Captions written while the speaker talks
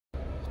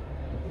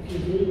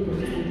You're very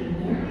positive, you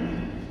know?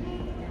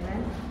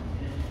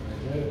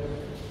 Amen.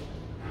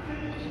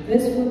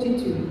 Verse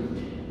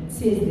 42, it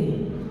says there,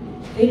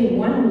 then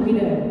one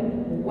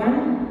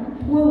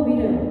poor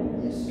widow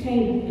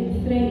came and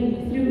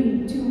threw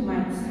in 2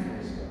 mites,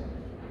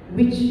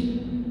 which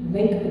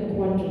make a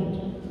quadrant.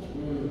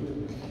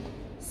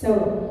 So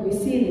we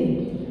see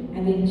there,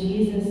 and then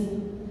Jesus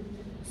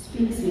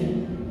speaks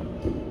here.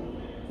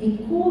 He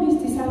called his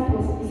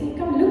disciples. He said,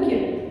 come look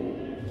here.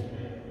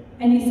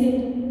 And he said,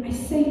 I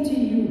say to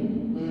you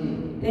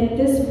that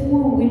this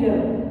poor widow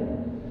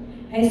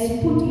has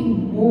put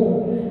in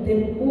more than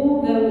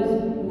all those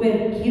who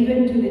have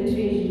given to the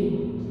treasury.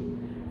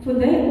 For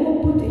they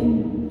all put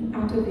in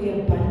out of their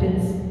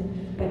abundance,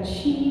 but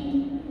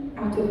she,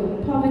 out of her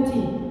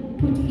poverty,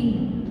 put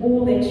in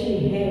all that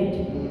she had,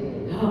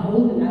 her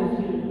whole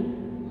livelihood.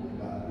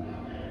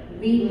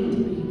 We need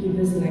to be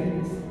givers like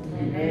this.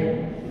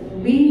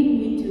 We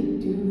need to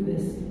do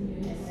this.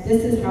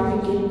 This is how we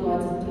get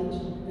God's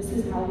attention. This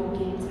is how we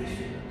get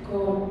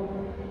God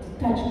to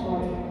touch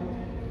God.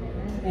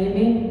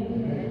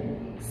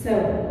 Amen? So,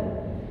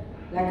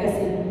 like I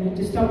said, we need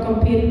to stop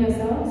comparing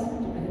ourselves to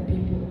other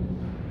people.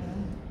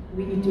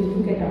 We need to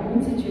look at our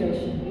own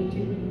situation.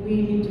 We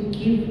need to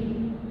give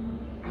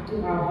out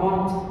of our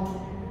heart.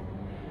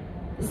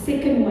 The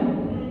second one,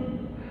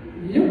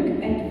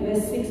 look at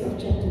verse 6 of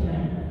chapter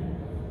 9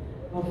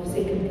 of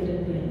 2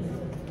 Corinthians.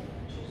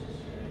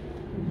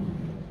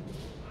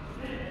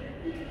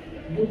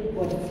 Look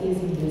what it says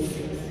in verse 6.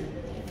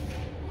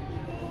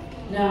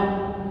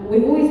 Now, we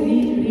always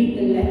read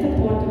the latter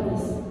part of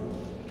this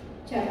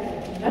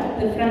chapter, not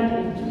the front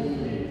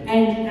end.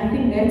 And I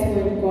think that's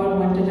what God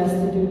wanted us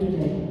to do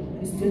today,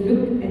 is to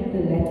look at the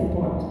latter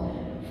part.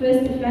 First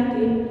the front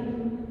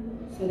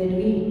end, so that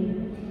we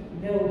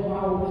know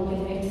how we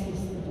can access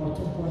the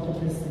bottom part of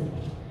this thing.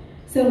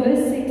 So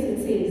verse 6 it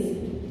says,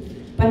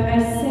 but I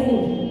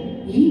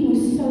say, he who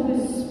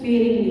sows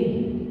sparingly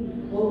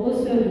will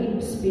also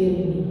reap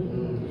sparingly.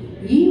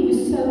 He who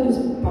sows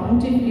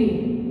bountifully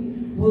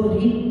will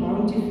reap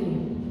bountifully.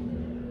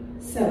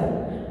 So,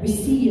 we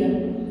see here,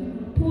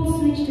 Paul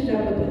switched it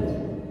up a bit,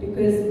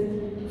 because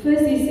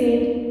first he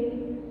said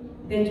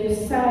that your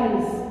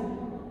size,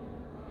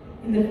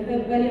 in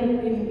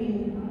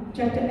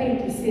chapter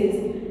 8 he says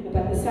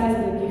about the size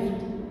of the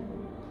gift,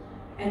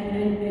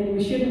 and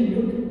we shouldn't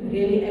look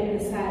really at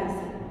the size.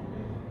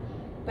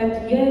 But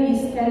here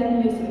he's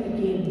telling us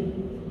again,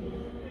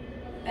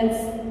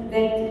 it's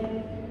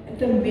that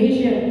the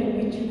measure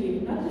in which you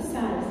give, not the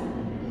size,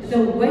 the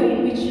way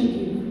in which you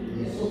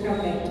give, it will come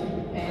back to you.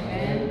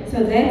 Amen. So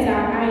that's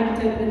how I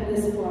interpret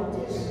this part.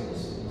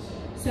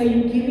 So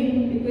you're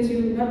giving because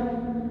you're not,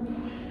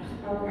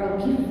 I'll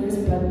give this,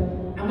 but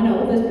I'm going to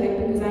hold this back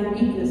because I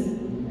need this.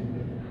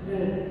 No.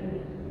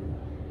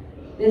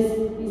 This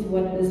is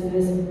what this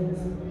verse means.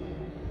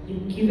 You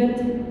give it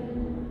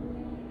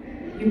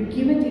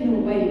in a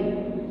way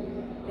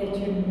that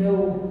you know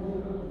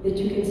that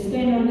you can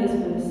stand on this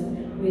verse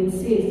where it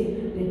says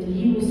that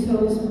he who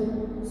sows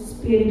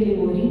sparingly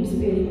will reap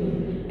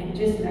sparingly, and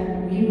just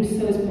like he who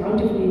sows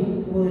bountifully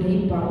will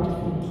reap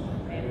bountifully.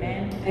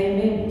 Amen.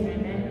 Amen.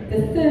 Amen. The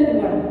third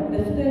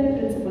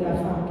principle I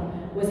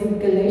found was in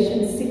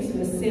Galatians 6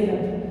 verse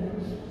 7.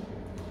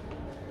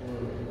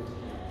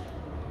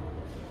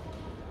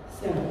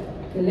 So,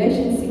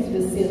 Galatians 6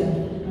 verse 7,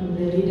 I'm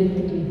going to read it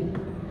quickly.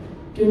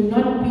 Do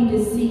not be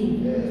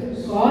deceived.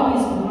 God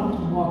is not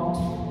mocked.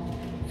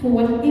 For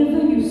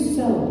whatever you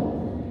sow,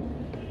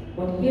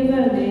 whatever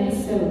a man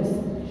sows,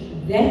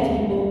 that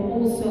he will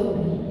also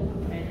reap.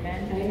 Amen.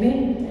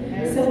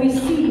 Amen. So we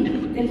see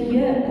that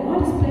here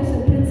God has placed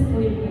a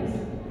principle in place.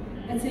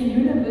 It's a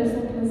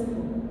universal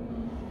principle.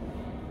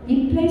 He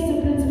placed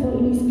a principle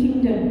in his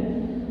kingdom.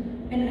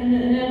 And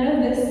I know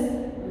this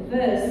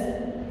verse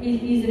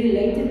is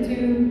related to,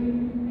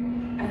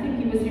 I think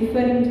he was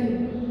referring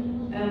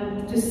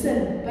to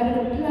sin, but it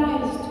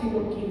applies to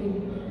your giving.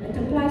 It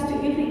applies to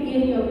every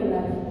area of your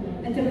life.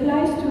 It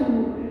applies to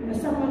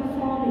someone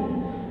farming.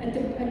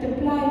 It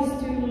applies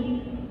to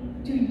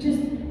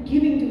just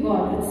giving to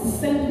God. It's the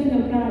same thing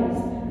applies.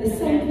 The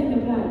same thing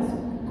applies.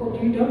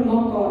 God, you don't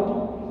mock God.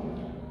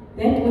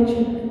 That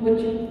what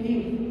you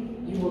give,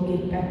 you will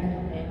get back.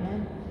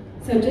 Amen.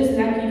 So just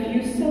like if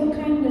you sow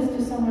kindness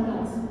to someone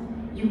else,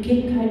 you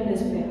get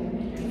kindness back.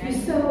 If you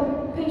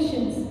sow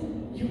patience,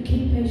 you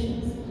get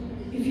patience.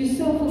 If you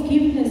sow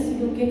forgiveness,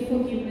 you'll get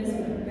forgiveness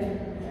back.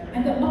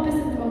 And the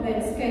opposite of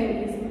that scale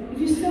is, if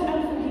you sow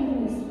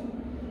unforgiveness,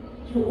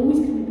 you're always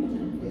going to be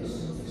unforgiveness.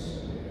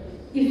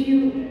 If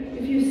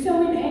you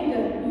sow in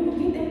anger, you will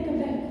get anger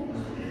back.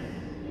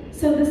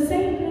 So the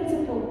same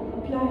principle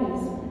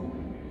applies.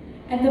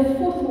 And the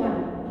fourth one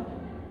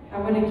I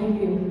want to give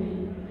you,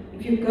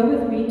 if you go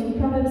with me to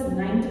Proverbs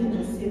 19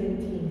 verse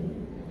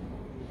 17.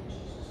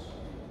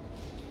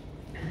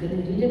 I'm going to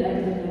read it out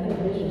of another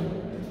version,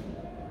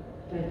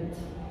 but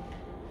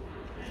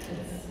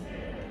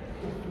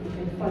you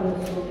can follow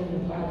it in the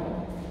Bible.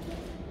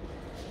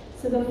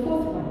 So the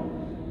fourth one.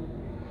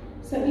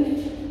 So if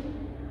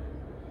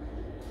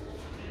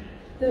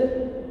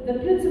the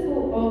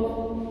principle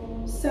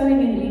of sowing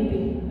and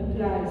reaping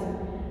applies.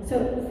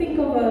 So think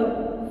of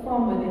a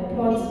farmer that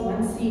plants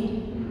one seed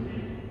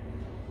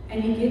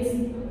and he gets,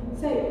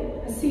 say,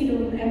 a seed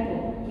of an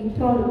apple. He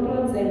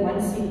plants that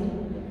one seed.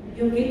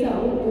 You'll get a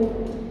whole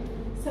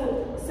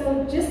apple.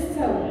 So just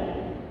so,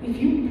 if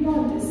you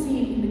plant a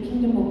seed in the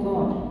kingdom of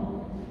God,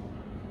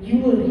 you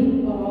will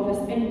reap a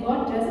harvest. And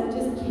God doesn't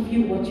just give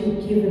you what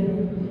you're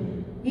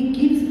given. He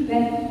gives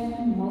back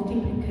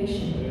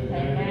multiplication.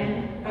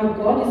 Amen. Our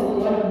God is a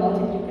God of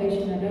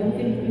multiplication. I don't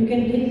think you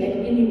can get that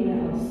anywhere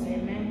else.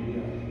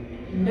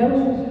 Amen.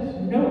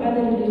 No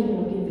other religion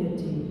will give that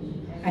to you.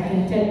 I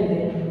can tell you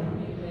that.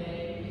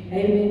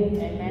 Amen.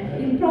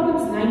 Amen. In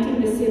Proverbs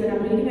 19 verse 7,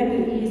 I'm reading at the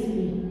ESV.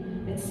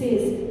 It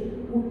says,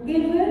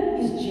 whoever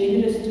is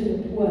generous to the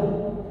poor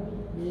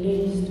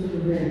lends to the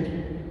Lord.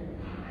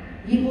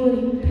 He will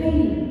repay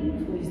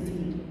him for his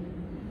deed.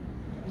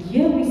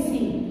 Here we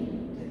see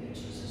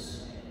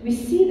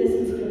this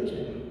in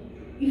Scripture.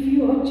 If you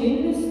are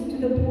generous to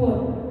the poor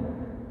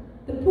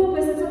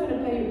person's not going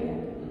to pay you back.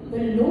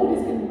 The Lord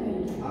is going to pay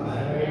you back.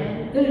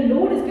 Amen. The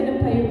Lord is going to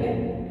pay you back.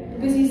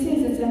 Because He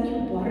says it's like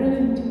you're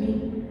borrowing to me.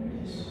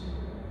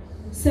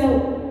 So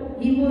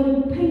He will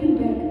repay you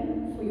back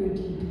for your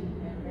deed.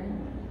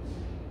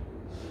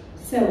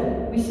 So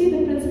we see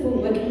the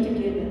principle working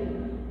together.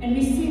 And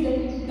we see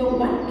that the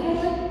one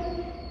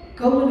cannot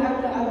go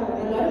without the other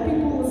one. A lot of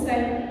people will say,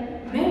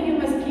 man, you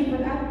must keep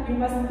it up. You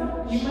mustn't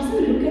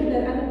look at the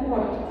other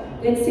part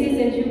that says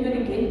that you're going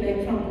to get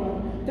back from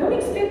God. Don't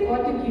expect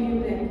God to give you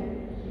back.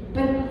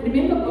 But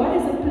remember, God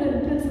has a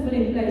principle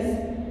in place.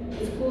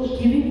 It's called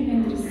giving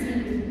and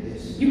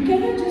receiving. You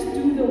cannot just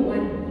do the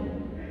one.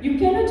 You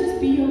cannot just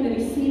be on the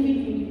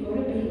receiving end. You've got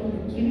to be on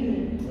the giving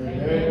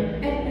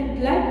end.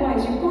 And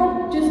likewise, you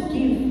can't just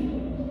give.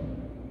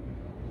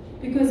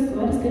 Because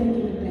God is going to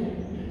give it back.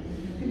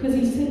 Because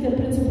He set the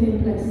principle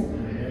in place.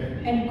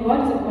 And God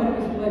is a God of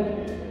His word.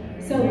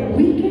 So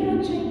we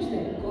cannot change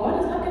that. God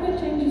is not going to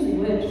change His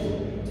word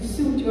to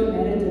suit your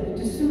narrative,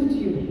 to suit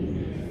you.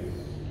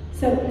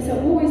 So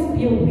always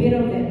be aware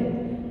of that.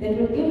 That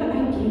whatever I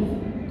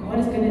give, God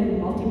is going to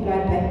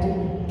multiply back to me.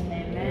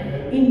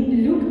 Amen. In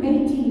Luke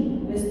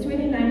 18, verse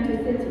 29 to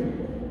 30,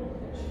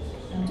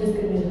 I'm just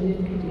going to read it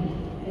quickly.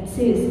 It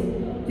says,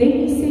 then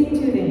He said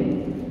to them,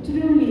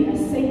 truly I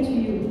say to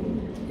you,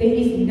 there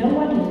is no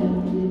one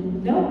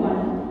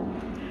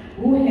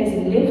who has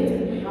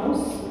left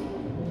house,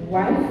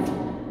 wife,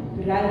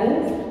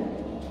 brothers,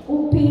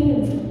 or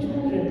parents and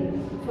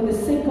children for the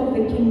sake of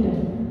the kingdom,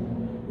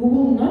 who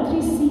will not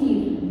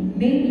receive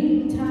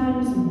many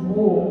times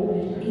more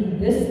in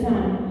this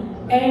time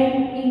and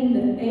in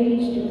the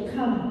age to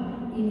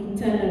come in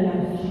eternal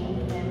life.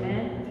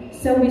 Amen.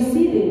 So we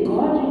see that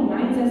God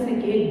reminds us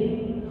again,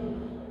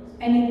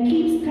 and it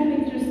keeps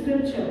coming through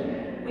Scripture,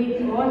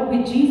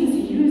 where Jesus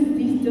used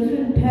these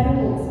different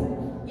parables.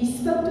 He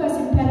spoke to us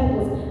in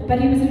parables, but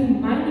He was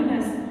reminding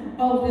us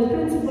of the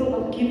principle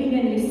of giving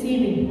and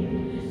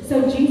receiving.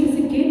 So Jesus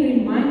again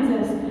reminds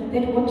us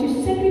that what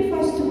you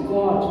sacrifice to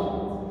God,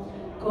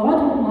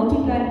 God will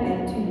multiply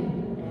back to you.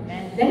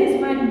 Amen. That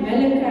is why in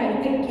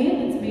Malachi, again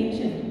it's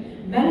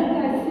mentioned,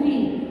 Malachi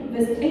 3,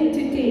 verse 8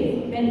 to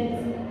 10.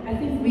 And I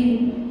think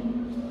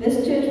this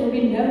church will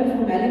be known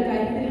for Malachi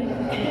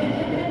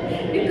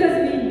 3 because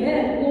we hear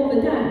it all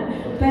the time.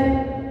 But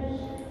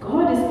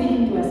God is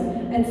speaking to us.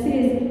 It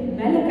says,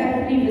 Malachi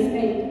 3 verse 8,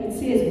 it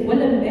says,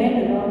 will a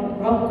man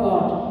rob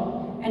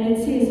God? And it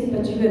says,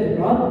 but you have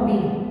robbed me.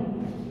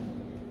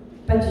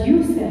 But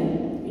you say,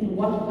 in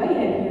what way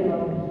have you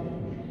robbed me?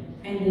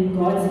 And then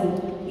God said,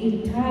 in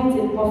tithes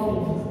and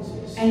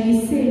offerings. And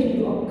He said,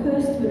 you are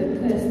cursed with a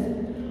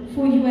curse,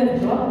 for you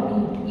have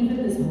robbed me, even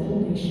this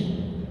whole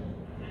nation.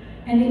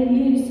 And then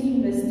here you see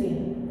in verse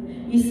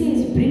 10, He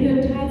says, bring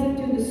your tithes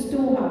into the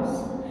storehouse,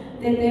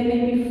 that there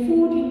may be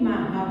food in my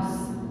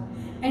house.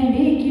 And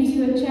there He gives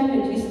you a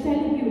challenge. He's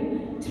telling you,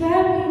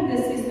 try me in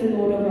this, says the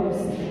Lord of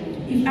hosts.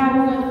 If I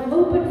will not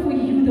open for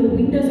you the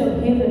windows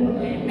of heaven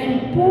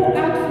and pour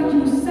out for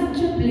you such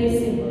a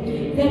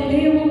blessing that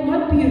there will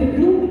not be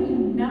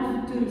room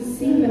enough to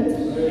receive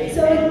it.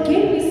 So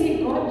again we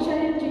see God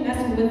challenging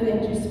us with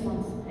that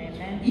response.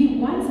 He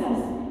wants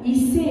us.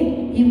 He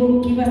said He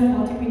will give us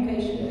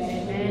multiplication.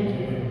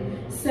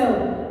 Amen.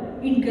 So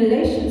in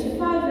Galatians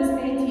 5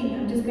 verse 18,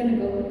 I'm just going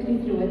to go quickly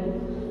through it.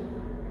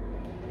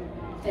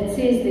 It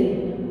says there,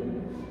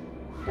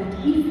 but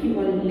if you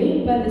are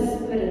led by the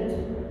Spirit,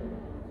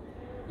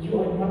 you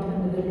are not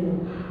under the law.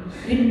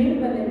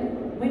 Remember that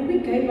when we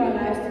gave our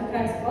lives to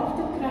Christ,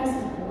 after Christ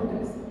has brought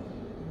us,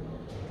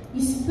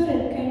 His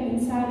Spirit came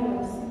inside of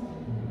us.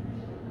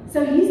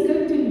 So He's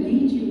going to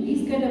lead you.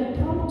 He's going to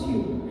prompt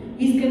you.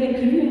 He's going to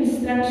give you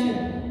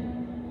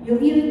instruction.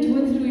 You'll either do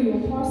it through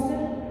your pastor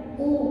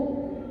or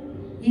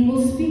He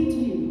will speak to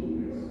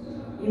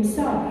you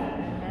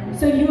Himself.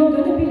 So you are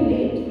going to be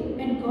led.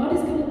 And God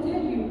is going to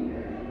tell you,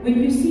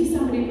 when you see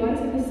somebody, God is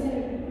going to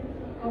say,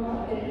 go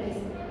out that place.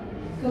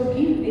 Go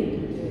give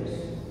them.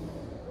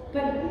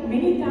 But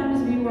many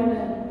times we want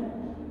to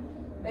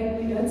Like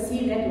we don't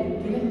see that or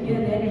we didn't hear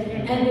that,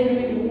 and then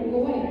we walk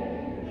away.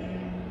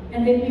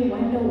 And then we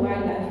wonder why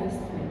life is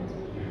tight.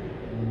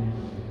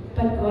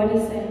 But God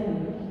is saying,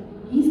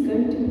 He's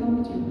going to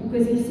help you,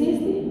 because He says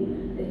there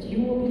that you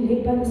will be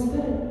led by the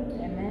Spirit.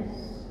 Amen.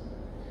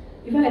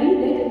 If I read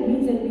that, it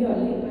means that we are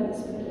led by the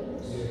Spirit.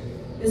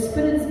 The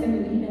Spirit is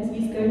going to lead us.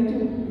 He's going to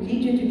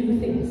lead you to do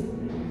things.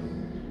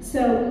 So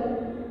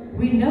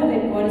we know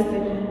that God is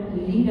going to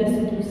lead us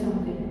to do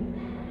something,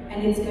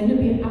 and it's going to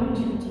be our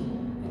duty.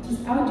 It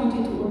is our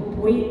duty to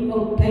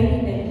obey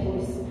that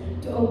voice,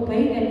 to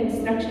obey that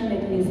instruction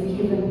that He has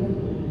given.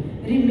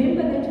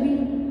 Remember that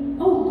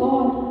oh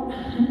God,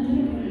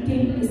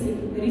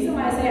 110%. The reason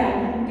why I say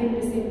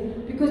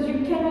 110%, because you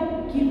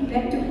cannot give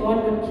back to God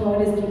what God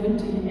has given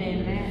to you.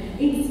 Amen.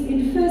 It's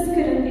in 1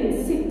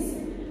 Corinthians 6,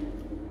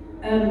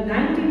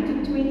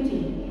 19 to 20.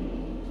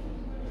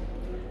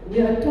 We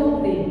are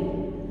told there,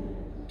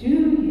 do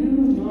you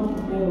not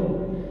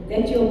know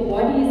that your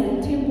body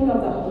is a temple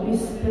of the Holy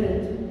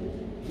Spirit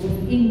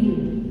within you,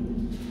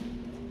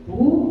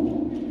 who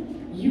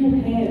you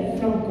have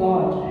from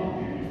God?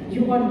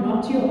 You are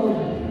not your own,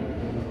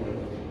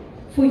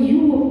 for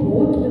you were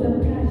bought with a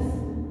price.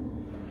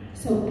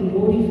 So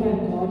glorify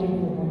God in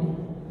your body.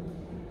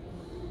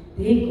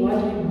 There God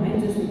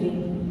reminds us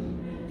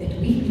again that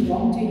we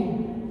belong to Him.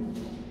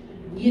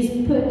 He has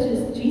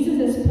purchased, Jesus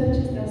has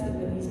purchased us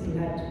with His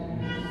blood.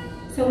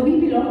 So we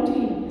belong to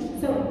Him.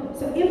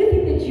 So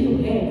everything that you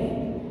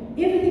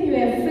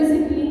have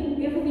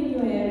physically, everything you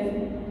have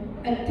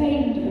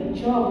attained, a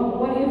job, or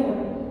whatever,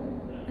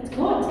 it's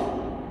God.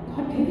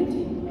 God gave it to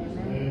you.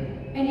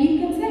 Amen. And He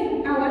can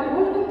say, I want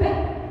all of it back.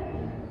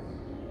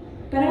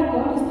 But our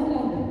God is not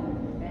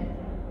like that.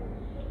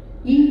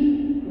 He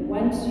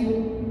wants you.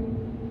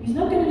 He's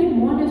not going to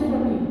demand it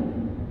from you,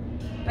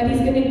 but He's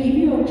going to give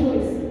you a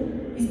choice.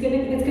 It's going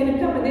to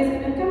come, there's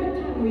going to come a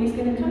time where He's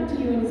going to come to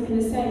you and He's going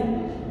to say,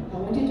 I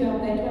want you to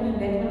have that one and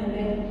that one and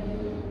that.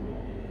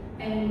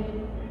 And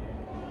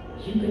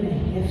you're going to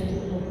have to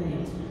obey.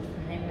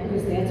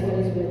 Because that's what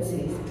His word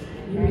says.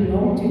 You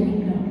belong to Him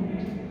now.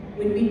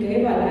 When we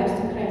gave our lives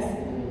to Christ,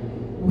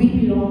 we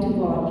belong to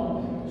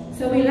God.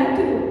 So we like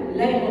to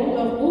lay hold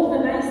of all the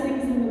nice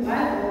things in the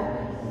Bible,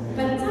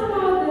 but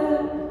somehow the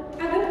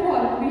other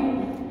part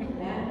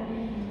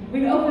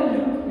we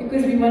overlook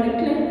because we want to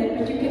claim that.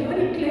 But you can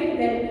only claim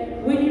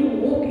that when you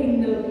walk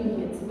in the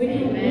obedience, when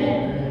you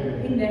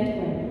walk in that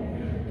way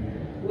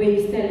where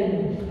He's telling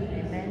you.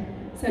 Amen.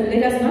 So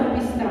let us not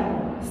be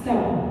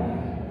stubborn.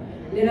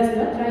 Let us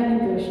not try and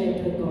negotiate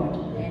with God.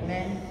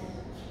 Amen.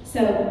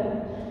 So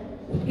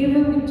whatever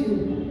we do,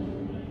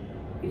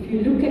 if you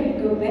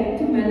go back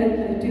to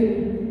Malachi, to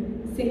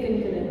 2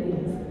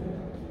 Corinthians.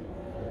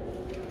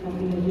 I'm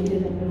going to read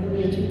it. I'm going to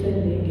let you turn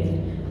there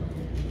again.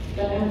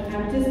 But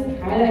I'm just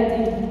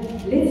highlighting.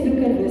 Let's look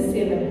at verse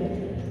 7.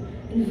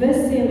 In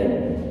verse 7,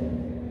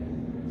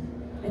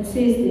 it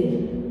says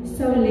there,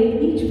 so let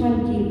each one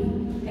give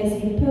as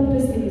he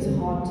purposed in his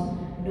heart,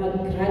 not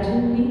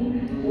grudgingly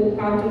or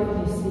out of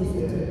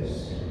necessity.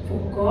 For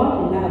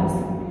God loves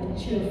a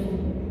cheerful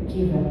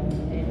giver.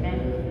 Amen.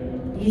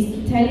 He's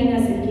telling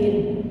us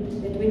again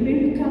that when we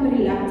become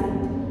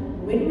reluctant,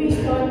 when we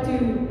start to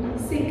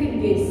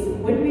second guess,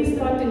 when we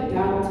start to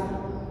doubt,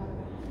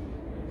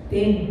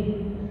 then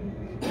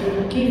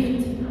the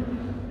gift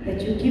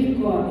that you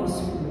give God is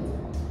sweet.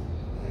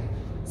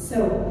 So,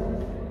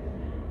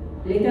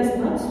 let us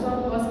not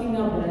start asking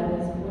our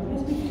brothers, what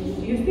must we do?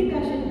 Do you think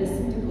I should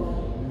listen to God?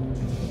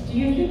 Do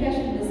you think I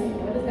should listen?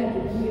 God is like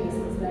giving you this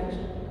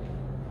instruction.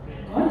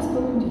 God has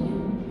spoken to you.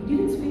 You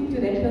didn't speak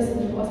to that person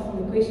you asked him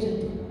the question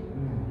to.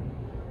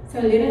 So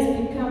let us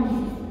become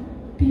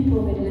people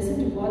that listen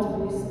to God's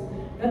voice,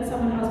 not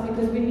someone else.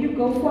 Because when you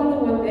go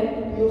follow what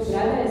that your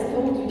brother has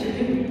told you to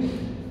do,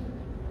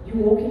 you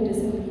walk in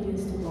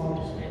disobedience to God.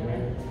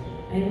 Amen.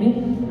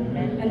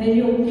 Amen. And then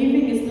your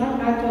giving is not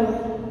out of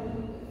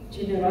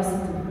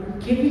generosity.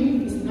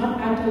 Giving is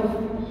not out of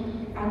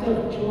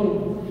joy.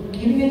 You're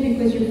giving it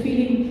because you're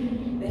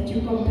feeling that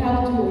you're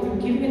compelled to, or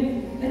you're giving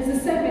it. That's the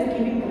same as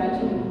giving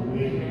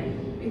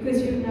grudgingly.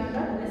 Because you've now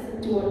not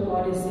listened to what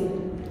God has said.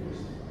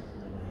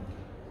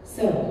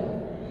 So,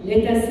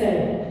 let us say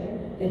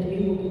that we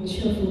will be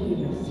cheerful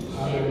givers.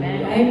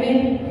 Amen.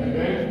 Amen.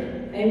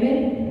 Amen.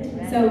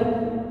 Amen. So,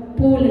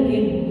 Paul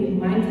again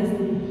reminds us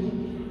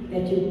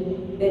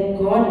that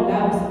God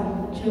loves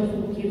a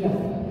cheerful giver.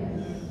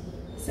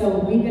 So,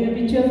 we're going to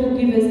be cheerful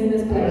givers in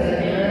this place.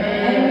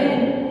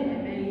 Amen.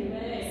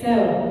 Amen. So,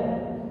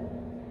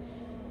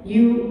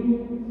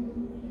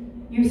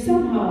 you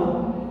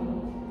somehow,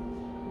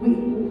 we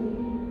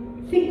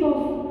think of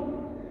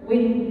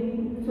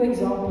when, for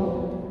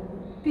example,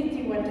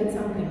 Petty wanted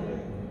something,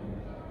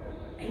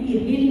 and he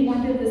really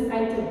wanted this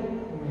item.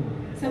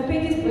 So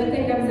Petty's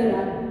birthday comes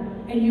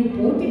around, and you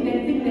bought him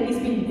that thing that he's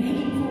been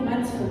begging for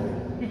months for.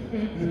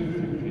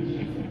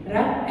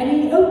 Right? And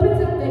he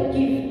opens up that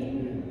gift.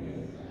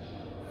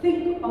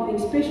 Think of the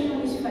expression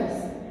on his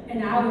face,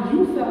 and how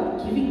you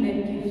felt giving that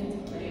gift.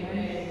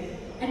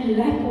 And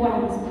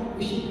likewise,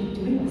 we should be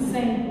doing the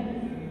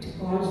same to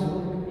God's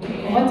work.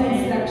 God's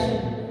instruction.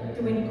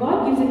 So when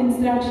God gives an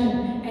instruction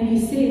and He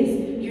says,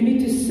 you need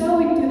to sow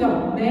into the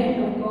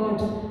man of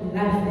God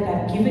life that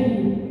I've given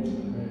you,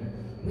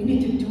 we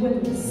need to do it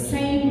with that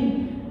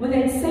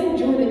same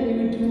joy that we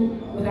would do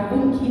with our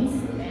own kids.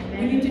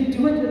 We need to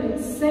do it with that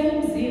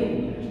same zeal,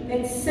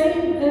 that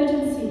same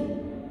urgency,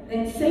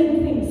 that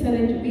same thing, so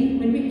that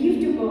when we give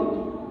to God,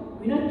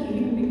 we're not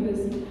giving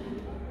because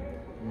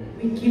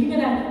we're giving it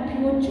out of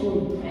pure joy,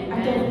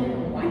 out of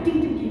wanting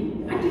to give,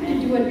 wanting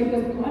to do it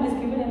because God has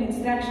given an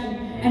instruction.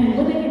 And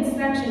with that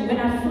instruction, when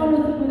I follow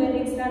through with that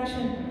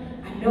instruction,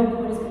 I know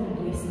God is going to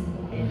bless me.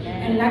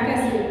 And like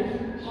I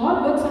said, God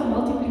works on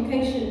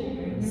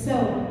multiplication. So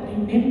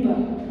remember,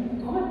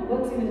 God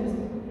works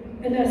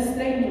in a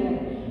strange way.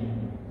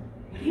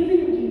 Whatever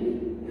you give,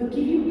 He'll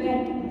give you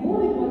back more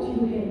than what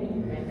you had.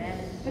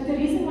 But the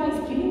reason why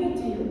He's giving it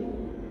to you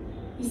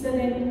is so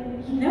that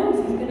He knows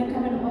He's going to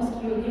come and ask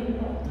you again.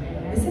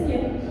 Listen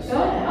here,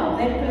 God help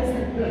that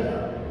person.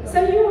 So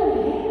you will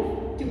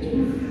have to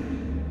give.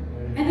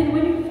 And then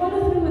when you follow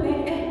through with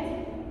that act,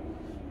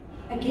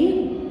 again,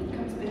 it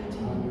comes back to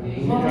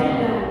you.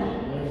 Multiply.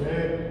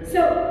 So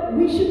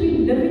we should be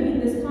living in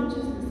this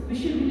consciousness. We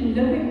should be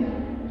living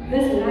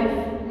this life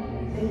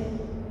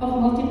of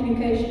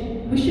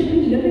multiplication. We should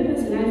be living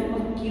this life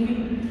of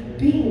giving,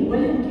 being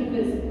willing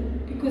givers,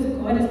 because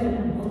God is going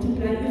to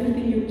multiply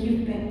everything you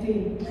give back to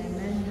Him.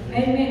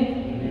 Amen.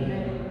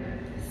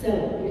 So,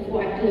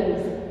 before I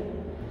close,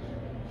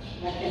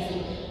 like I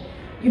said,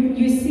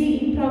 you see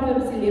in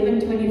Proverbs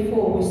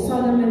 11:24, where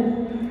Solomon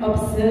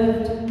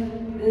observed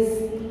this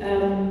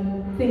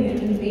thing and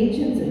he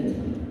mentions it.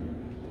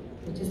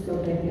 We'll just go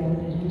back down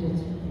and read it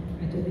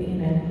right at the end.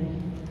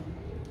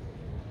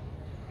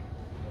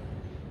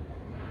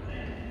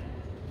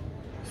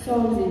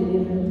 Psalms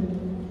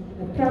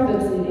 11,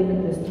 Proverbs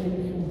 11 verse 24.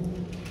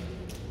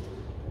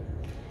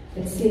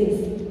 It says,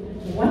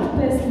 one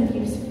person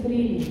gives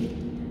freely,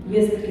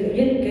 yet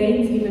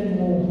gains even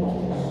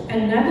more.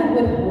 Another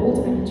withholds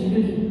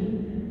unduly,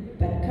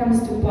 but comes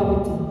to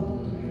poverty.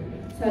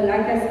 So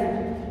like I said,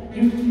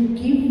 you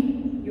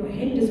give, your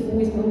hand is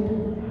always open.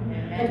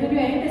 But when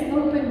your hand is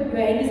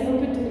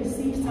open to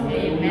receive something.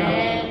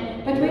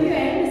 Amen. But when your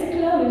hand is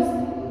closed,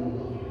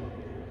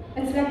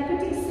 it's like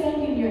putting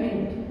sand in your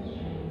hand.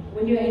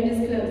 When your hand is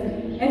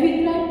closed. Have you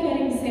tried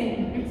carrying sand?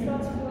 It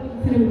starts falling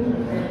through.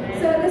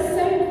 So the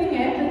same thing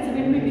happens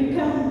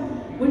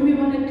when we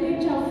want to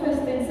clench our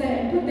fist and say,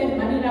 and put that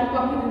money in our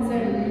pocket and say,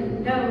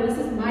 no, this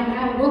is mine,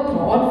 I worked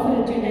hard for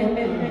it, you know.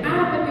 I'm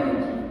not going to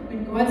keep. When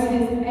God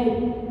says, hey,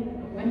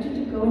 I want you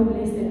to go and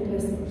bless that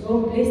person, go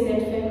bless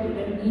that family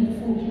that need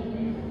food.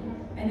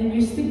 And then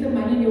you stick the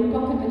money in your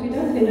pocket, but you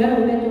don't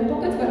know that your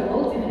pocket's got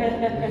holes in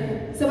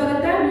it. So by the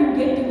time you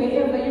get to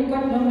wherever, you've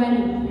got no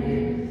money.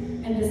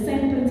 And the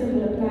same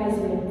principle applies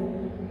here.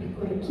 You've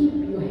got to keep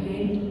your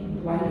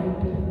hand wide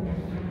open.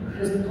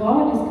 Because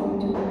God is going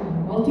to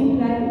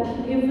multiply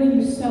whatever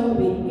you sow,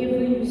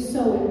 wherever you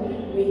sow it.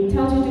 Where He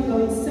tells you to go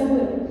and sow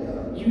it,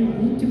 you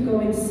need to go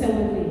and sow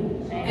it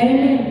there.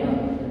 Amen.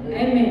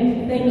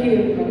 Amen. Thank you,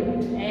 everybody.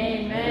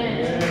 Amen.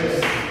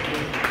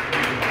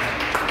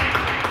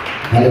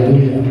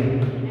 Hallelujah.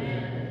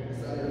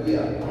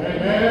 Hallelujah.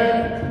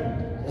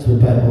 Amen. Let's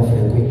prepare an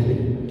offering quickly.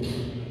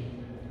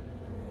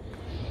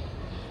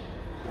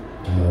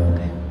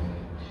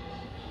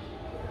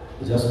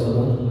 Just hold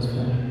on. That's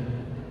fine.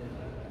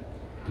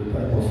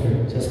 Prepare an offering.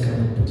 Just come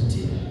and put it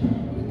here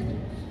quickly.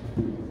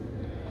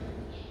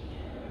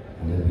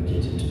 And then we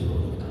get into the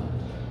word of God.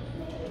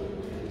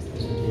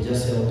 So you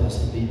just help us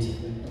a bit.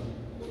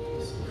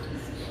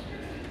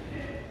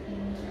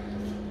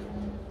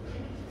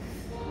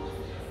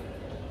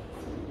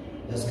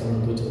 Let's come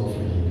and put the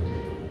offering here.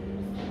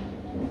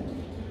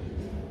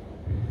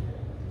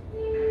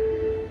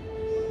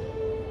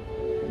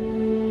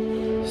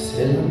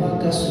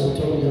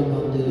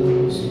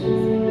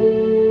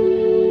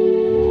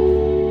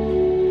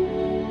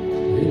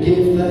 We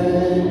give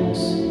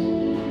thanks.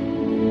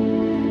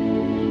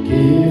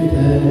 Give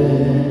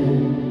thanks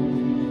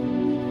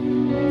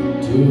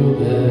to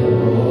the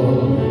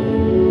Lord.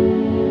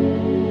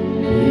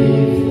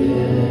 Give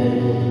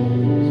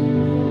thanks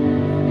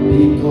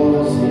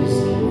because He's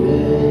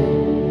given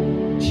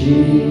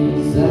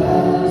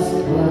Jesus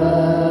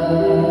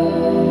Christ,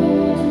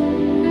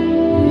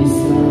 His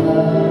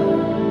Son,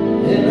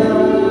 and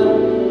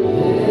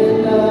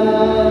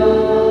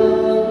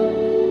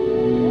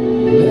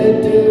let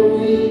the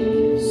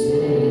weak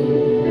say,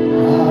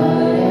 I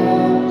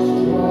am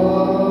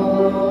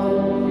strong.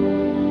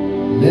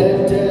 Let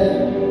them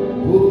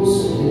who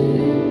say,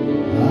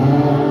 I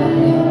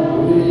am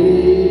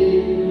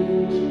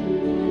rich,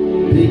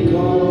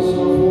 because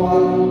of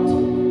what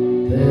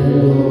the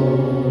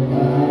Lord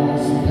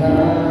has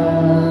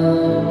done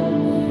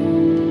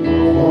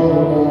for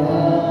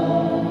us.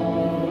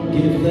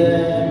 Give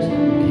thanks,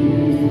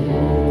 give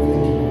thanks.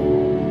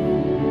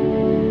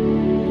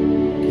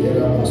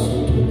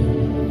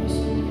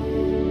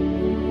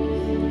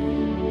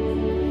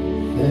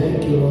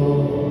 Thank you,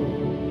 Lord.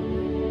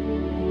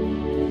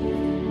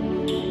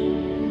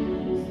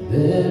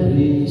 There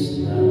is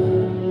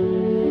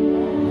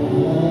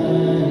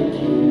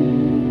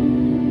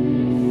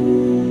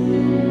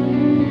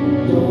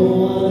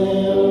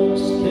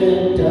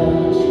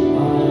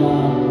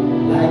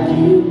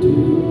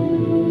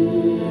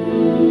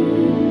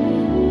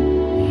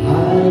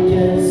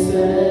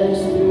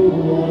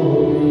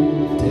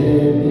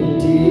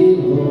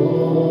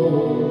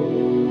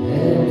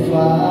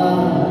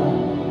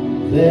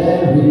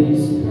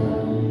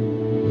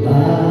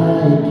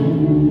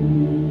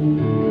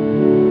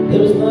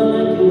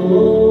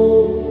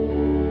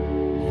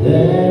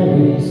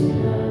is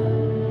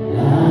none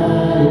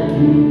like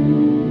you.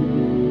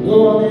 No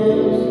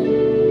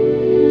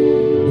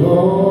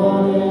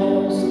one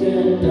else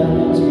can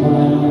touch my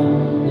heart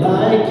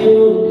like you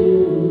do.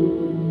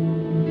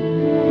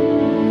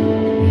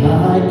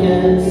 I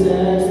can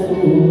sense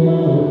through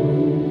all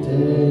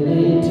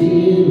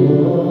eternity,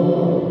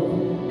 Lord,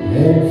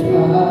 and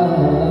fly.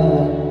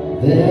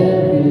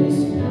 There is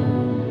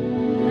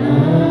none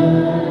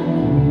like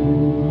you.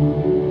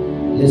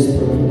 Let's pray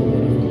for the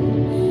word of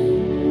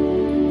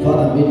God.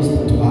 Father,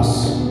 minister to us.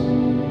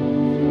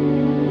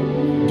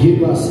 Give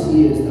us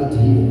ears that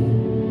hear.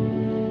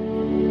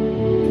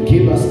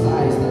 Give us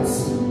eyes that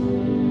see.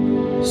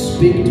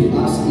 Speak to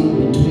us in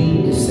between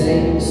the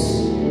sayings.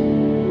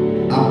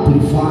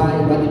 Amplify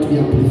what need to be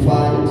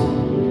amplified.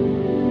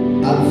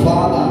 And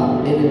Father,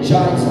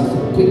 energize us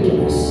and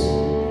quicken us.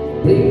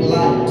 Bring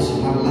light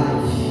and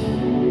life.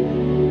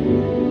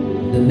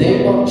 In the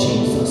name of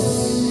Jesus,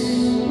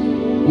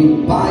 we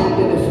bind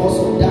the force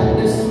of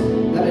darkness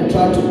that may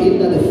try to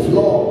hinder the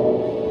flow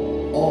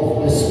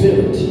of the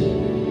Spirit.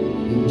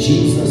 In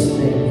Jesus'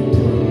 name we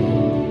pray.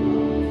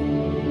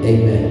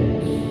 Amen.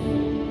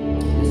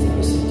 Let's have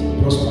a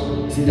seat. Prosper.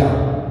 Sit down.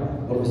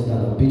 Always sit down.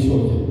 I'll beat you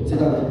up. Sit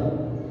down there.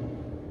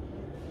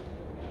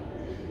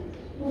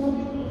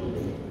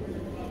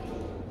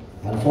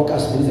 And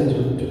focus. Listen to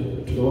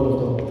the word of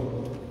God.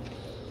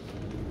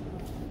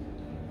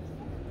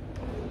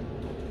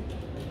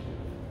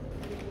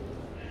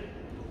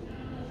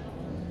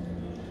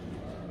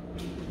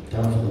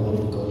 Time for the word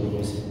of God.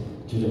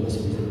 Children must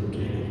listen to the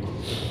word of God.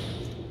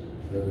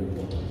 Very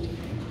important.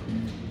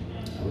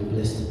 Are we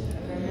blessed?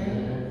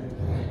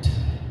 Alright.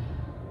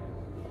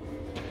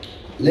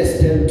 Let's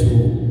turn to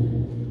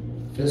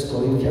 1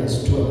 Corinthians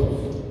 12,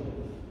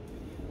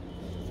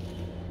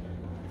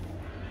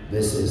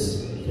 verses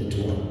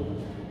 31.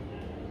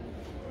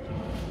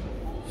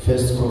 1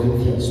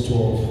 Corinthians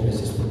 12,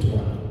 verses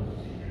 31.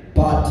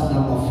 Part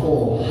number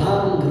 4,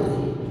 hungry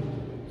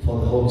for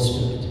the Holy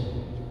Spirit.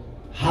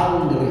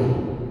 Hungry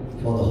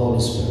for the Holy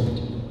Spirit.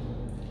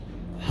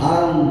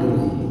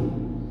 Hungry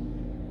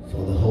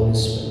for the Holy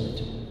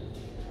Spirit.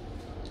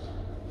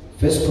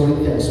 1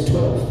 Corinthians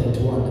 12,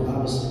 31, the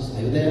Bible says,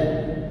 are you there?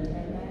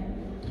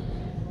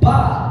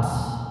 But,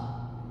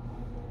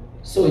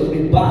 so it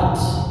means but.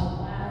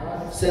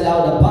 Say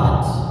louder,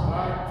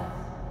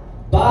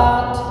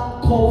 but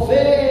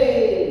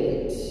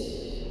covet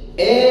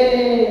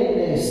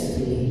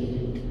earnestly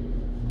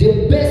the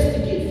best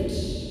gift,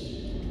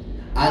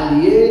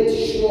 and yet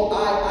show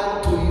I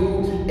unto you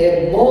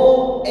a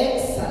more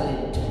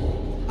excellent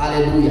one.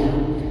 Hallelujah.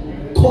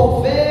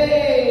 Covet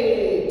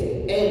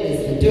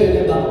earnestly. Do you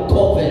remember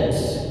covet?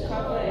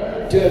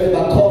 Do you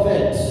remember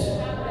covet?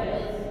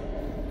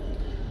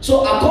 So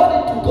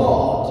according to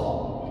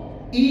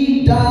God,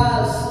 He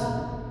does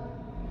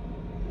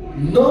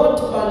not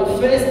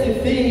manifest the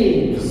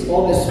things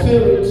of the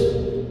Spirit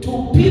to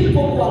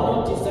people who are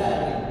not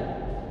desiring.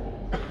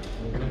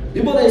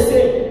 People, they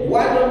say,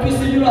 why don't we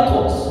see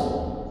miracles?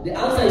 The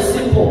answer is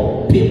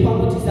simple. People are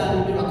not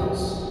desiring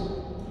miracles.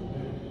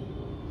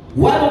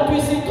 Why don't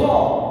we see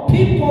God?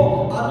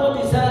 People are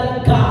not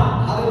desiring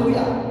God.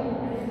 Hallelujah.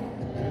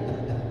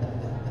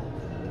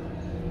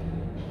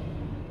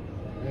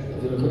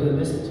 Have you recorded the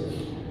message?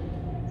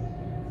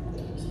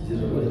 Is it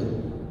recorded?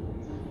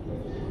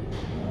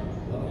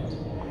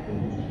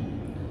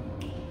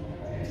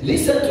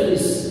 Listen to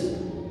this.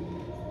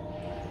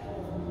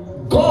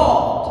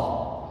 God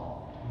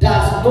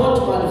does not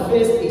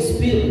manifest His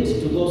Spirit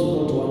to those who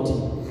don't want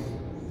Him.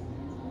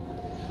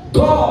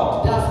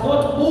 God does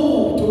not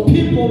move to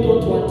people who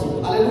don't want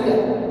Him.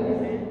 Hallelujah.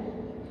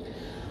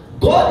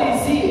 God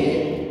is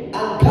here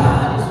and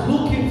God is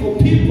looking for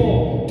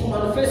people to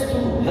manifest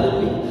through.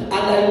 Hallelujah. And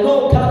I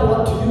know God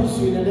wants to use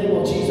you in the name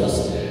of Jesus.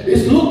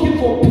 He's looking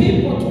for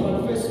people to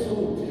manifest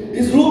through.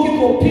 He's looking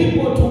for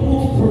people to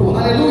move through.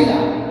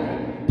 Hallelujah.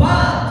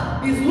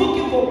 But He's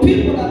looking for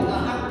people that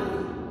are hungry.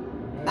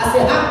 I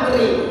say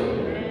hungry.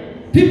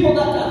 People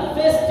that are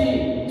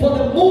thirsty for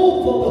the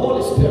move of the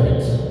Holy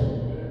Spirit.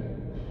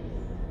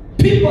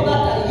 People that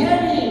are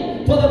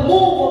yearning for the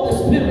move of the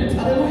Spirit.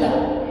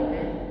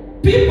 Hallelujah.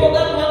 People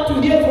that want to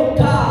hear from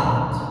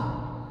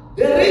God.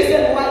 The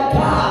reason why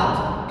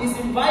God is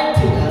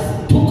inviting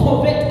us to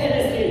covet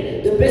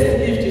earnestly the best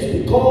gift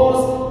is because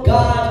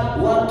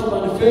God wants to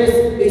manifest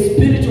His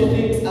spiritual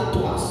things unto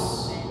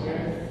us.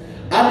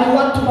 And He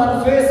wants to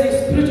manifest His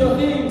spiritual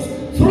things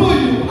through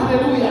you.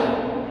 Hallelujah.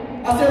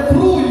 I said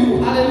through you.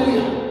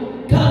 Hallelujah.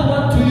 God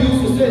wants to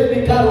use you. Say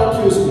me, God wants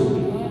to use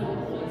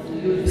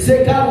me.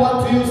 Say God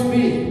wants to use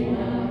me.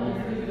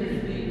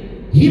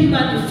 He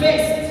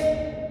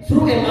manifests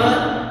through a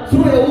man,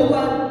 through a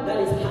woman that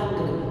is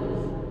hungry.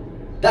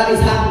 That is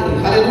hungry.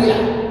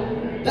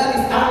 Hallelujah. That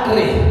is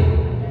hungry.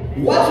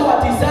 What you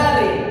are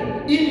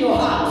desiring in your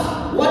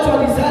heart, what you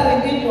are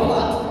desiring in your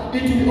heart,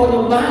 it will be on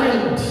your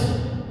mind.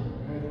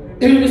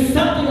 It will be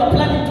something you are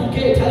planning to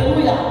get.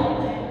 Hallelujah.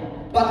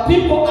 But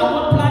people are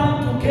not planning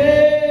to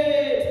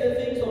get the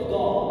things of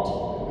God.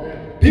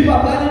 People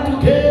are planning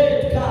to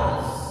get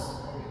cars.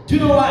 Do you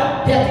know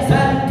why? They are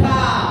desiring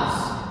cars.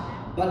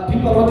 But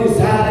people are not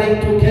desiring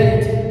to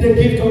get the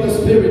gift of the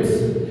Spirit.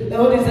 They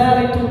are not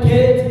desiring to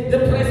get the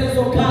presence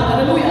of God.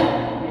 Hallelujah.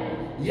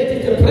 Yet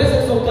it's the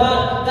presence of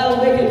God that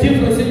will make a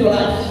difference in your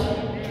life.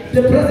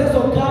 The presence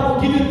of God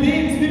will give you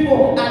things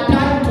people are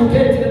dying to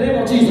get in the name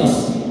of Jesus.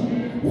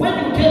 When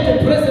you get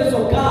the presence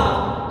of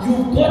God,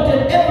 you've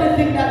gotten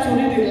everything that you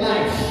need in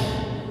life.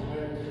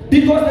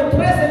 Because the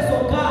presence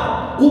of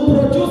God will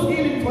produce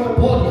healing for your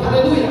body.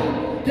 Hallelujah.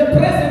 The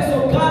presence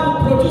of God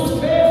will produce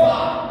favor.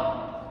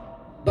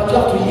 But you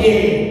have to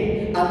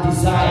yearn and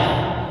desire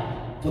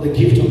for the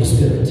gift of the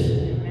Spirit.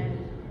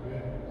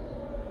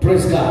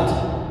 Praise God.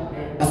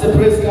 I said,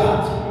 praise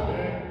God.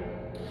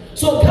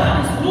 So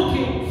God is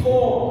looking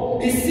for,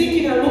 is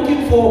seeking and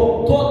looking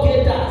for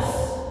go-getters.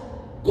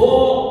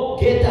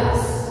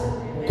 Go-getters.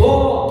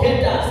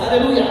 Go-getters.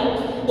 Hallelujah.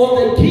 Of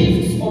the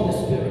gifts of the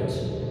Spirit.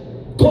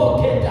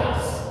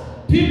 Go-getters.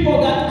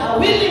 People that are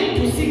willing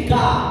to seek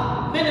God.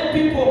 Many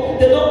people,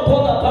 they don't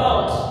bother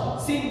about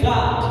seeing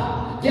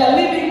God. They are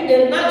living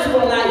a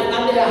natural life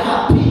and they are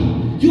happy.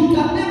 You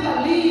can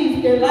never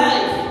live a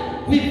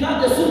life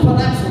without the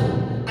supernatural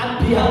and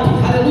be happy.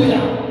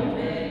 Hallelujah.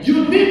 You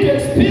need to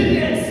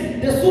experience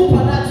the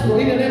supernatural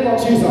in the name of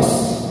Jesus.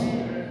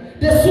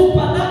 The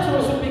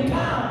supernatural should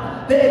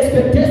become the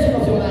expectation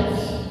of your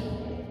life.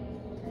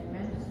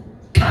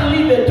 Can't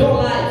live a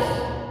dull life.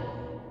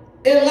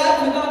 A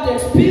life without the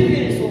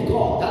experience of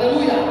God.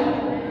 Hallelujah.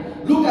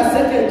 Look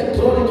at 2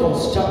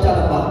 Chronicles chapter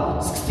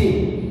number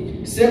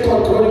 16. 2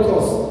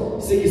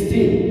 Chronicles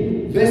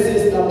 16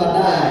 verses number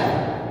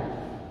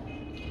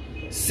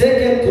 9.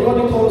 2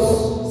 Chronicles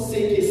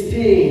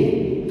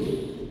 16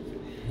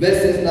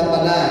 verses number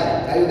 9.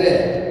 Are you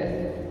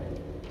there?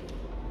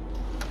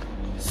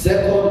 2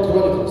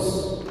 Chronicles.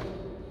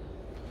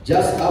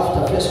 Just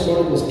after 1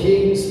 Chronicles,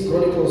 Kings,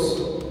 Chronicles,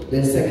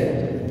 then 2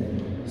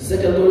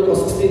 Chronicles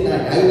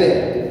 16:9. Are you there?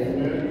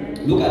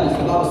 Look at this.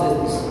 The Bible says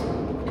this.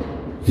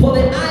 For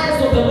the eyes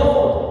of the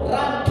Lord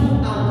run to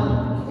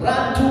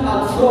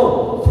and fro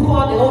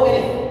throughout the whole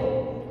earth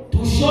to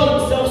show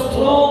himself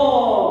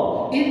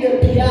strong in the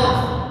behalf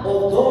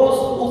of those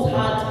whose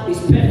heart is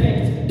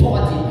perfect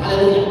toward him.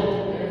 Hallelujah.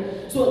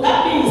 So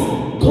that means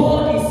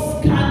God is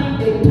scanning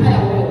the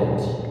entire world.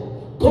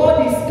 God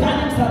is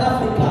scanning South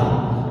Africa.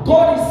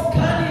 God is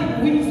scanning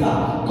Windsor.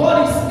 God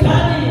is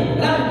scanning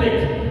Randbeck.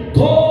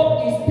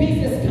 God is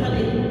busy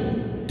scanning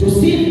to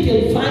see if he can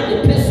find a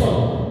person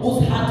whose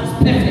heart is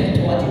perfect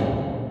toward him.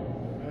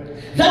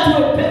 That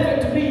word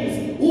perfect means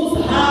whose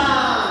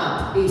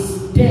heart is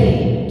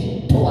stayed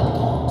toward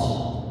God.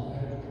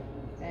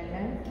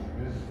 Amen.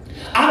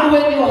 And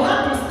when your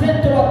heart is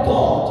stayed toward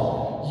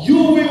God, you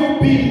will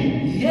be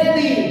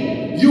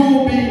yearning, you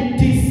will be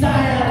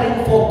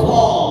desiring for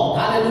God.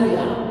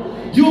 Hallelujah.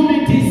 You will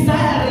be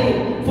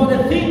desiring for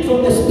the things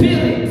of the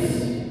Spirit.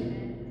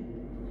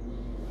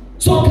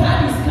 So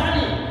God is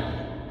scanning.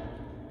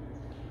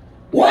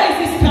 Why is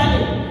he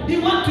scanning? He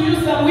wants to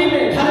use some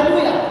women.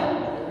 Hallelujah.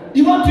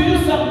 He wants to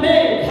use some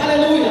men.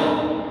 Hallelujah.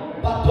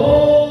 But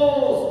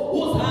those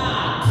whose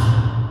heart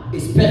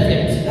is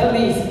perfect, that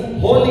means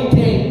wholly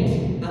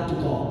turned unto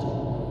God.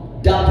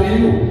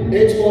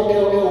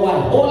 W-H-O-L-L-Y.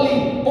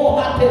 Wholly,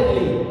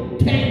 wholeheartedly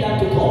turned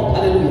unto God.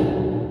 Hallelujah.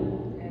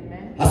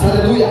 Amen. That's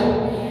hallelujah.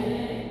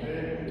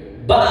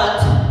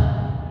 But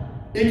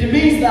it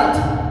means that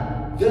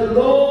the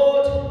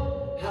Lord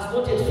has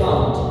not yet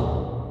found.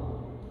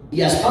 He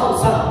has found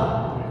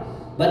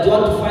some, but you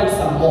want to find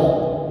some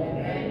more.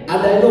 And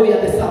I know we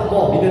have some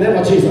more in the name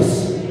of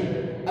Jesus.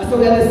 I said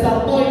we have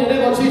some more in the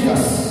name of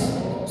Jesus.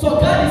 So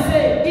God is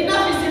saying,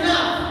 enough is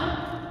enough.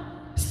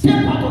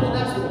 Step out of the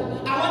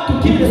natural. I want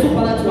to give the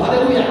supernatural.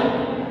 Hallelujah.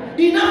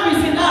 Enough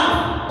is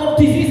enough of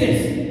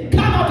diseases.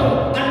 Come out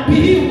of and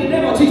be healed in the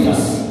name of Jesus.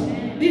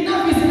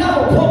 Enough is enough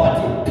of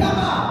poverty. Come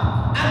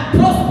out and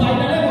prosper in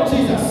the name of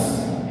Jesus.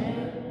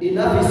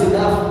 Enough is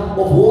enough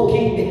of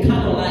walking a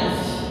carnal life.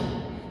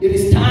 It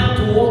is time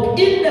to walk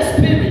in the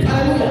Spirit.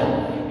 Hallelujah.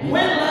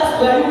 When last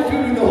were you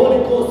filled with the Holy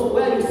Ghost,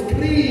 where you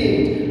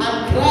screamed and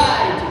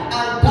cried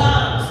and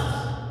danced?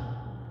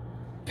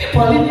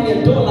 People are living a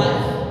dull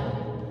life.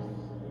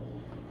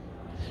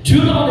 Do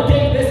you know on a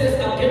daily basis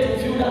I'm getting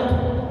filled up?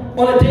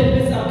 On a daily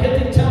basis I'm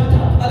getting jumped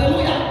up.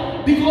 Hallelujah.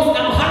 Because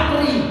I'm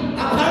hungry.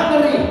 I'm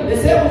hungry. The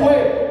same way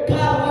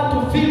God wants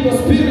to fill your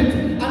spirit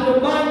and your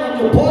mind and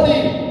your body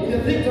with the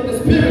things of the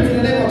Spirit in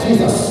the name of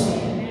Jesus.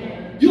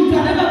 You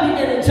can never be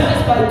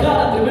energized by God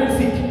and remain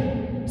sick.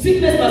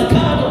 Sickness must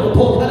come out of the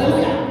boat.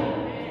 Hallelujah.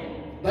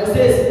 But it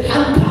says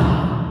hunger.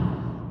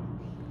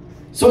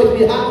 So it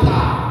be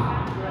hunger.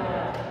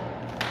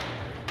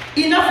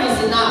 Enough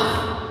is enough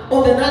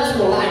of the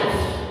natural life.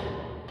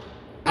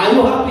 Are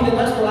you happy with the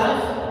natural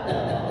life?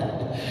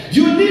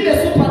 You need a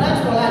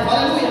supernatural life.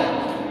 Hallelujah.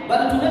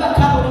 But it will never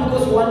come only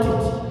because you want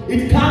it.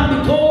 It comes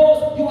because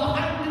you are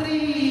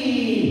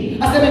hungry.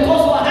 I said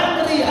because you are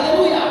hungry.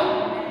 Hallelujah.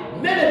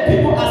 Many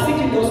people are sick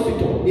in the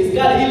hospital. Is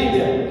God healing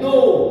them? No.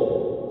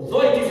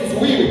 Though it is his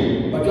will,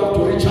 but you have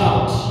to reach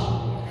out.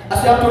 I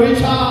say you have to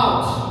reach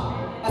out.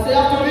 I say you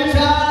have to reach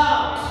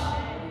out.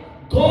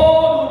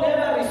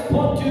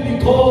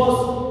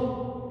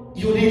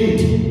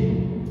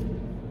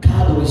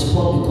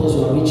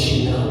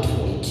 reaching out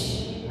for it.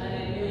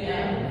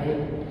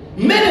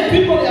 Many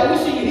people, they are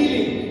wishing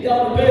healing. They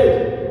are on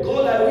bed.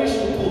 God, I wish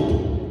you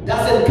could.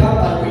 Doesn't come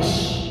by wish.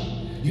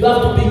 You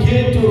have to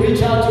begin to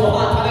reach out your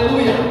heart.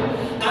 Hallelujah.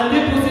 And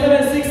Hebrews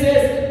 11:6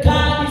 says,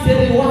 God is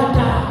a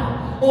rewarder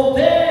of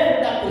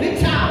them that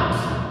reach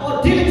out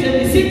or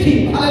diligently seek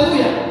Him.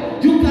 Hallelujah.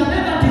 You can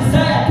never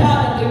desire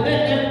God and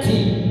remain empty.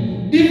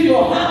 If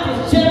your heart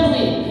is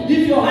genuine,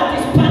 if your heart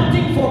is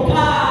panting for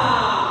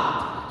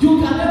God,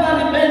 you can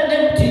never remain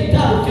empty.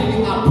 God will fill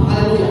you up.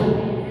 Hallelujah.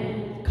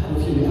 God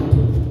will fill you up.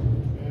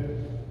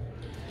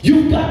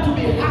 You've got to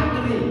be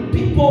hungry.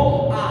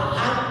 People are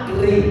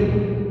hungry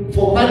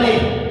for money.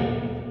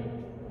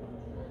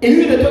 And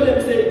even they told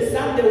them, say,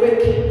 Sunday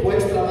work for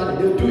extra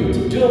money. They'll do it. Do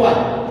you know why?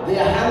 They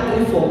are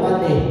hungry for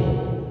money.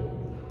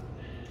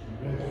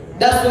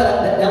 That's why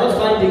they're not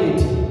finding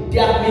it. They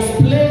have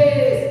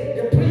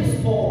misplaced the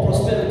principle of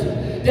prosperity.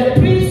 The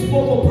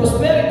principle for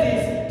prosperity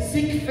is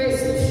seek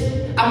first.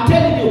 I'm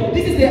telling you,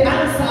 this is the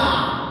answer.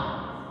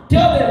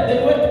 Tell them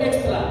they work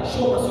extra.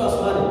 Show us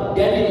money.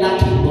 They're not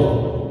lacking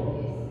more.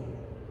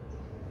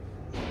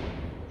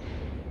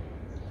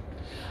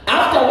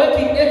 After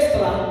working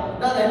extra,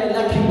 now they're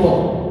lacking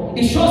more.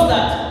 It shows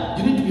that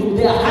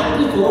they are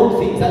hungry for all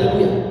things.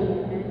 Hallelujah.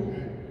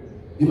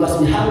 You must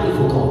be hungry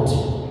for God.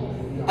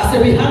 I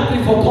said, be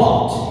hungry for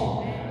God.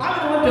 I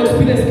don't want to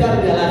experience God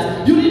in their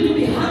lives. You need to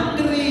be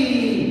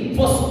hungry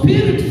for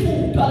spirit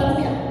food.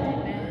 Hallelujah.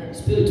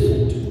 Spirit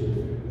food.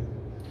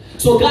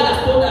 So God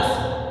has told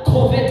us,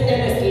 covet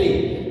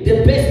earnestly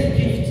the best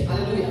gift.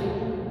 Hallelujah.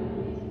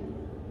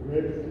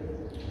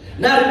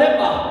 Now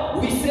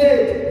remember, we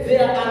said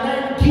there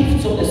are 9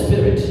 gifts of the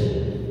Spirit.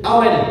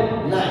 How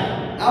many?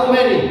 9. How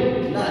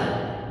many? 9.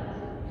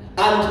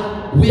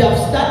 And we have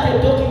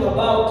started talking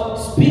about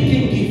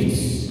speaking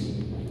gifts.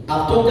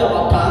 I've talked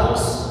about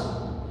tongues.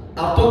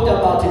 I've talked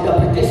about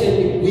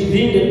interpretation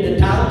within the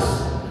tongues.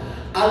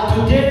 And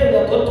today we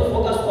are going to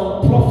focus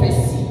on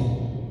prophecy.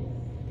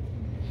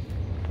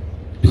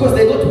 Because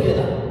they go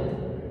together.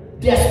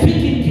 They are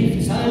speaking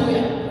gifts.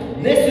 Hallelujah.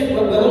 Next week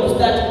we're going to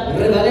start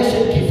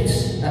revelation gifts.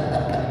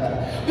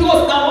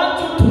 Because I want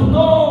you to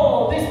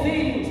know these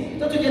things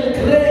that you can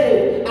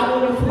crave. And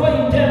when you flow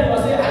in them, you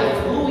will say, I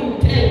flow in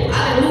them.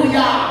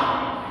 Hallelujah.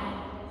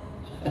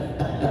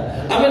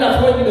 I mean, I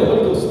flow in the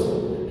Holy Ghost.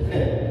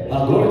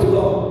 Glory to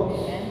God.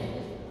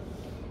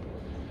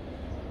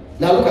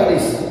 Now look at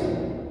this.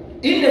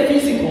 In the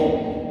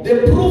physical, the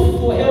proof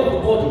for healthy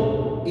body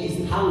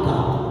is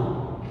hunger.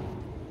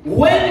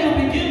 When you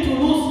begin to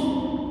lose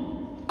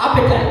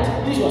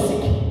appetite, means you are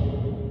sick.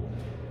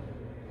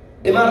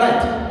 Am I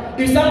right?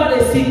 If somebody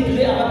is sick, do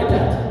they have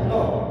appetite?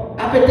 No.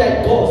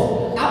 Appetite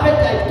goes.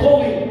 Appetite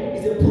going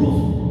is a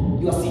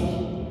proof you are sick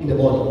in the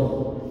body.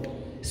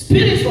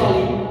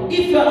 Spiritually,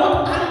 if you are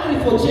not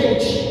hungry for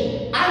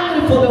change,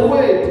 hungry for the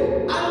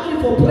word,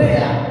 hungry for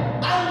prayer,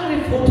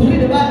 hungry for to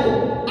read the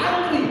Bible,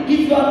 hungry, if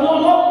you are no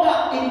longer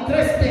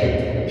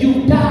interested,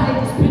 you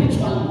die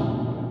spiritually.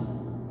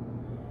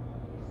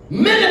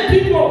 Many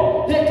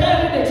people, they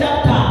can't read the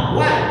chapter.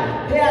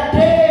 Why? They are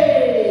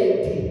dead.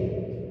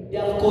 They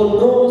have got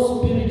no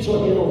spiritual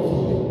health.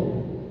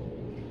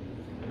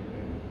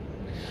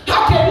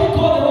 How can you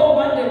go the whole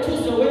Monday,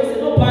 Tuesday, Wednesday,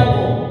 no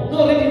Bible, no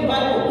reading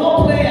Bible, no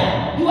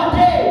prayer? You are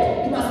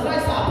dead. You must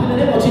rise up in the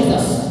name of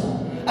Jesus.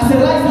 I say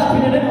rise up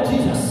in the name of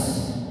Jesus.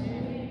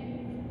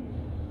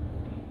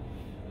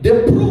 The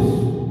proof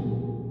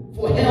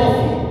for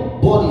healthy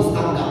body is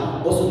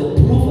hunger. Also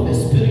the proof of a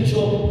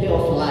spiritual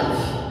health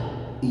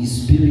life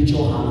is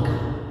spiritual hunger.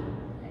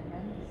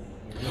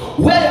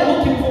 Where you're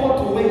looking forward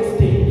to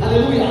Wednesday,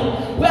 hallelujah.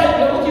 Where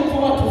you're looking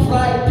forward to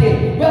Friday,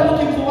 we're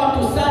looking forward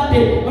to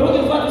Sunday, we're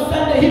looking forward to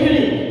Sunday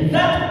evening.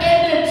 That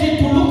energy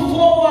to look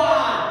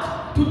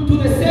forward to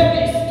the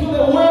service, to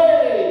the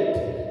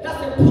word, that's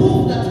the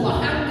proof that you are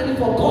hungry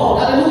for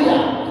God.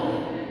 Hallelujah.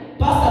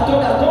 Pastor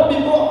told us, don't be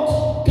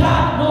mocked.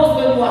 God knows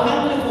when you are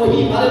hungry for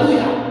Him.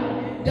 Hallelujah.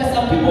 There's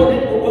some people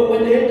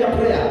when they enter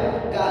prayer,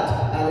 God,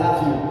 I love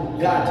you.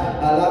 God,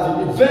 I love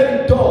you. It's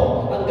very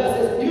dull. And God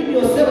says, you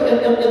yourself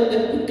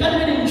you can't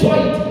even enjoy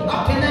it.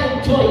 How can I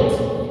enjoy it?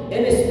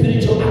 Any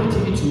spiritual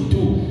activity you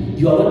do,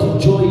 you are not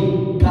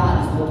enjoying. God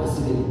is not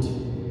receiving it.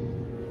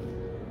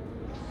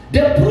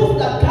 The proof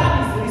that God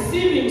is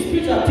receiving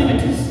spiritual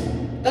activities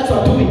that you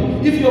are doing,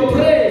 if your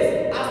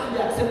praise has to be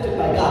accepted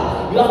by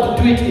God, you have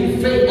to do it in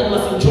faith and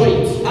must enjoy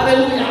it.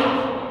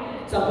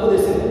 Hallelujah. Some people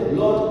they say,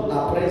 Lord, I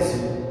praise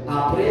you. I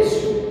praise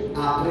you. I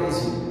praise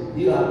you.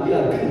 You are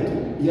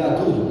good. You are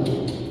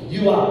good.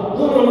 You are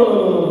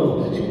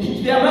no.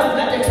 There must be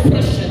that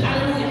expression.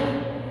 Hallelujah.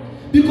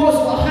 Because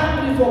you are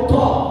hungry for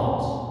God.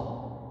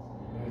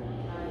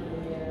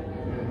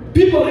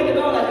 People read it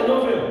out like a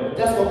novel.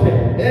 Just compare.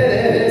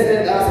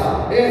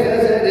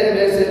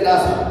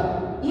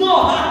 No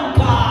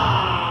hunger.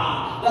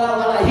 But I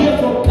want to hear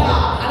from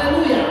God.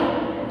 Hallelujah.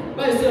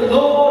 But I say,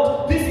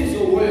 Lord, this is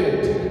your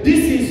word. This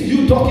is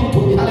you talking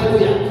to me.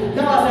 Hallelujah.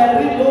 Now as I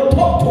read, Lord,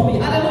 talk to me.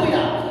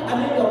 Hallelujah. And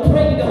then you're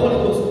praying in the Holy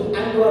Ghost.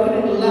 And you are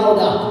reading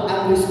louder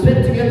and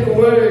respecting every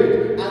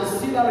word and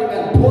see whispering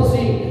and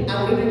pausing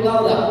and reading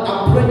louder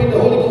and praying in the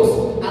Holy Ghost,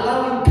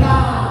 allowing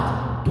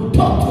God to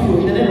talk to you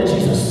in the name of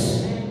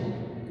Jesus.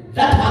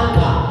 That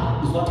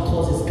anger is what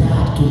causes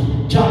God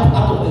to jump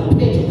out of the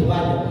page of the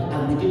Bible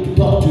and begin to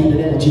talk to you in the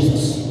name of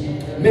Jesus.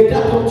 May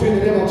God talk to you in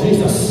the name of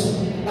Jesus.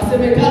 I said,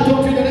 may God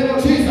talk to you in the name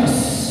of Jesus.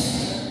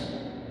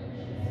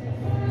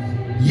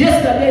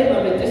 Yesterday in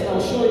my meditation,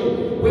 I'll show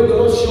you when the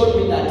Lord showed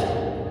me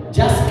that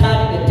just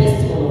carry the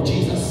testimony of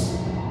Jesus.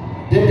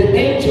 Then the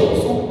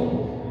angels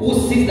who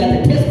sees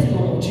that the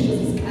testimony of Jesus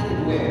is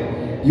carried well,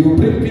 you will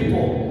bring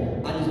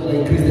people and it's going to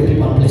increase the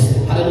people and bless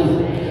them.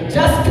 Hallelujah.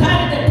 Just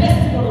carry the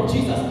testimony of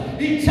Jesus.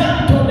 He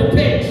jumped on the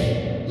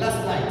page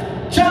last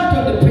night. Jumped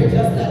on the page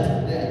just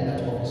that there in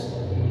that office.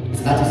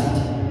 That is it.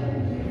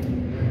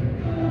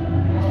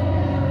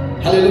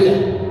 Hallelujah.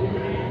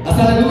 That's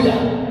hallelujah.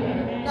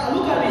 Now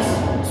look at this.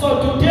 So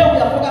today we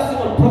are focusing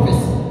on prophecy.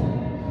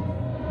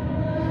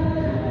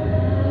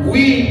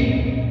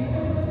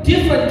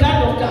 Different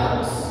kind of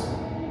tongues,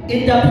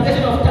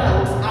 interpretation of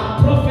tongues,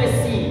 and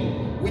prophecy.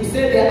 We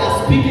say they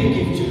are speaking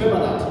gifts. Remember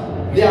that?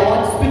 They are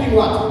what? Speaking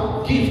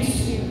what?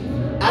 Gifts.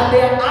 And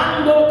they are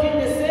handled in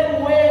the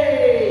same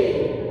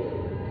way.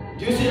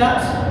 Do you see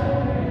that?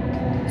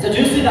 So do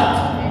you see that?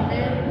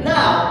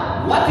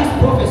 Now, what is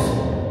prophecy?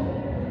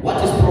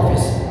 What is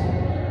prophecy?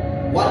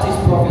 What is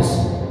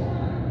prophecy?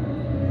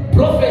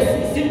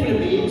 Prophecy simply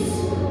means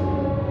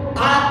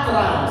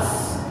utterance.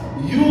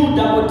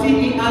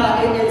 U-T-E-R-A-N-C-E.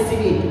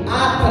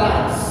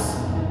 Utterance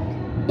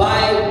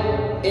by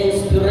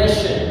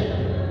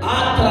inspiration.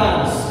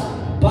 Utterance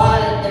by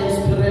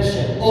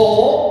inspiration.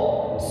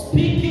 Or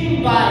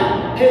speaking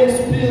by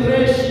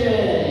inspiration.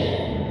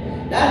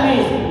 That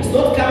means it's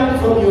not coming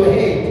from your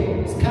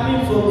head. It's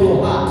coming from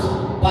your heart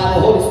by the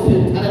Holy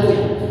Spirit.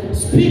 Hallelujah.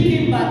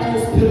 Speaking by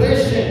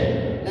inspiration.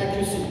 Like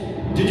you see.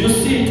 Did you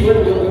see it when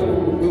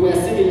we were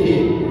sitting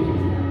here?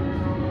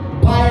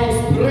 By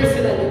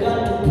inspiration, I began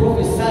to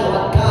prophesy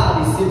what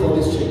God is saying for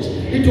this church.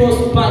 It was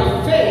by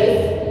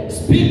faith,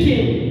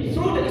 speaking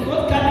through the, it's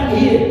not coming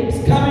here,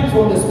 it's coming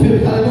from the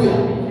Spirit.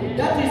 Hallelujah.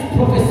 That is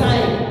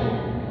prophesying.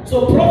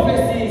 So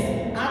prophecy is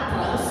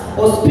utterance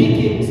or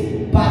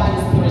speaking by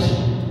inspiration.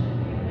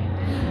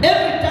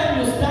 Every time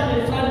you stand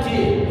in front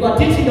here, you are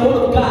teaching the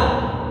word of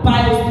God by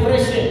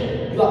inspiration.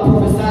 You are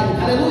prophesying.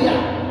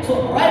 Hallelujah. So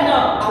right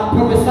now, I'm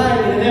prophesying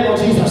in the name of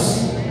Jesus.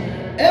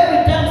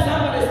 Every time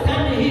somebody is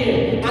standing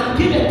here and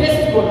give a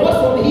testimony, not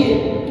from here,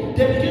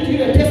 they begin to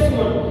give a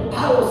testimony. I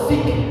was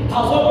sick, I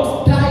was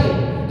almost dying,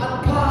 and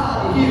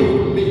God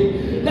healed me.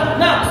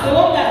 Now, so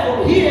long as from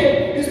here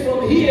is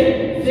from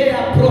here, they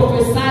are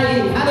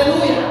prophesying.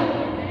 Hallelujah.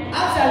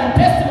 Actually,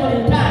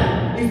 testimony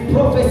time is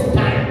prophecy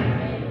time.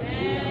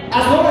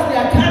 As long as they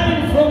are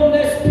coming from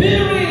the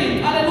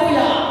Spirit.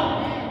 Hallelujah.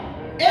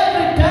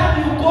 Every time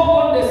you go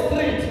on the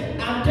street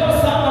and tell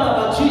someone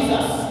about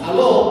Jesus,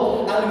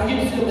 hello, and begin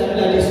to see them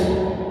like this,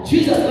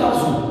 Jesus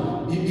loves you.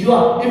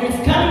 If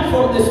it's coming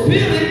from the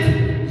Spirit,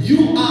 you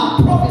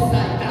are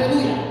prophesying.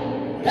 Hallelujah.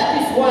 That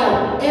is why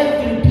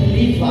every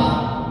believer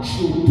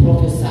should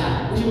prophesy.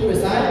 Who should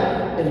prophesy?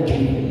 Every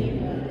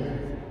believer.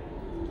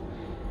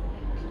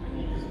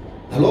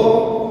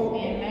 Hello?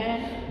 Amen.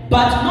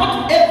 But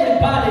not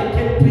everybody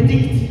can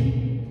predict.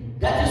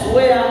 That is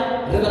where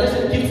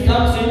revelation gifts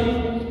comes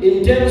in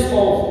terms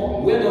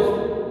of word of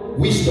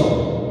wisdom.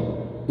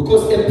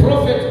 Because a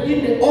prophet in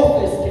the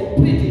office can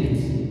predict.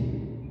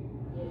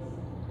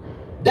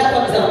 That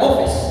one is an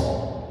office.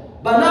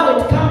 But now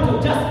it comes to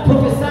just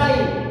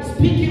prophesying,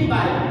 speaking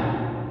by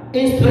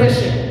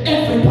inspiration.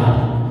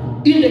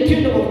 Everybody in the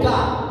kingdom of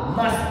God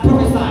must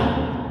prophesy.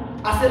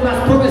 I said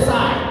must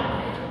prophesy.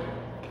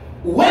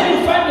 When you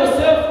find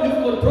yourself,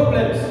 you've got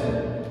problems,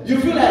 you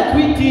feel like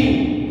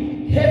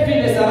quitting,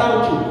 heaviness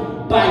around you,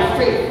 by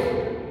faith.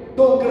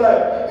 Don't cry.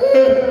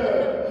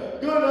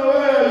 God,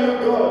 where are you,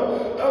 God?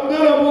 I'm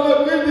going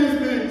to quit these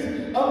things.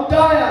 I'm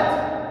tired.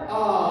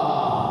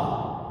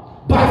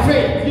 By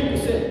faith, you need to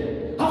say,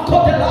 I've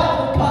got the life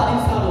of God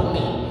inside of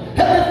me.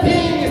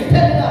 Everything is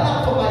turning around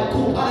for my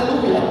good.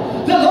 Hallelujah.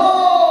 The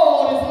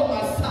Lord is on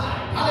my side.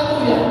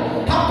 Hallelujah.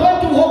 I'm going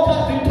to walk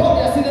out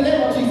victorious in the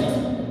name of Jesus.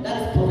 That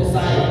is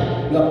prophesying.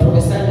 You are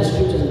prophesying the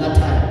scriptures at that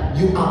time.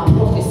 You are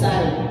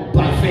prophesying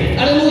by faith.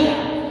 Hallelujah.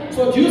 So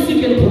do you see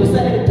you can prophesy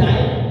any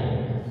time?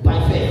 By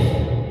faith.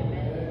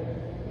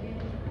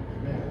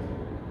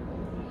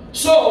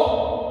 So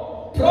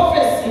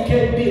prophecy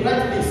can be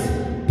like this.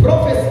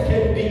 Prophecy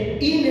can be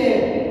in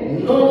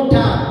a known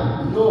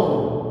time,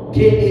 known,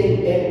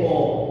 K-N-O-W-N,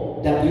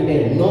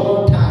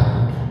 known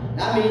time.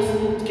 That means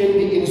it can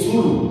be in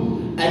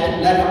Zulu. Like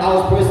I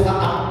was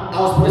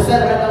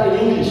present right now in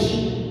English.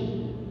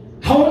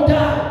 I won't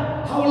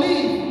die, I will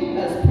live.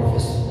 That's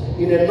prophecy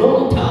in a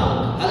known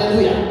time.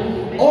 Hallelujah.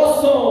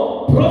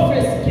 Also,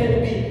 prophecy can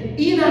be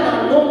in an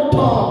unknown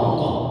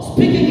tongue.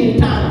 Speaking in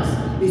tongues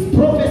is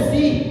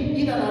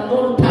prophecy in an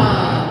unknown tongue.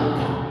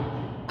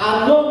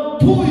 Unknown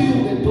to you,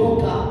 the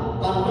talker,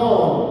 but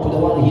known to the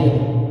one here.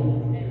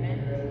 Amen.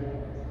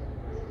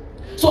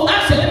 So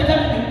actually, every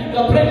time you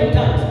are praying in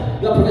tongues,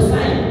 you are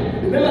prophesying.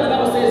 Remember the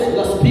Bible says you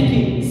are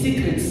speaking secret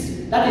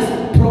secrets. That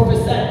is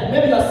prophesying.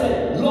 Maybe you are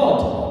saying,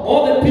 Lord,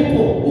 all the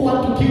people who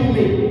want to kill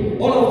me,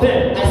 all of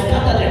them, I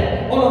scatter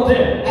them. All of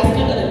them, I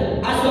scatter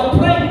them. As you are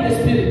praying in the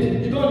spirit,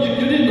 you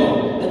didn't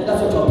know that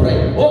that's what you are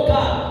praying. Oh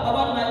God,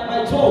 about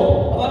my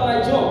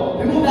job,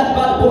 remove that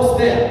bad boss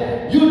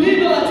there. You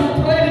didn't know that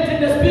you prayed it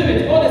in the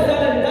spirit. All of a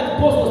sudden that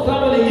boss was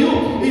troubling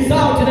you is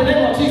out in the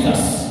name of Jesus.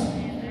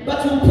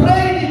 But you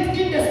prayed it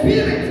in the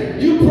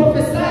spirit. You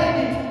prophesied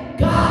it.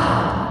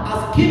 God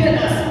has given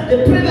us the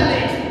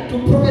privilege to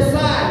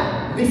prophesy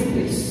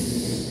mysteries.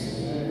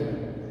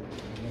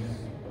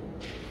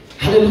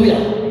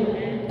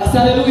 Hallelujah. That's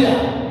hallelujah.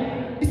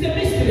 It's a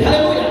mystery.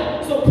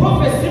 Hallelujah. So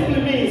prophet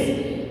simply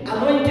means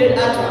anointed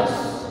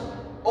utterance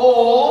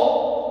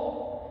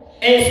or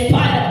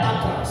inspired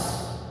utterance.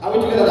 Are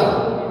we together now?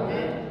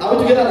 Are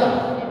we together now?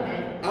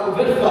 I'm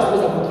very fast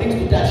because I've got things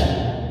to touch.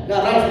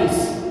 Now write this.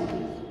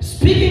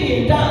 Speaking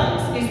in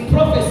tongues is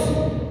prophecy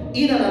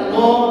in an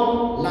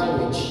unknown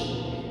language.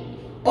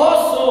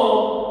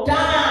 Also,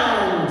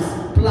 tongues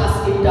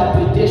plus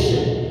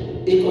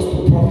interpretation equals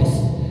to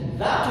prophecy.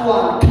 That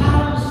one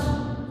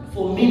comes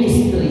for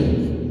ministry.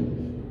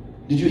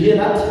 Did you hear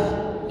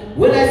that?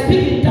 When I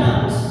speak in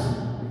tongues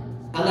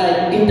and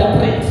I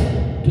interpret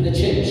to the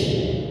church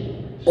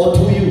or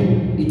to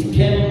you, it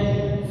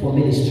came for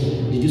ministry.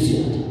 Did you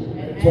see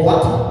that? For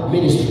what?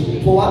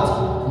 Ministry. For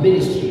what?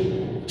 Ministry.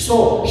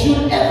 So,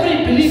 should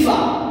every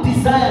believer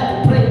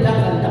desire to pray in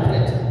tongues and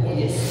interpret? Oh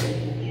yes.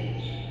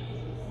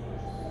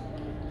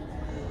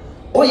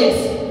 Oh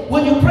yes.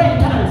 When you pray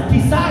in tongues,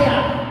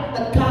 desire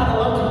that God, I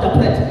want to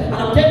interpret. And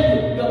I'm telling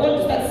you, you're going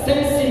to start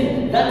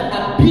sensing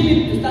that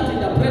ability to start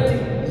interpreting.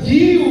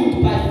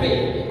 Yield by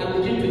faith and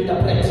begin to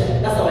interpret.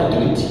 That's how I do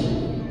it.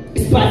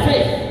 It's by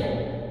faith.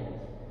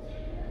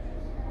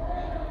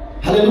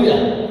 Hallelujah.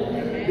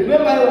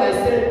 Remember when I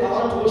said I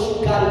want to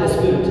worship God in the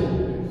spirit?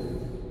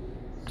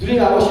 During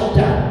our worship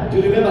time, do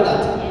you remember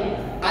that?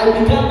 I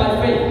began by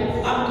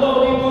faith. I'm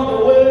going all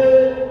the way.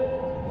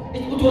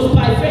 It was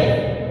by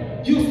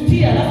faith. You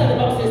steer, that's what the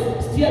Bible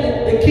says, steer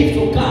the kids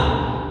of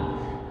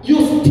God. You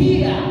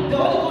steer. The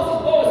Holy Ghost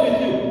is always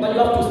with you, but you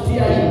have to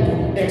steer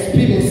him to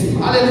experience him.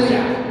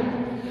 Hallelujah.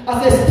 As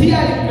I steer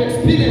him to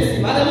experience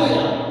him.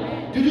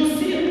 Hallelujah. Did you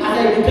see? As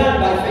I began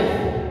by faith.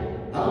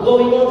 I'm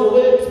going all the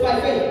way. It's by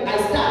faith. I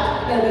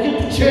start and I begin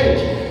to change.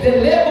 The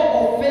level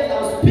of faith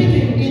I'm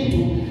speaking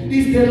into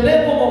is the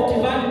level of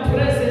divine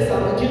presence I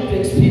begin to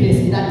experience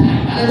in that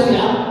time.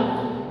 Hallelujah.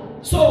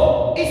 So,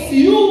 it's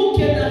you who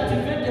can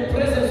activate the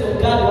presence of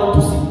God you want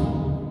to see.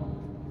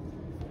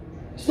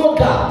 It's not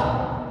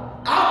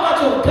God. How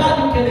much of God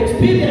you can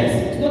experience,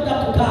 it's not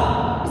up to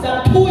God. It's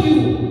up to you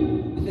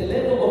with the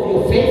level of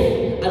your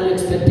faith and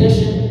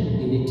expectation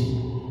in it.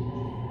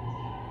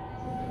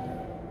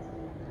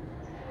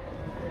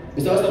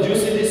 Mr. Austin, do you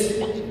see this?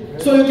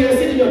 So you can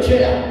sit in your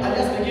chair and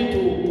just begin to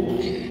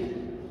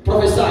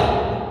prophesy.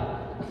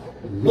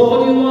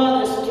 Lord, you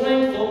are the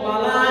strength of my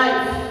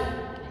life.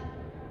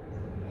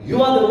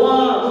 You are the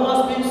one who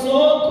has been so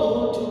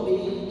good to me,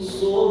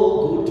 so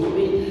good to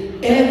me.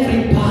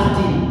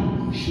 Everybody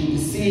should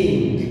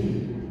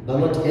sing, but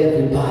not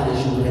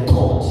everybody should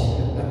record.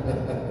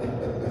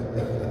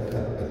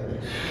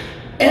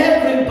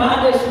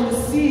 Everybody should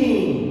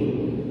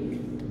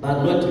sing,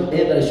 but not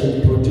everybody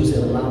should produce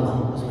a number.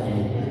 That's what I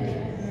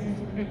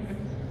mean.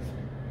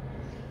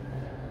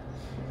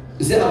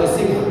 You say I'm a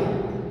singer.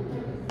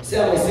 Say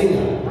I'm a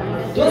singer.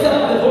 Don't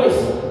have the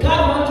voice. God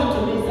wants you to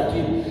minister to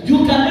you. You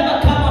can never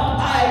come up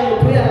high in your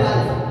prayer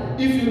life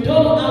if you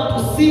don't know how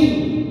to sing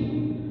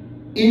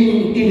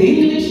in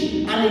English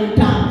and in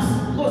tongues.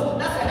 Because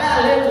that's a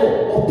higher level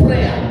of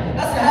prayer.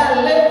 That's a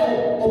higher level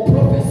of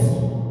prophecy.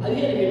 Are you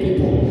hearing me,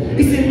 people?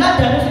 It's in that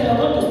direction you're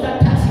going to start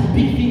touching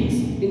big things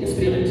in the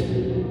spirit.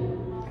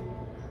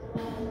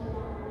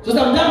 So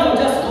sometimes I'll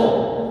just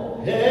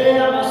go. Hey,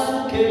 I'm a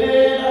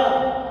sukelela.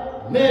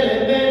 Mele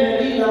mele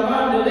lila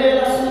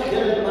mandelela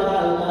sukelela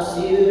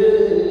malasiye.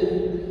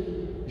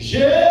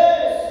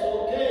 Jesu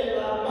que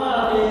la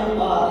mare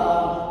para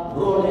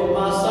rone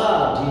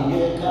masadi e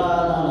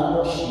kana na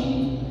noshi.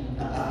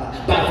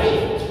 By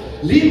faith.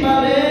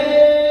 Limale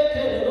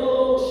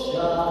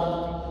kelosha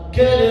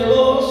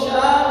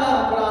la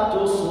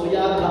prato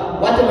soyaka.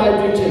 What am I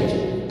doing, church?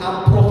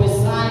 I'm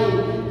prophesying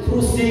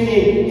through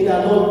singing in an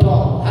unknown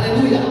tongue.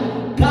 Hallelujah.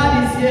 God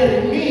is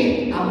hearing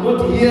me. I'm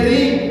not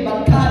hearing,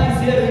 but God is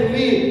hearing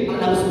me.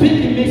 And I'm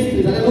speaking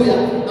mysteries. Hallelujah.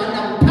 And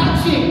I'm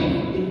touching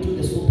into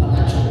the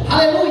supernatural.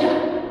 Hallelujah.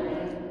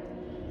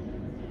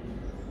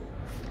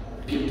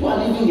 People are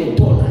living a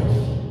dull life.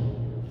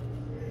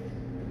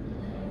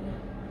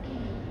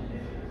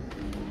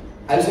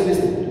 Are you seeing this?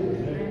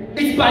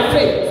 It's by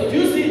faith. So do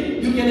you see,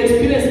 you can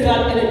experience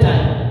God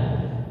anytime.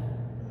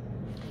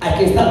 I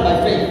can start by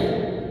faith.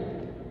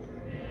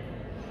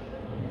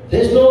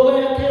 There's no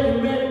way I can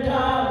remain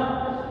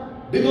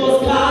down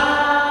because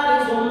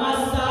God is on my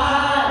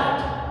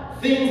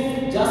side.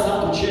 Things just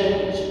have to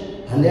change,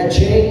 and they're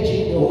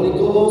changing. The Holy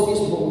Ghost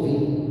is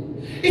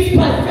moving. It's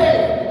by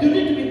faith. You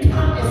need to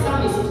become a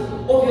psalmist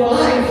of your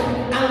life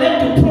and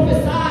learn to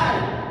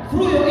prophesy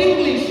through your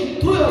English,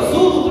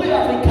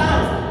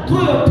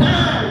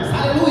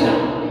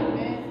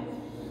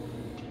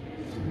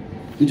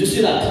 you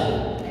see that?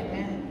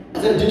 Amen.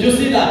 I said, did you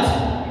see that?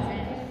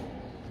 Amen.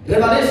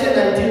 Revelation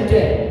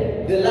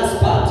 19:10, the last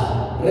part.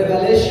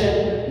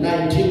 Revelation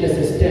 19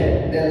 verses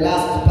 10, the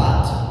last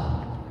part.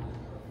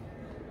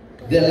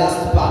 The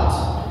last part.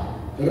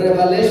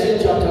 Revelation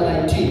chapter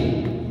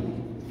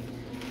 19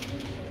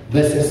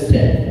 verses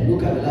 10.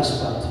 Look at the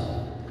last part.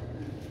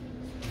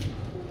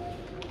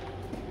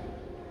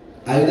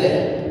 Are you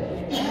there?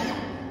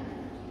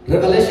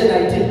 Revelation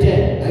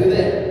 19:10. Are you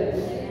there?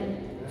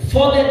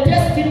 For the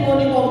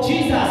testimony of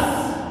Jesus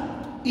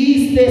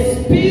is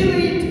the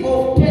spirit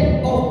of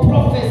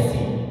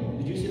prophecy.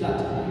 Did you see that?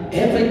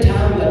 Every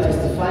time you are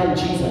testifying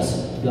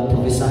Jesus, you are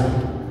prophesying.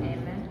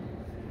 Amen.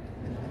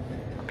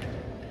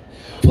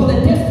 For the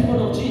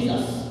testimony of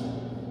Jesus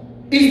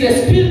is the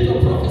spirit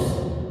of prophecy.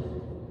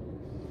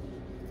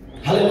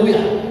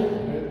 Hallelujah.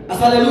 As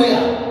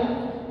hallelujah.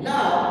 Now,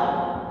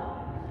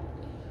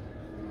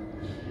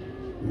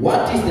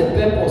 what is the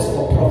purpose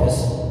of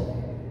prophecy?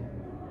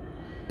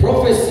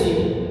 Prophecy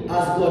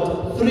has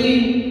got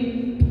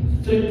three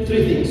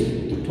things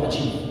to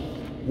achieve.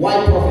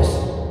 Why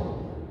prophecy?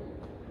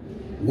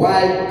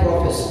 Why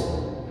prophecy?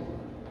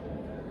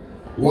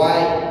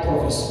 Why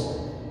prophecy?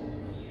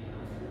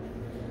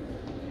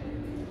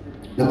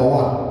 Number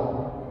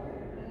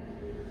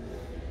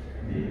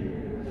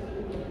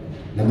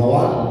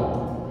one,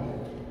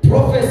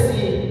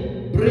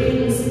 prophecy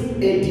brings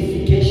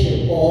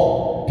edification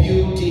or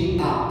building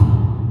up.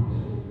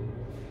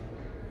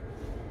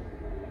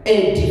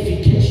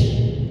 Edification.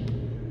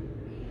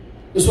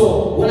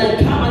 So when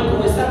I come and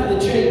prophesy to the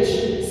church,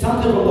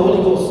 something from the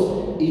Holy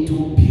Ghost, it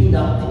will build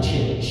up the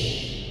church.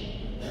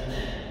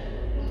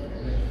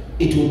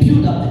 It will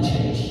build up the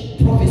church.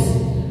 Prophecy.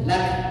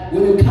 Like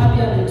when you come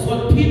here and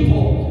exhort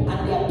people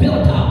and they are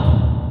built up,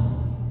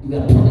 we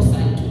are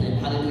prophesying to them.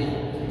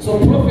 Hallelujah. So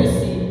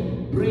prophecy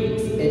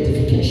brings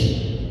edification.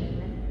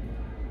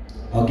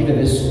 I'll give a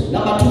verse.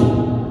 Number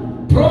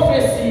two,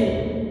 prophecy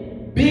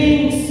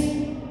brings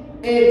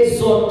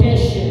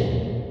exhortation.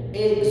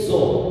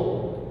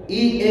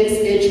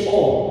 E-X-H-O.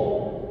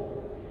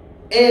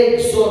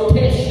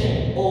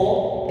 Exhortation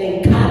or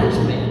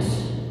encouragement.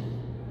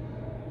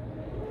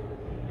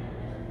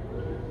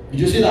 Did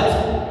you see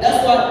that?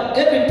 That's why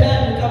every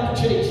time you come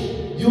to church,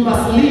 you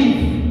must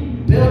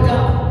leave built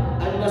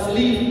up and you must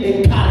leave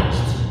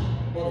encouraged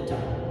all the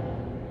time.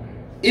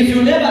 If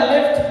you never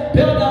left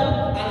built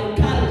up and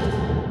encouraged,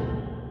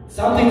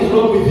 something is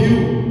wrong with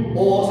you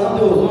or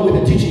something was wrong with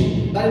the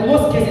teaching. But in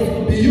most cases, it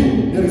could be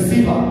you, the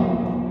receiver.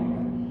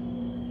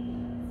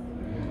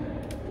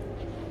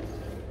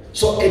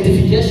 So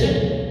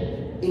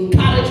edification,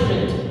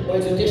 encouragement, or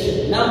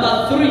exhortation.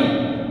 Number three,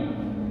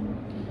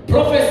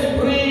 prophecy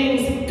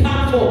brings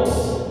comfort.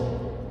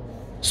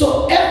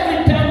 So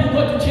every time you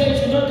go to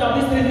church, you don't have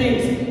these three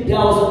things. There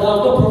was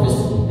no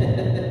prophecy.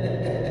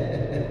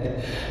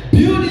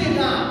 Building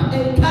up,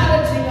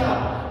 encouraging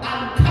up,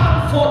 and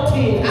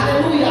comforting.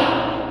 Hallelujah.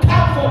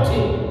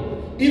 Comforting.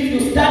 If you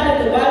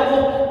studied the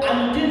Bible and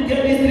you didn't get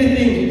these three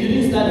things, you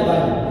didn't study the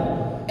Bible.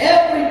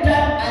 Every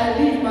time I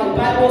leave my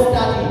Bible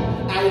study,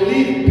 I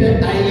live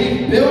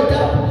built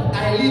up,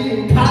 I live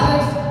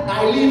encouraged,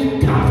 I live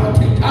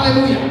comforted.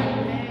 Hallelujah.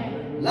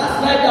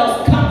 Last night I was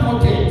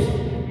comforted.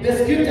 The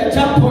scripture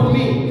jumped on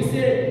me. He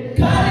said,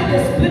 carry the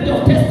spirit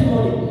of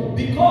testimony,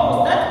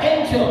 because that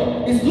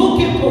angel is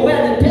looking for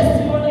where the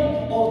testimony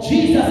of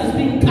Jesus is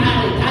being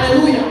carried.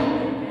 Hallelujah.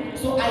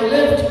 So I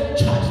left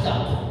charged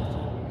up.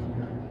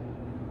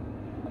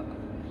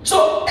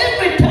 So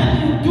every time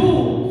you do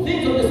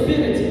things of the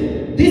spirit,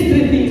 these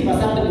three things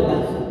must happen in your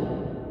life.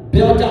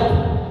 Built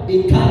up,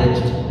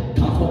 encouraged,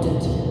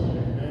 comforted.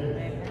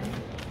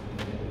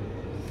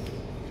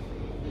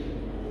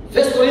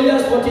 1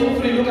 Corinthians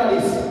 14:3, look at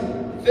this.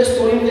 1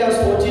 Corinthians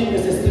 14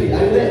 verses 3.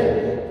 Are you there?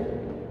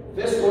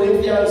 1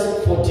 Corinthians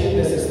 14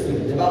 verses 3.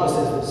 The Bible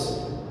says this.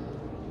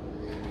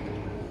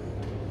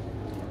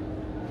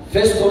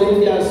 1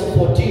 Corinthians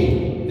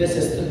 14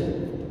 verses 3.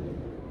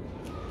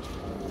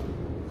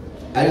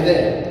 Are you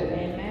there?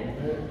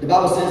 Amen. The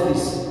Bible says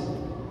this.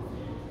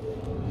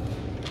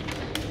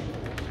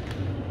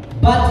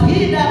 But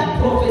he that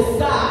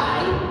prophesy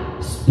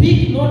speak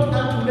not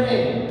unto men.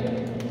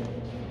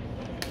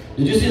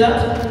 Did you see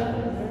that?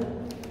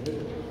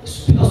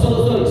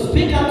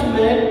 Speak unto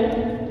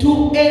men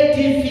to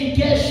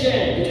edification.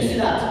 Did you see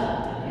that?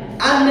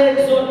 And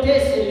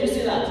exhortation. Did you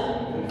see that?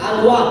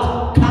 And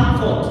what?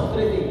 Comfort.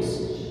 Three things.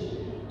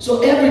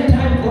 So every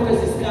time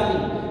prophecy is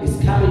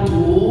coming to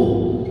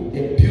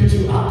build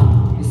you up.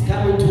 It's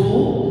coming to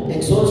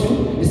exhort you.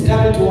 It's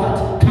coming to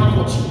what?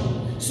 Comfort you.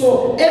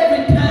 So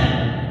every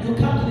time you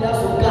come to the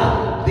house of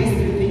God, these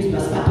three things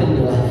must happen in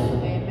your life.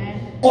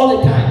 Amen. All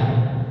the time.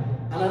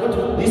 And I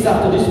know this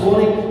after this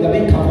morning, you are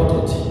being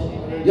comforted.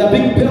 Amen. You are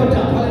being built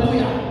up.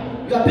 Hallelujah.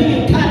 You are being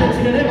encouraged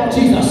in the name of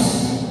Jesus.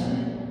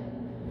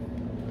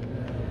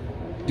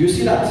 Do you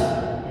see that?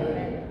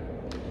 Amen.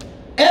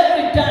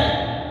 Every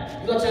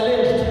time you are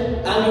challenged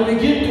and you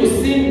begin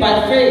to sing by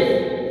faith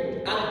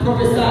and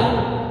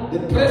prophesy, the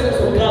presence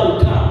of God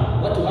will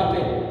come. What will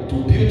happen? It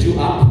will build you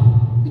up.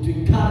 It will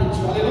encourage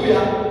encourage you.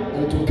 Hallelujah.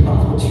 And it will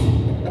comfort you.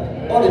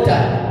 All the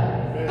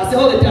time. I say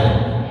all the time.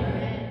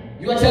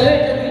 You are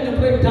challenged to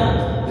pray in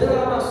tongues.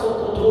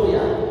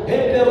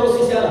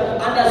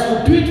 And as you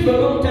do it for a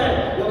long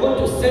time, you're going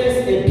to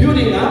sense a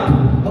building up.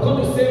 You're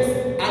going to sense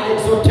an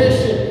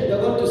exhortation.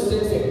 You're going to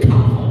sense a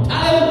comfort.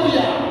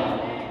 Hallelujah.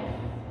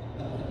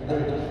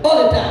 All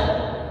the time.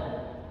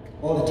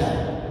 All the time.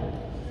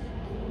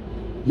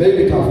 May you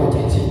be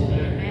comforted.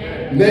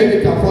 Amen. May you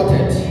be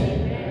comforted.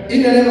 Amen.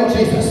 In the name of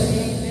Jesus.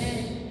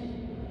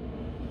 Amen.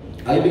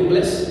 Are you being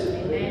blessed?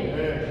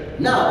 Amen.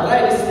 Now,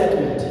 write this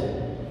statement.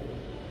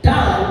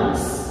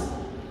 Tongues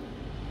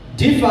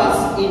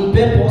differs in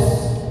purpose,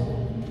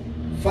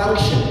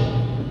 function,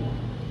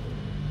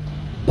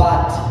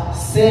 but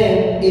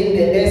same in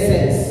the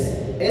essence.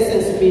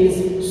 Essence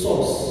means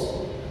source.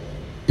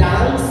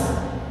 Tongues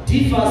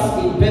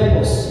differs in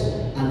purpose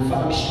and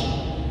function,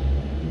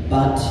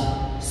 but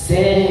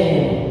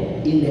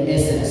same in the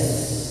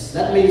essence.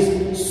 That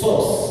means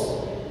source.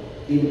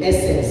 In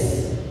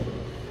essence,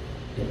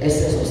 the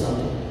essence of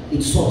something.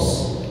 Its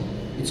source,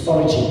 its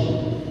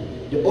origin.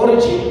 The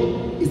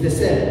origin is the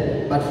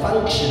same, but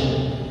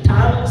function.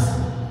 Tongues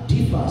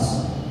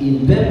differs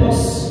in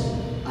purpose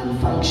and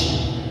function,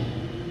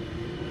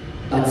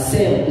 but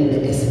same in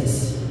the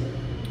essence.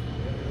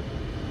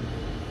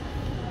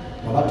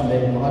 I'm about to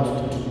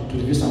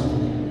review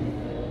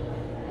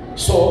something.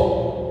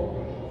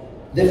 So,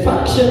 the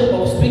function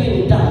of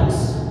speaking in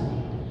tongues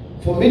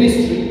for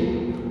ministry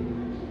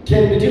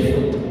can be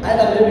different.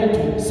 Either maybe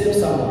to save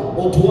someone,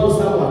 or to warn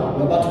someone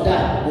you're about to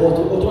die, or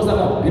to warn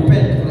someone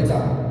repent, for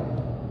example.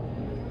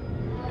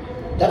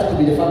 That could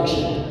be the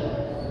function.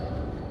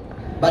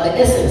 But the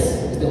essence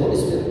is the Holy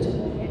Spirit.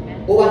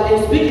 Or I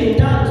can speak in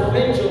tongues of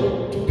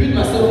angel to build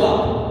myself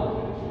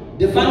up.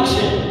 The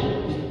function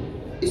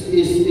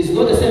is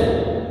not the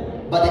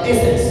same, but the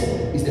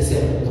essence is the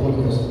same. The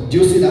Holy Ghost. Do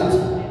you see that?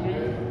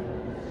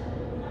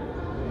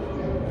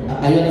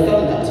 Are you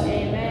understanding that?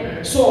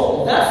 Amen.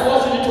 So that's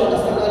what you need to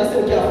understand. Now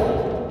listen carefully.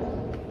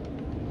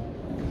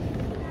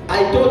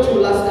 I told you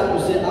last time,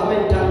 you said how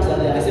many tongues are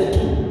there? I said 2.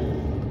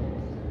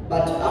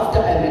 But after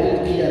I made it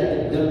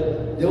clear,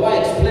 the way I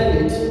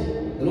explained it,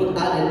 the Lord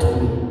added to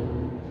me.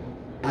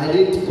 I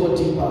didn't go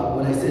deeper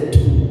when I said 2.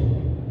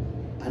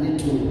 I need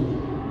to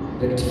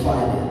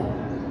rectify them.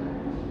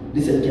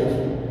 Listen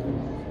carefully.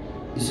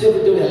 You see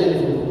everything we are learning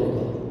from the Word of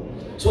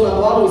God. So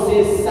number 1 we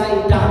say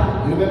sign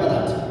tongue. You remember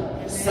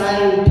that?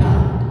 Sign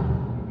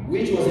tongue,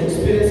 which was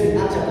experienced in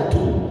Acts chapter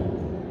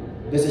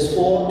 2, verses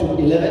 4 to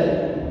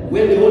 11.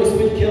 When the Holy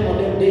Spirit came on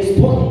them, they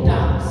spoke in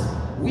tongues,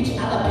 which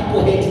other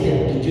people hated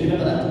them. Did you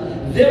remember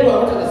that? They were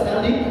not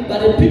understanding, but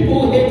the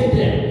people who hated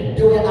them,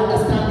 they were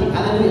understanding.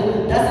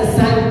 Hallelujah. That's a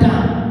sign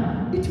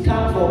tongue. It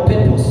comes for a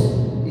purpose.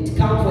 It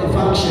comes for a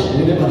function.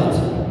 Remember that?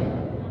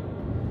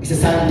 It's a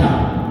sign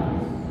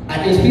tongue. I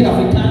can speak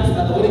Afrikaans,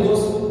 but the Holy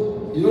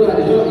Ghost, you know I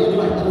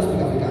don't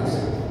speak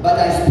Afrikaans. But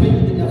I speak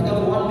in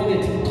Afrikaans for 1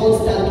 minute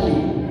constantly.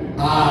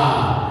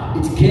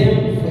 It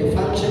came for a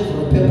function,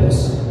 for a purpose.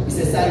 It's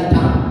a sign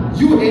tongue.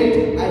 You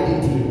hate, I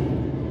did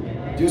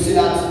here. Do you see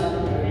that?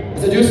 I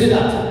said, do you see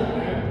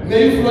that?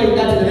 May you flow in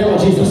that in the name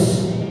of Jesus.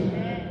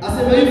 I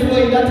said, may you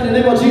flow in that in the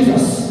name of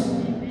Jesus.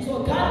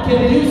 So God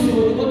can use you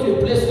when you go to a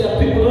place where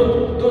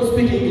people don't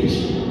speak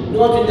English,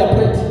 know how to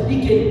interpret.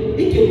 He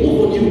can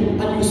move on you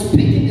and you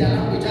speak in their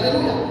language.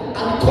 Hallelujah.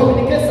 And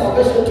communicate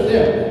salvation to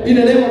them in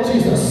the name of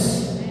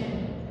Jesus.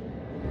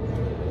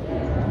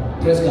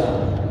 Praise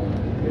God.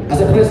 I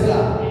said, praise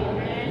God.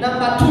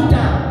 Number 2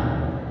 tongue.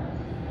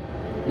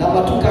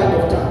 Number 2 kind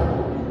of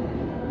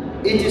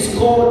tongue. It is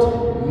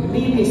called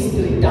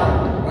ministry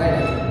tongue.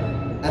 Right?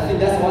 I think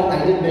that's what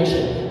I didn't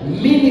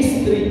mention.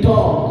 Ministry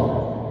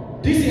tongue.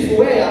 This is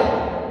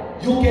where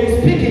you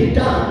can speak in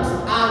tongues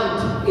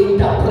and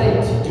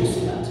interpret. Do you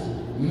see that?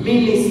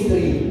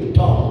 Ministry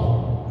tongue.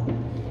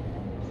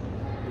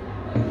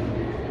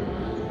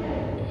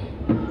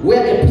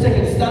 Where a person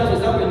can stand, for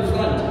example, in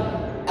front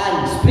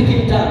and speak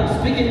in tongues,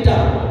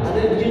 and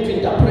then begin to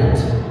interpret.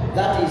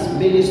 That is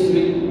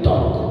ministry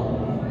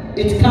tongue.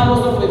 It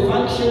comes also for a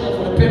function and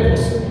for a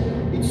purpose.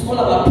 It's all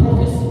about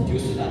prophecy. Do you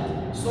see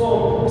that?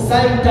 So,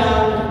 sign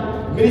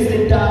tongue,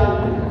 ministry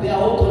tongue, they are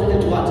all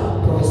connected to what?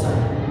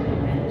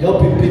 Prophesying.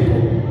 Helping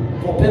people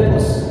for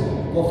purpose,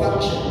 for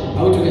function.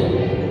 Are we together?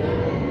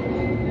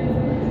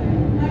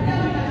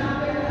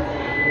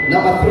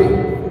 Number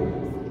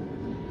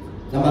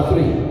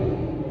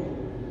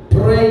 3.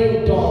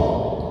 Praying tongue.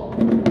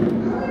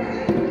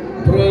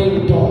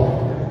 Praying tongue.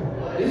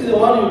 This is the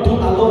one you do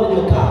alone in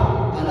your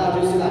car. And now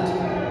you see that.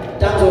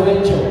 Tongues of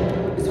angel.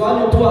 It's the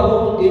one you do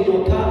alone in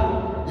your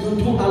car. You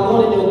do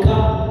alone in your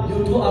car. You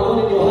do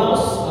alone in your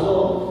house.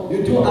 Alone.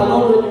 You do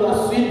alone when you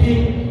are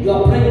sweeping. You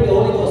are praying the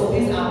Holy Ghost.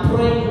 These are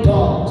praying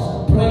tongues.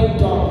 Praying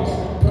tongues.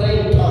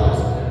 Praying tongues.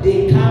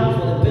 They come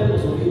for the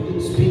purpose of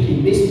you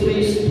speaking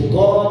mysteries to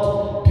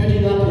God,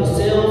 building up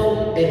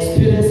yourself,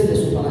 experiencing the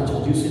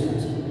supernatural. Do you see that?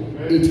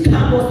 It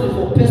comes mostly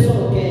for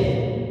personal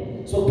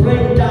gain. So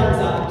praying tongues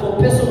are for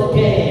personal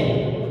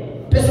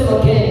gain.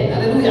 Personal gain.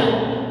 Hallelujah.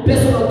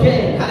 Personal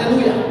gain.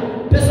 Hallelujah.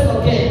 Personal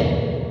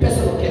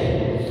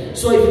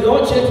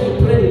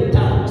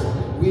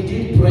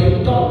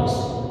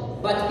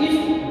But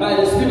if by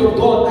the Spirit of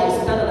God I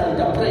stand and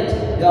interpret,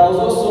 there was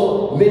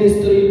also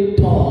ministry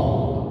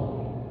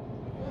tongue.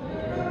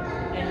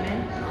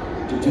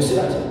 Amen. Do you see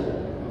that?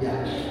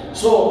 Yeah.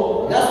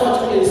 So that's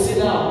what you can see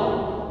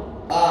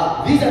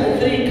now. These are the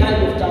three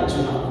kinds of tongues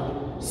you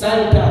have.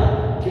 Sign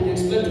tongue. Can you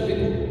explain to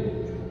people?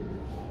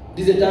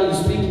 This is a tongue you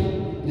speak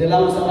in the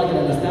language someone can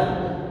understand,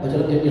 but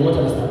you're not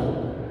understanding.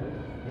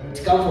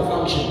 It comes for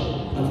function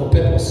and for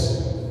purpose.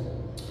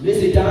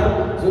 This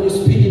tongue is when you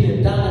speak in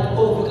a tongue that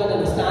all of you can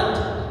understand,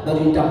 but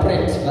you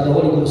interpret by the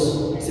Holy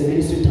Ghost. It's a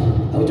ministry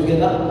tongue. Are we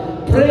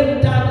together? Praying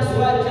in tongues is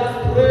why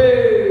just pray.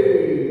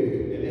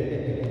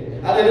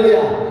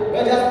 Hallelujah. We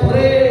just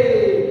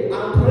pray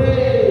and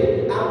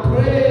pray and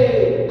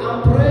pray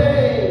and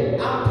pray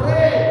and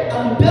pray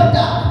and build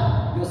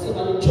up yourself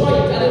and enjoy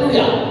it.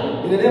 Hallelujah.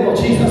 In the name of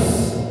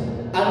Jesus.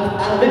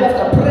 And then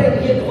after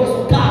praying, hear the voice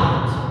of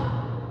God.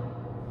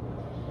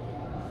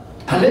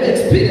 And then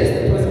experience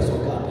the presence of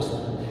God.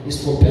 It's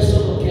for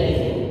personal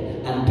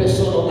gain and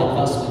personal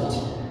advancement.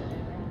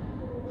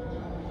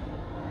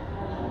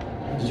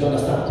 Did you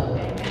understand?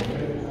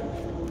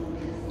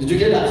 Did you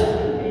get that?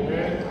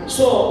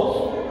 So,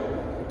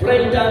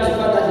 praying tongues, you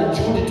find that in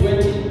Jude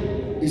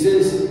 20, he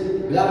says,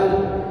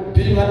 beloved,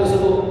 building up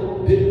yourself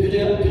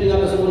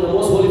in the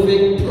most holy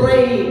faith,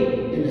 pray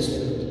in the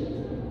Spirit.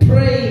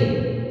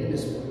 Pray in the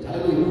Spirit.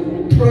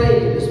 Hallelujah. Pray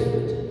in the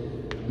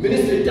Spirit.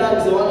 Ministry tongues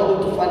is the one I'm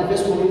going to find in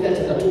 1 Corinthians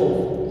chapter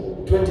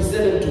 12,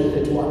 27 to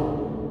 31.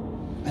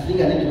 I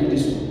think I need to read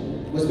this one.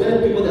 Because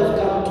many people that have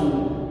come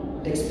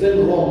to explain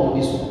wrong on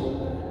this one.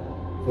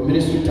 For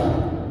ministry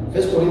tongue. 1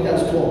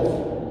 Corinthians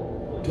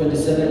 12,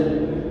 27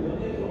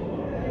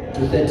 to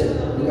 30.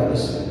 Look at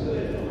this.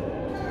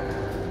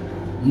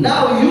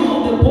 Now you,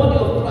 the body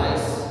of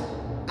Christ,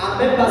 are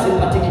members in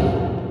particular.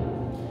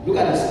 Look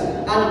at this.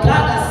 And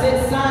God has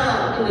set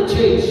some in the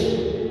church.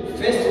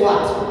 First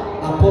what?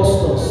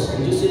 Apostles.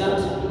 Did you see that?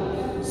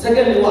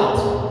 Secondly what?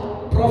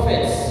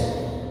 Prophets.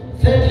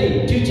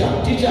 Thirdly,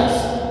 teachers.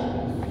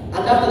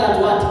 And after that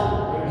what?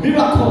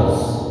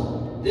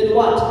 Miracles. Then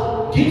what?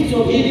 Gifts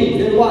of healing.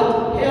 Then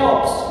what?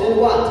 Helps. Then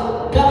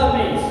what?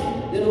 Governments.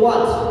 Then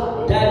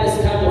what? Diverse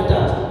kind of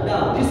tongues.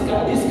 Now,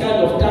 this kind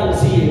of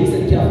tongues here,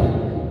 listen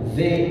carefully.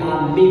 They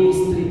are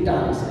ministry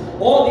tongues.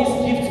 All these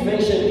gifts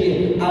mentioned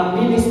here are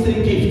ministry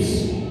gifts.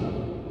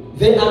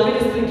 They are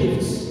ministry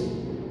gifts.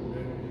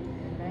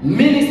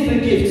 Ministry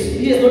gifts.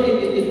 He is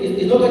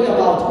not talking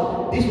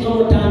about these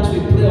normal tongues we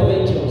pray of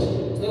angels.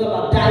 It's not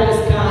about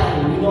diverse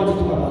kind. We know what to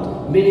talk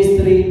about.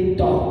 Ministry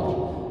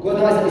tongue. God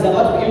is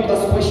about to give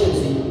us questions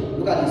here.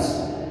 Look at this.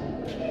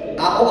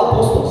 Are all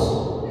apostles?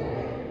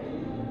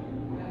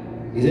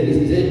 Is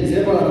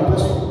everyone an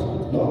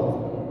apostle? No.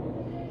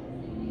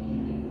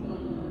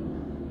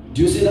 Do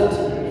you see that?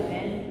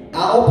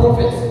 Are all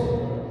prophets?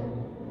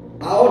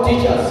 Are all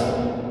teachers?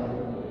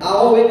 Are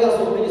all workers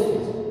of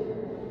ministries?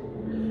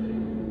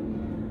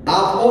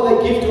 Have all the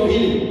gift of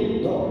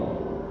healing? No.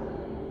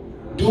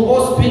 Do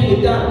all speak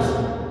in tongues?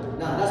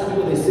 Now that's what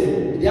people they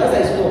say. The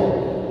answer is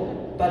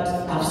no. But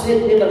I've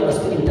said everyone must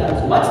speak in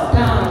tongues. What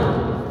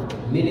tongue?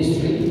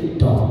 Ministry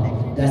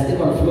tongue. Does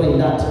everyone flow in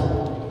that?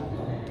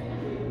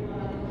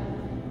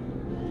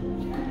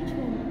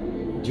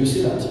 Do you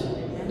see that?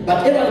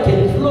 But everyone can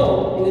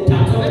flow in the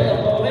tongues of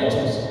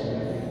angels.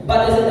 But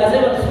does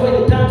everyone flow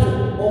in the tongues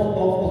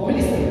of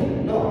ministry?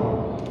 No.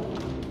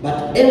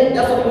 But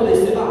that's what people they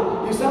say.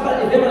 If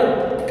everyone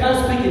can't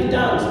speak in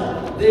tongues,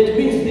 then it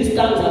means these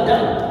tongues are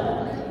done.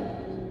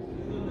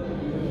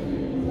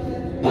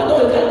 But no,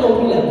 you can't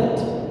conclude like that.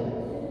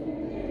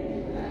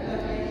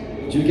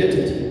 Do you get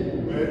it?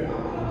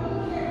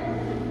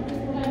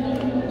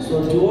 So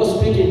do all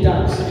speak in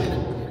tongues?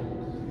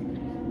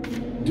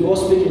 Do all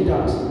speak in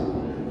tongues?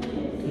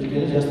 You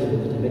can just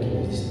make it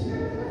this.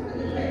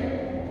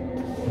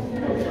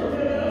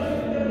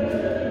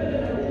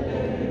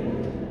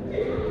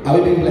 Are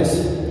we being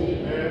blessed?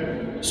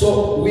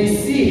 So we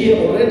see here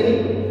already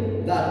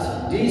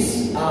that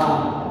these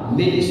are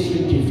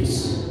ministry gifts.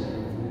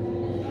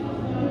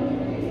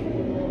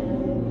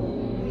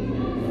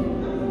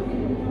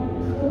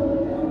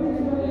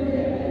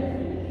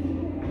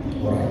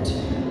 All right.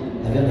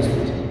 Have you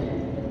understood?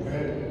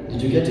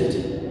 Did you get it?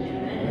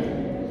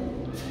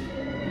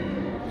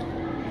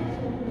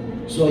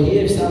 So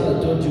here if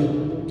someone told you,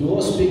 do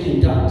all speak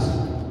in tongues?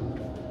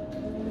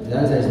 The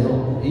answer is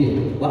no. Here.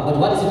 But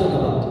what is he talking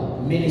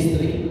about?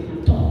 Ministry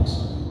tongues.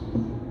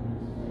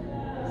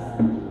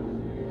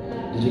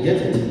 Did you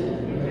get it?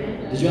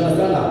 Did you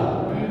understand now?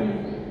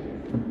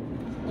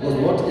 Because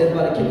not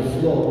everybody can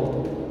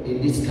flow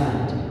in this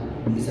kind.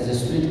 It's as a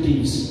spirit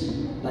gives.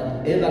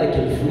 But everybody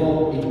can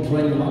flow in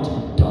praying what?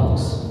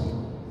 Tongues.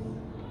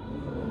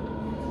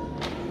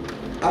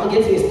 I'm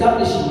getting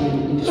established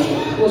in this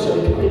one because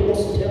you're becoming more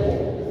stable,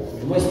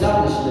 more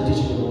established in the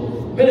teaching of the Lord.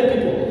 Many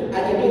people, I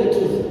can tell the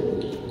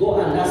truth, go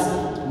and ask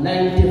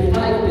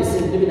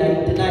 95%, maybe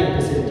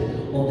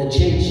 99% of the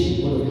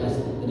church, one of the class,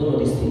 they don't know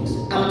these things.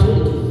 I'm telling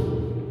the truth.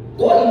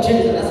 Go in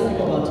church and ask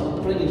people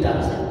about praying in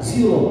tongues.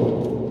 Zero.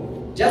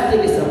 Just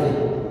take a survey.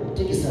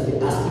 take a survey,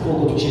 ask people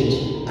who go to church,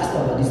 ask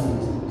them about these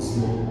things.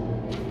 See.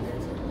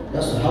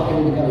 That's how can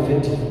we become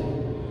effective.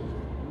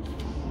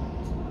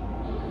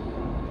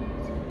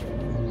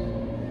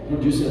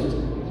 Produce it.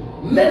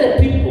 Many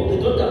people, they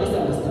don't have this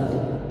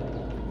understanding.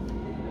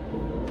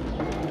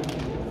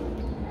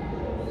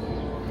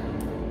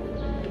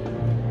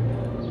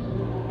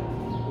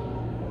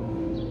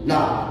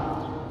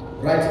 Now,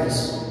 write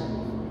this.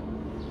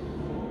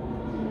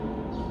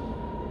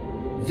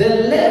 The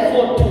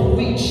level to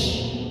which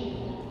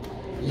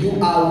you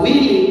are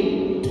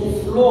willing to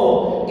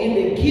flow in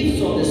the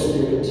gifts of the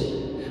Spirit,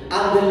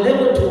 and the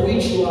level to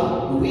which you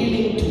are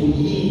willing to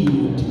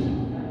yield,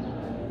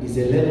 is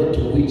a level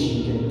to which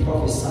you can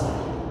prophesy.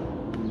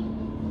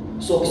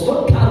 So it's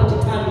not God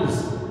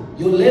determines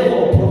your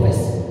level of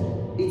prophecy.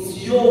 It's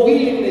your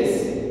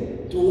willingness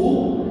to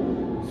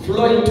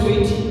flow into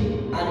it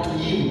and to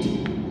yield.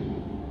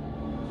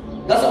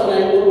 That's why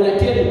when I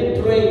tell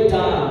you pray in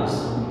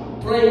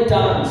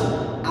tongues,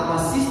 I'm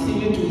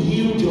assisting you to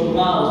yield your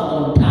mouth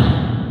on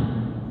time.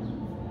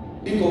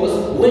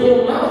 Because when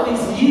your mouth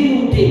is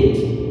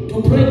yielded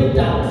to pray in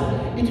tongues,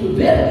 it will be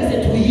very easy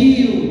to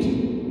yield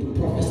to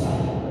prophesy.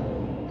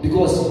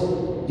 Because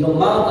your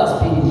mouth has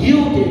been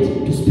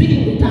yielded to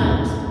speaking in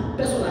tongues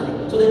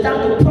personally. So the time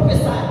to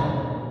prophesy,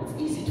 it's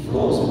easy to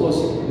flow because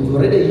you've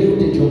already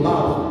yielded your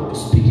mouth to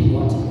speaking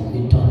what?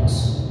 In tongues.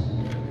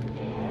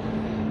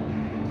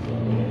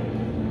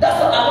 That's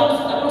why I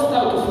don't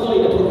start to flow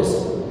in the prophecy.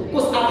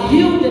 Because I've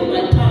yielded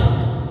my tongue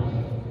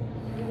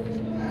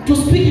to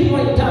speaking more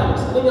in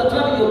tongues. When you're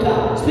driving your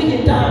car, speak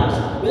in tongues.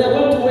 When you're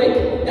going to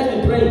work, just be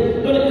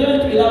praying. Don't need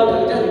to be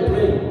louder, just be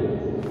praying.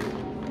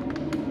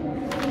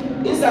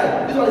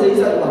 Inside, this one is the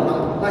inside one.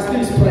 My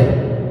spirit is praying.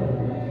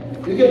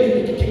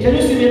 Can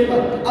you see me,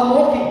 everybody? I'm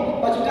walking,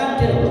 but you can't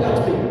tell. Look at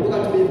me. Look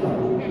at me,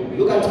 everybody.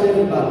 Look at me,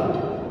 everybody.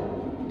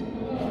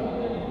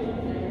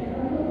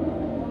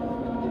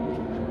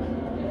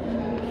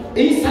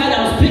 Inside,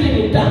 I'm speaking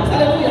in tongues.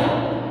 Hallelujah.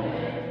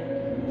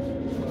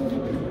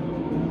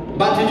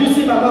 But did you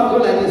see my mouth go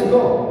like this? No.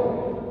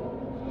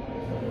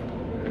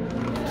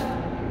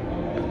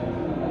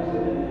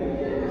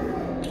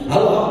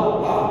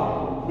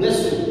 Hello. Bless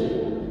you.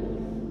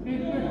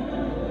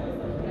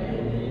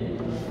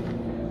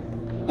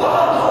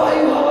 How are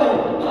you?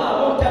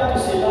 Long time to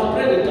see you. I'm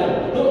praying in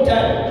tongues. Long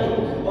time.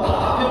 How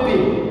have you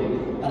been?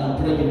 And I'm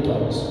praying in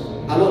tongues.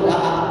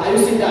 Are you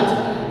seeing that?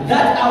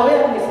 That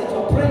awareness that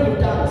you're praying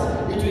in tongues,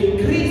 it will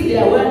increase the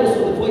awareness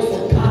of the voice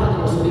of God in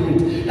your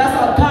spirit. That's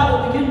how God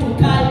will begin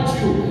to guide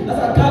you. That's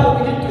how God will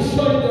begin to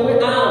show you the way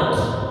out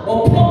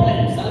of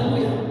problems.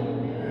 Hallelujah.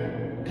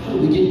 God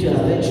will begin to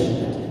elevate you.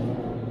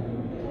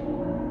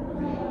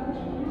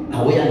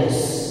 Awareness.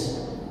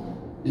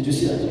 Did you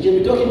see that? You can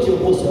be talking to your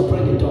boss, you're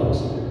praying in tongues.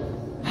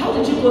 How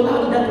did you go?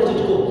 How did that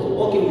project go?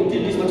 Okay, we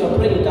did this, but you're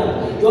praying in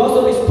tongues. You're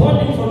also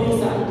responding from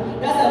inside.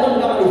 That's how you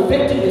become an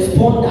effective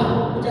responder.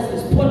 You're just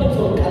responding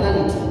from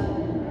carnality.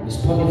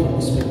 Responding from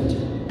the spirit.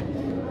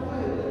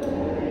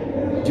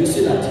 Do you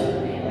see that?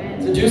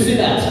 So do you see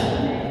that?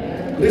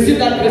 Receive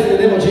that grace in the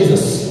name of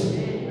Jesus.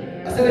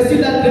 I said,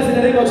 receive that grace in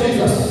the name of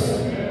Jesus.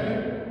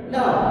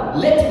 Now,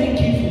 let me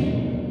give you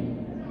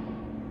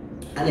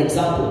an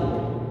example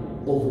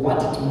of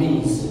what it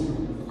means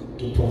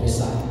to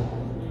prophesy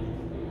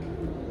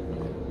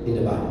in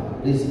the Bible.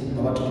 Please, I'm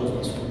about to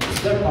close this one. It's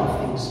very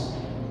powerful things.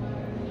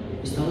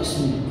 It's not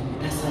listening.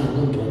 That's how you're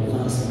going to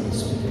advance in the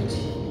spirit.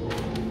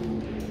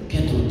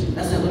 Get it.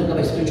 That's how you're going to become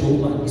a spiritual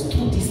woman. It's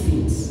through these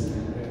things.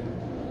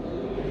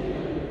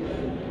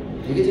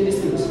 You getting these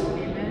things?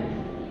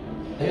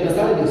 Are you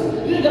understanding this?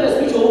 You become a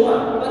spiritual woman,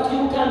 but you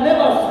can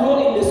never flow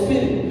in the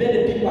spirit. Many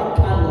people are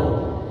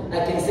carnal.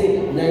 I can say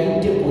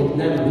 90.9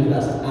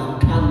 believers are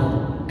carnal.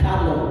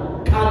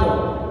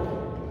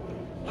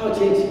 How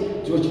change?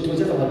 It was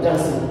just about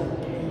dancing.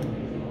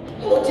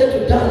 We're not here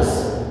to dance.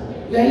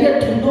 We are here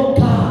to know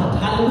God.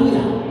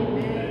 Hallelujah.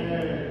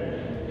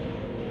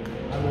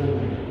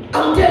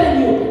 I'm telling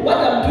you, what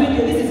I'm doing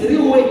here, this is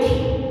real work.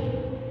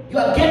 You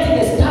are getting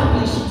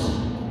established.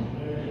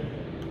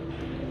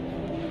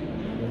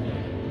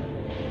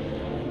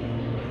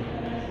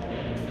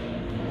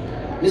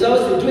 Mr.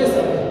 Austin, do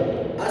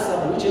something. Ask them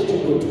which church you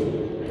go to.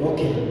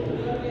 Okay.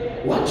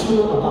 What do you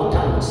know about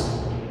tongues?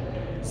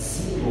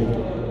 Zero.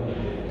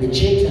 The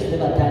church has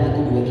never done a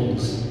good work in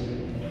this.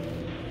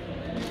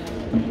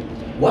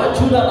 What do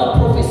you know about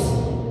prophecy?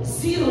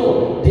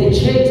 Zero. The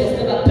church has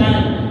never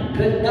done.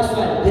 That's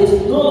why there's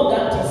no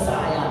that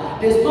desire.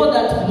 There's no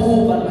that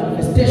move and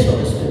manifestation of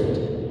the Spirit.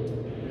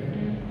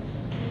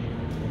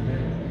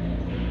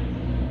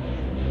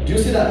 Do you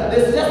see that?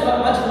 There's just not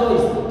much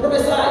noise.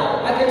 Prophesy. I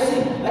can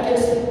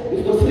see.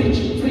 We've got fridge.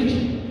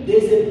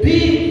 There's a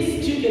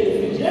big chicken in the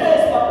fridge. Yes,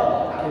 Papa.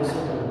 I can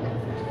see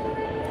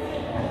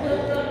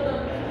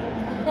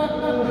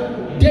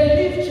that. They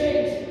leave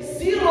church.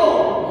 Zero.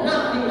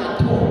 Nothing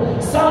at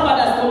all.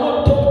 Somebody has got no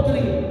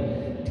doctrine.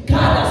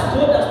 God has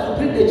told us to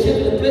bring the church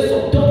to the place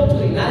of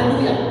doctrine.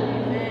 Hallelujah.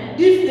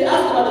 If they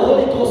ask about the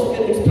Holy Ghost, you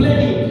can explain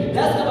it. They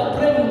ask about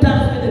praying in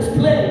tongues, you can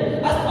explain.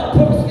 Ask about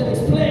prophets, you can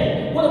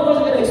explain. What of course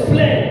you can explain.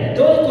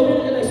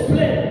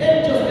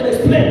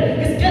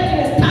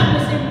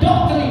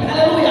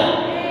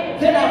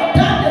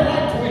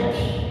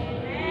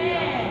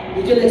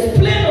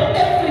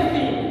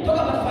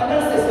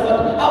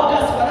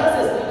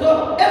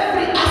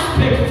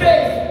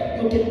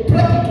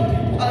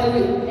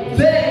 Hallelujah.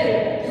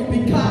 Then you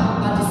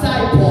become a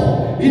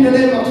disciple in the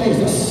name of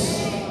Jesus.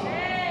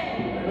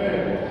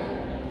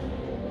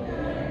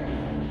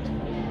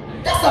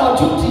 That's our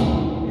duty.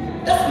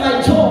 That's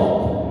my job.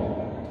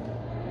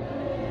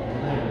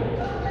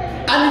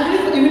 And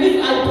even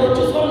if I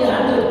produce only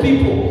 100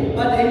 people,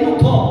 but they knew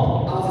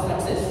God, I was a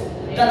success.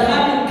 Than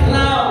having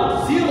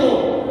crowd, zero.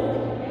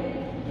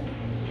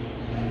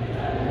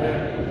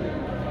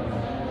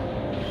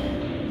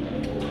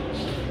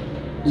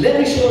 Let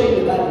me show you in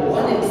the Bible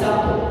one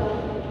example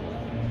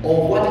of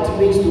what it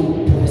means to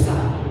prophesy.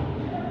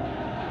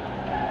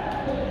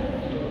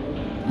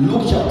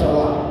 Luke chapter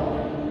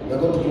 1. We are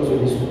going to close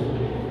with this one.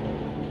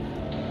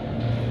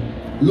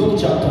 Luke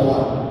chapter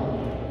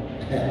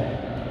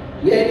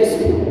 1. We are in the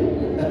school.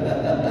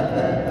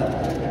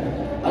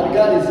 And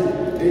God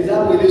is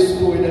up with this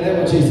school in the name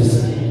of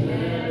Jesus.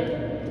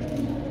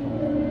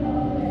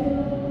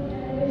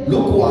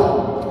 Luke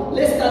 1.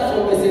 Let's start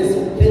from verses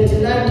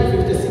 39 to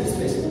 56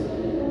 first.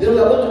 Then we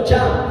are going to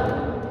jump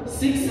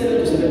 6, 7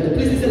 to 7.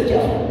 Please listen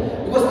carefully.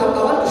 Because I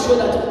want to show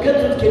that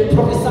God can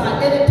prophesy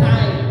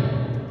anytime.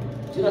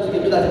 Do you know that you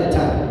can do that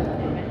anytime?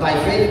 By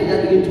faith, you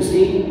just begin to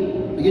sing,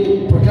 begin to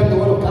proclaim the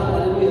word of God,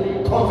 hallelujah,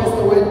 confess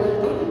the word.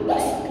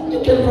 You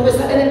can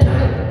prophesy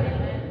anytime.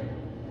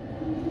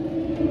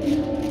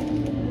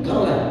 Come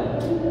on.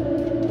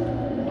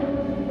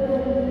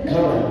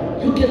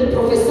 You can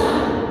prophesy.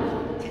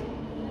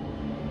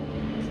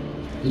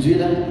 Did you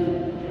hear that?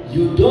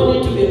 You don't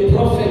need to be a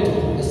prophet to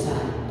prophesy.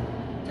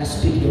 Just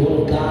speak the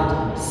word of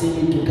God,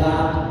 sing it to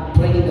God,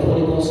 pray in the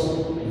Holy Ghost,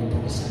 you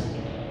prophesy.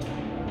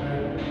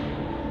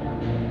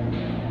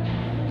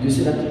 You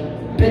see that?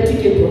 Betty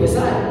can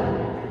prophesy.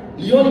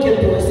 Leon can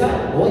prophesy.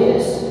 Oh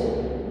yes.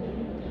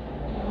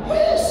 Oh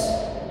yes.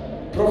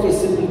 Prophecy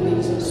simply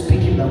means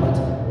speaking the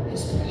matter.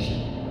 Inspiration.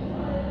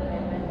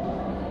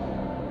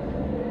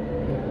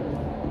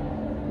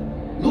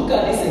 Look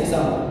at this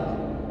example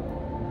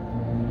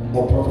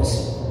of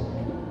prophecy.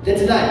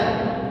 39.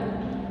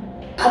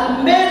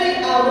 And Mary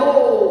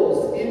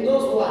arose in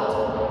those what?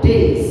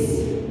 Days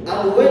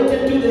and went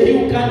into the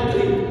hill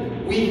country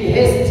with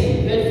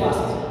hasty, very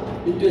fast,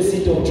 into a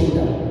city of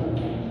Judah.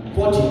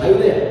 40. Are you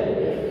there?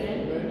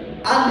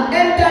 And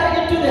entered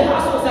into the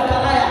house of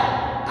Zachariah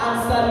and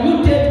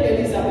saluted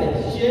Elizabeth.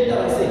 She entered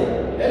and said,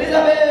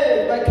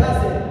 Elizabeth, my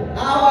cousin,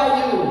 how are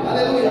you?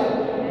 Hallelujah.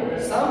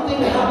 Something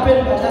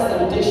happened by that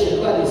salutation.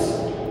 Look at this.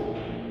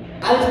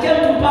 And it came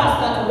to pass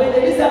that when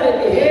Elizabeth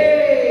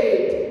heard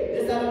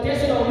the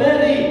salutation of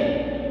Mary,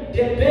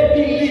 the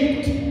baby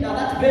leaped. Now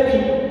that baby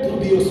could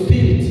be your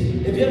spirit.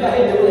 Have you ever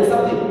heard the word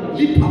something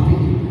leap up in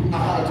you?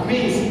 It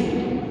means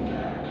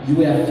you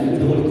were filled with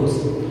the Holy Ghost.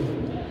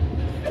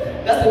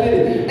 That's the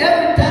meaning.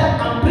 Every time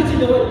I'm preaching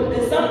the word,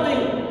 there's something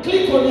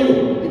click on you.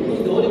 It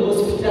means the Holy Ghost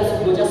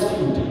you're just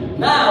filled.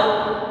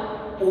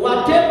 Now,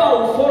 whatever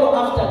will follow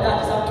after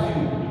that is up to you.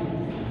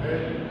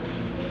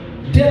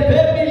 The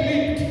baby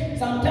leaped.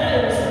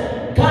 Sometimes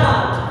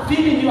God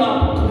feeding you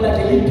up to be like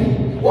a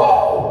leaping.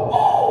 Whoa,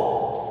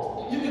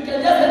 whoa! You can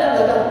just let them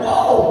like that.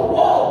 Whoa,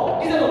 whoa!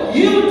 Instead of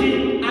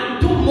yielding and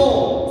do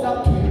more, it's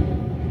up to you.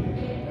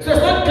 So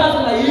it's not God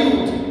going to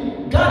yield.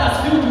 God has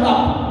filled you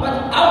up, but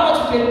how much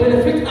you can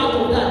benefit out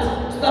of that?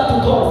 It's up to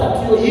God. It's up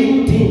to your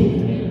yielding.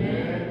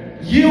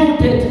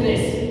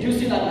 Yieldedness. Do you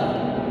see that now?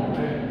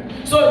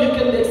 So you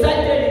can be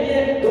excited in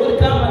here, the Holy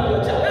come and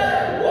your child.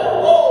 Hey, whoa,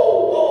 whoa,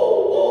 whoa,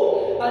 whoa.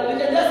 And you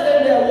can just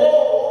stand there,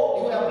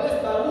 whoa, you are blessed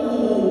by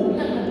woo.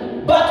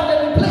 But you can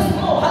be blessed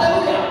more,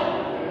 hallelujah,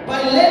 by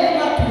learning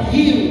how to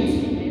yield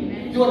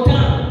your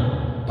time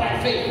by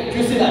faith. Do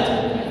you see that?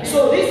 So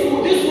this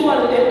woman,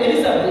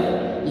 Elizabeth,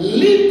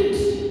 leaped.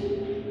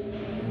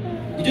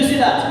 Did you see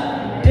that?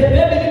 The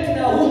baby leaped in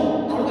her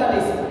womb. And look at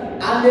this.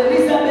 And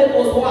Elizabeth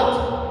was what?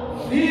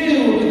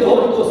 Filled with the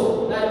Holy Ghost.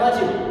 Now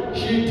imagine,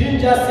 she didn't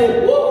just say,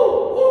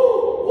 woo,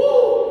 woo, woo,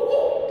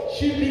 woo.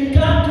 She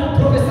began to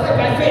prophesy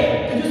by faith.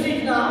 Did you see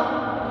it now?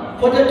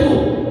 42.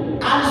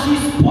 And she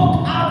spoke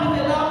out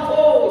with a loud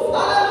voice.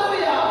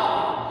 Hallelujah.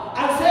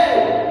 And said,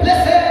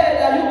 blessed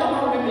are you among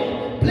women.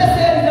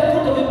 Blessed is the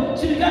fruit of it.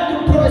 She began to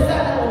prophesy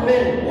among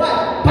men. Why?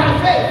 By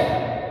faith.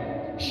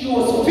 She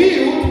was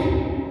filled,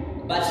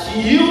 but she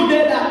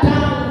yielded her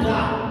tongue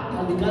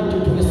and began to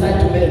prophesy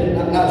to men.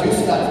 Now you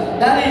see that.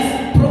 That is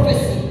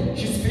prophecy.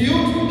 She's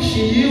filled,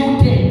 she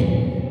yielded.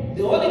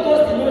 The Holy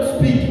Ghost did not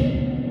speak.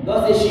 God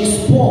said she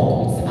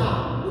spoke. It's her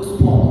who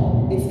spoke.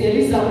 It's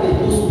Elizabeth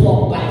who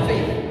spoke by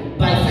faith.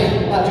 By faith.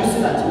 Now do you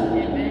see that?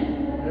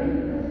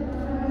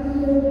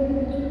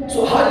 So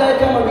how did I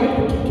come and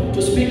begin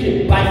to speak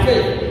it? By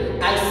faith.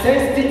 I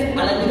sensed it and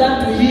I began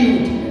to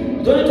yield.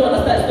 You don't need to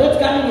understand. It's not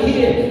coming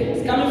here.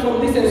 It's coming from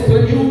this and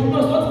spread you. No,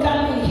 it's not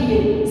coming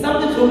here.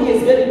 Something from here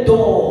is very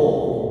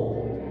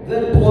dull.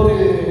 Very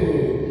boring.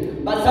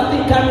 But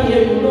something coming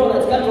here, you know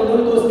that's coming from the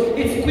Holy Ghost.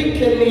 It's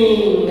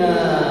quickening.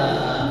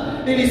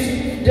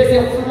 There's a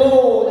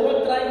flow. They're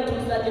not trying to,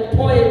 it's like a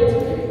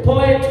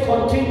poet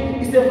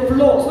continue. It's a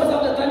flow. It's not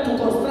something they're trying to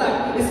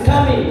construct. It's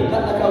coming,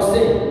 like I was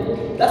saying.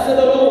 That's what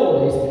the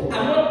Lord is.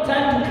 I'm not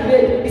trying to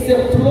create. It's a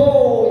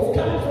flow. It's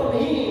coming from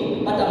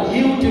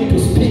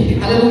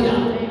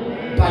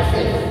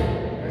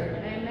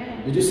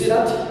Did you see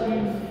that?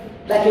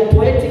 Like a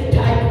poetic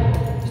type.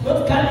 It's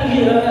not coming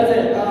here and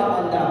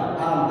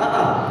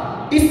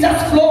it's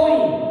just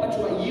flowing, but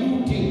you are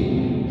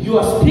yielding. You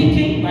are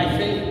speaking by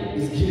faith.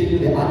 It's giving you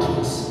the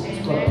utterance.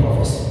 It's called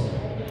prophecy.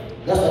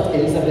 That's what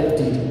Elizabeth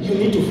did. You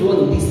need to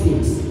flow in these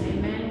things.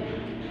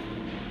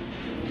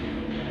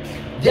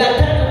 There are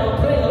times when I'm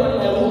praying alone in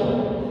my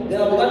room,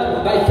 then I'll be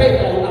by faith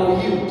I will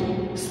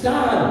yield.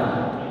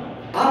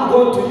 Stand. I'm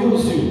going to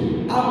use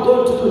you. I'm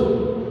going to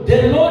do. The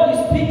Lord is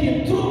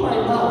speaking through my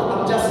mouth.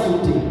 I'm just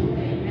yielding.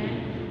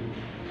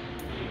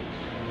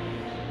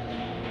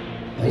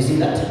 Now you see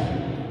that?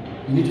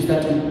 You need to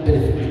start to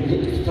benefit. You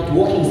need to start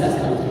walking in such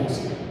kind of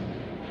things.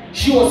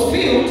 She was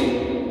filled,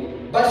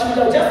 but she would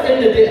have just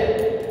ended there.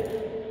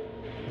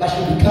 But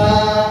she became.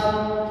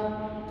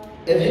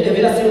 Have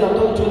you ever seen when I'm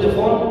talking through the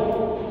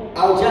phone?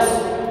 I'll just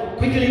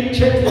quickly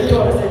change the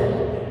tone and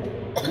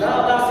say,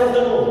 now that says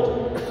the Lord.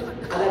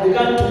 And I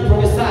began to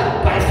prophesy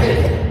by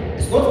faith.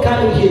 It's not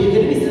coming here. You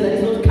can listen that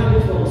it's not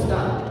coming from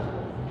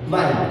stand.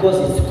 Mind, because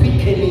it's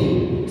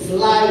quickening. It's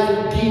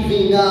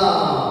life-giving.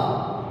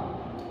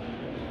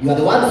 You are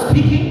the one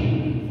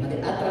speaking, but the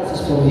utterance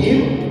is from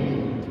Him.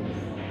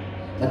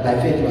 But by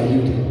faith you are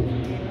yielding.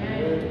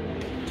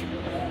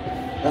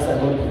 That's why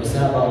God prophesy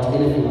about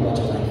anything about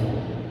your life.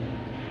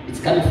 It's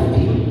coming from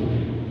Him.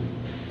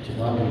 You're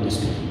the one doing this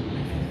speaking.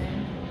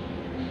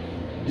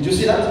 Did you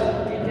see that?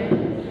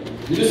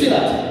 Did you see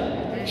that?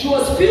 She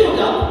was filled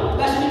up,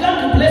 but she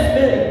began to bless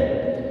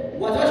Mary.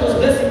 Whatever she was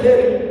blessing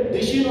Mary,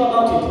 did she know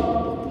about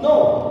it?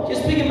 No. She's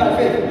speaking by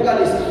faith. Look at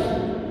this.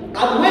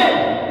 And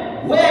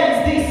where is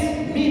this?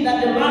 Me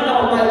that the mother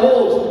of my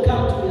Lord should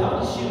come to me. How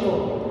does she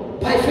know?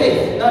 By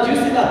faith. Now do you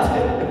see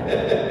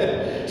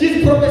that?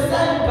 She's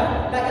prophesying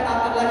like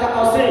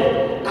I was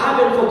saying. I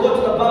haven't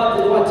forgotten about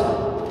the what?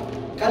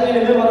 Can you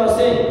remember what I was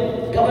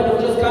saying? God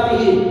will just come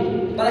here.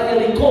 But I can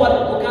recall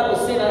what God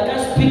was saying. I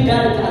can't speak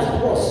direct as it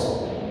was.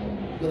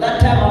 But that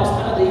time I was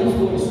under the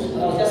influence.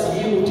 And I was just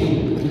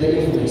yielding to the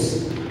influence.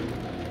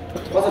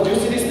 What do you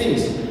see these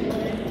things?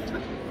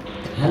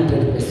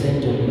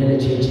 100% of many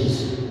churches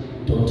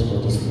don't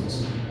know these things.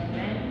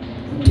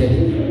 I'm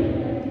telling you.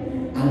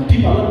 And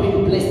people are not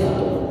being blessed at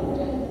all.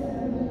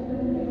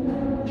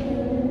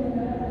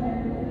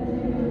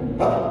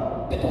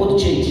 People go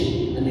to church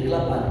and they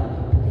clap back.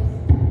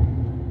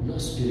 No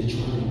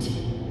spirituality.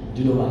 Do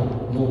you know why?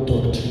 No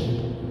doctrine.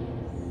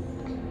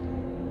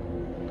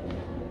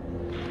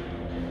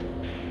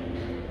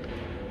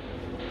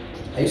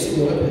 Are you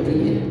seeing what we're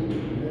doing here?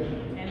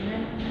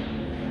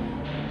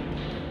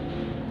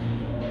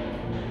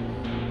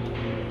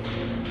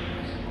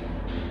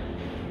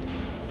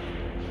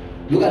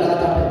 Look at that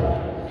happened.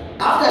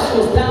 After she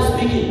was done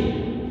speaking,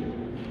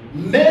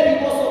 Mary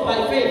also by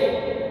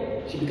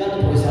faith, she began to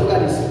prophesy. Look at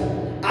this.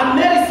 And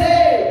Mary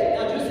said,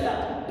 now do you see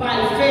that? By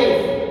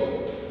faith,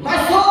 my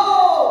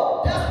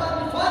soul does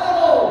magnify the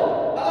Lord.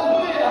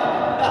 Hallelujah.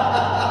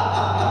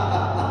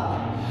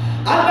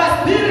 And my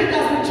spirit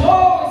does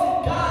rejoice in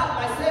God,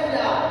 my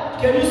Savior.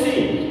 Can you see?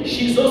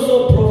 She's also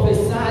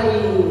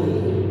prophesying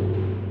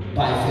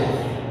by faith.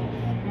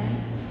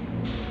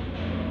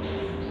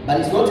 But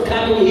it's not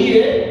coming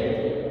here.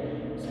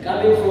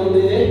 Coming from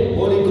the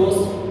Holy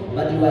Ghost,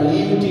 but you are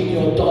yielding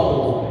your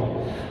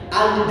tongue.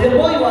 And the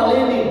more you are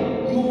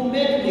learning, you will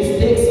make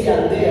mistakes here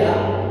and there,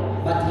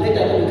 but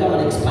later you become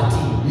an expert.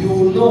 You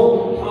will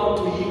know how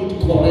to yield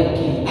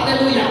correctly.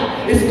 Hallelujah.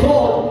 It's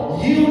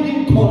called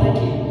yielding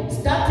correctly.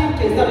 Starting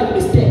can start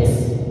with mistakes.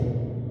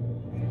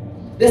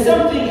 There's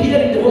something here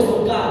in the voice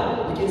of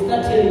God. You can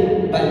start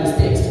hearing by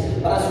mistakes.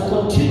 But as you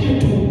continue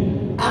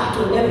to act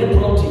on every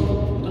prompting,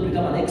 you're going to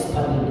become an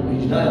expert in the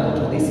which now you're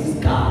going to this is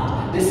God.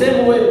 The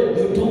same way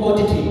you do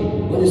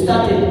auditing. When you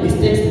started,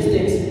 mistakes.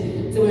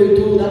 Same way you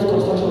do that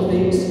construction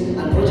things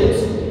and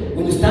projects.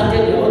 When you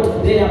started, you're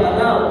not there, but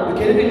now you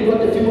can even go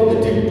to the film of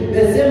the team.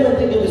 The same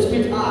thing in the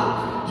spirit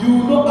are. You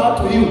know how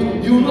to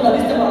yield. You know that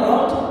this time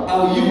around,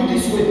 I'll yield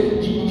this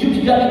way.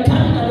 You are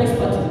becoming an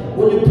expert.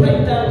 When you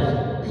pray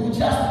down, you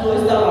just know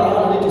this time around,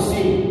 I need to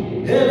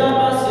sing. Hey,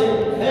 Lama, say,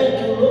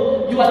 thank you,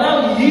 Lord. You are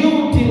now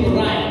yielding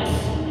right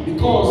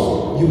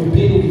because you've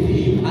been with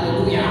Him.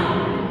 Hallelujah.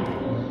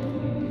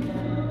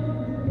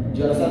 Do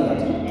you understand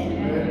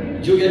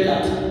that? Do you get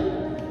that?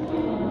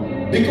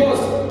 Because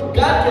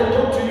God can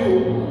talk to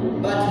you,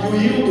 but you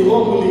yield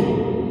wrongly.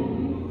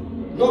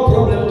 No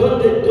problem.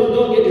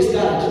 Don't get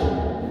discouraged.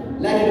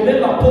 Like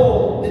remember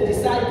Paul, the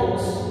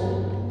disciples,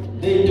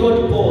 they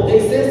told Paul, they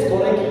said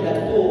correctly that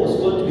Paul was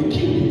going to be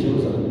killed in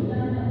Jerusalem.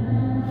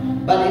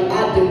 But they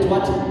added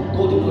what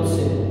God did not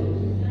say.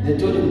 They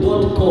told him,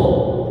 don't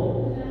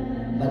go.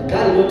 But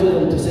God did not tell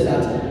them to say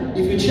that.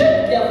 If you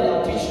check carefully,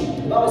 I'll teach you.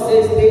 The Bible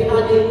says they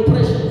had the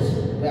impressions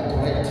were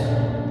correct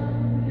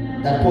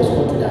that Paul was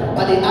going to die.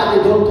 But they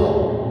added, don't go.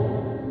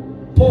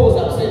 Paul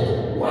was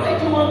upset. Why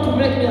do you want to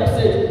make me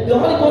upset? The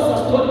Holy Ghost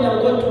has told me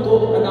I'm going to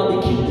go and I'll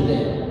be killed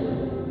there.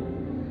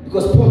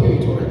 Because Paul knew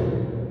it already.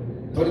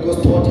 The Holy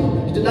Ghost told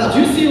him. He said, now do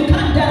you see you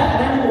can't die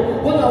an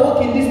animal when you're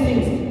walking these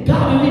things?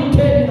 God will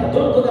tell you that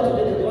don't go there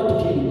today, they want to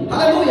kill you.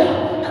 Hallelujah.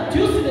 And do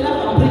you see the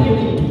life I'm bringing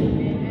in?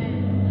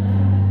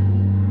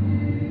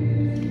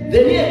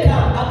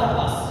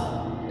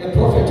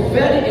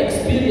 very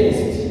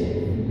experienced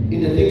in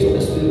the things of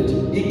the Spirit.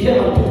 He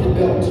came and took the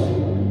belt.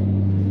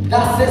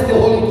 That says the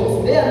Holy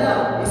Ghost. There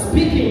now, he's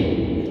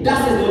speaking. That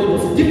says the Holy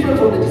Ghost. Different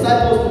from the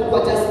disciples who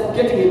are just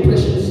getting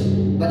impressions,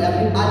 but they have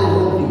been added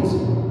wrong things.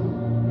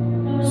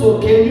 So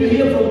can you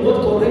hear from God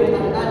correct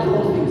and add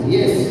wrong things?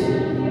 Yes.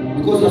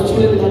 Because your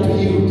children have to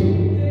yield.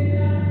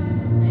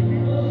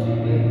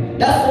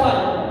 That's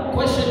why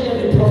question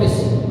every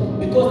prophecy.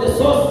 Because the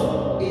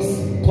source is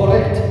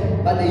correct,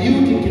 but the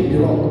yielding can be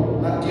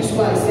wrong. Now, this is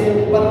why I say,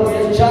 when I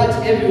says judge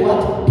every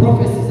what?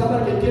 Prophecy.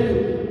 Somebody can tell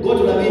you, go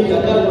to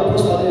Namibia, God will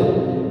prosper there.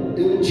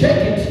 They will check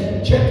it.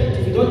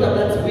 If you don't have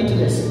that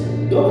witness,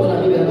 don't go to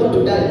Namibia, go to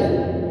die there.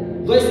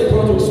 Though it's the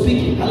prophet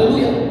speaking.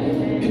 Hallelujah.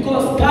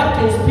 Because God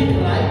can speak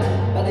right,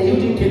 but the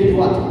yielding can be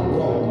what?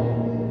 Wrong.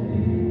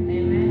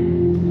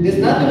 There's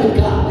nothing with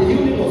God. The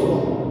yielding was wrong.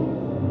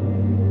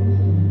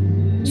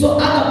 So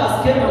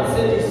Agabus came and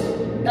said this.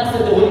 That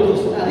says the Holy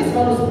Ghost. Now this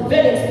man was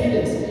very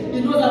experienced. He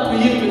knows how to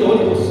yield to the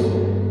Holy Ghost.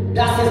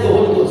 That says the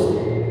Holy Ghost.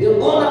 The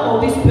owner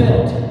of this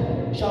belt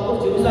shall go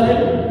to Jerusalem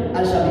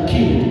and shall be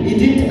killed. He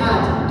didn't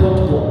add,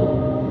 don't go.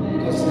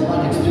 Because the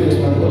man experienced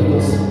by the Holy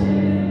Ghost.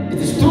 It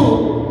is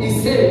true. He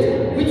said,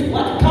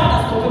 what God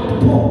has confirmed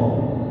to Paul.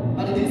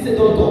 But he didn't say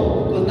don't go.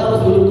 Because that was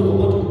the Holy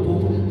Ghost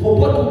for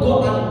Paul to go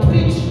and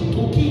preach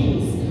to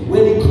kings.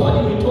 When he called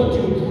him, he told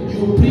you, you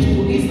preach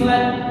to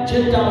Israel,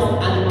 Gentiles,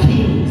 and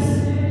kings.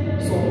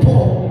 So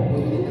Paul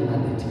was in the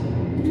mandate.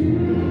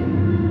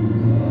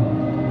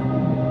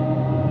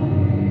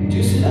 Do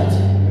you see that?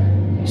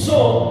 So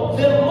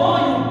the more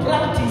you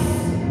practice,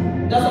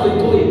 that's how we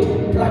call it,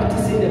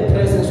 practicing the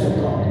presence of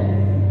God.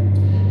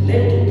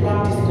 Learn to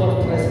practice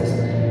God's presence.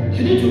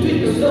 You need to do it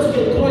because you just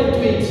can grow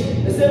into it.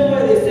 The same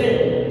way they say,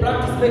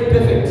 practice make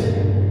perfect.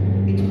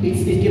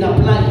 It can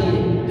apply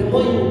here. The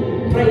more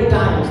you pray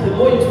times, the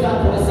more you start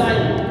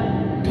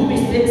prophesying, do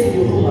mistakes in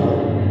your room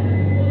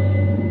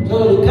alone. So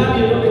when you come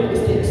here, don't make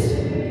mistakes.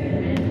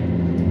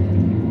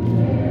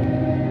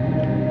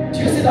 Do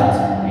you see that?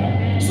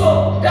 So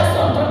that's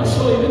what I'm trying to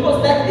show you, because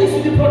like this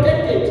you be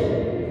protected.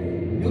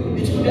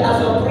 It should be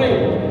as you're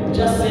praying,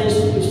 just sense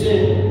you say,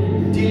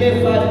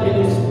 delay 5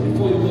 minutes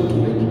before you go to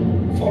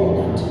work. Follow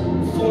that.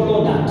 Follow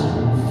that.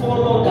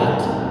 Follow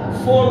that.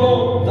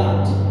 Follow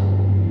that.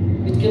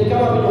 It can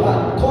come up in your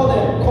heart. Call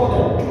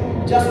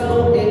them. Just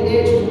know an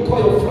age to call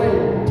your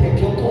friend. Take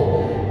your call.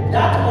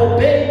 That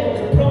obeying of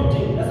the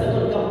prompting, that's going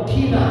to become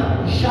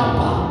keener,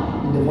 sharper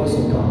in the voice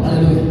of God.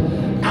 Hallelujah.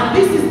 And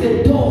this is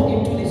the door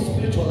into the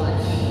spiritual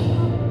life.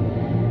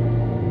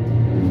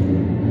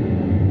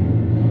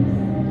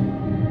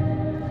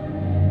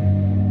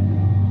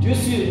 Do you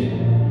see?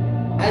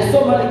 I saw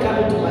money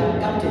coming to my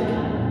captain.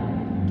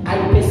 I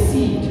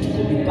perceived it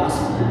could be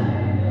possible.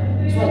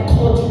 So I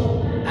called you.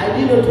 I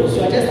didn't know it was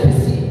you, I just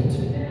perceived.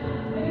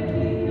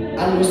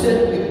 And you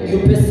said, you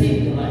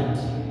perceived, right?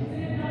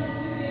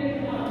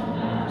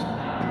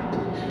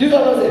 Do you know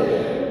what I'm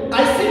saying? I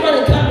see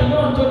money coming, no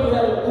one told me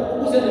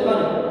who sent the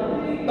money.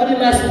 But in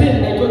my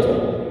spirit, I told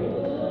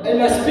you. In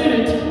my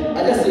spirit, I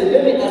just said,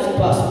 let me ask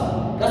Pastor.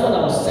 That's what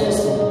I was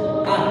sensing.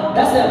 And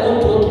that's why I'm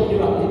not talking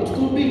miracle. It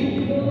could be.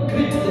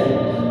 Greet them.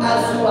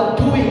 As you are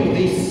doing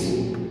this,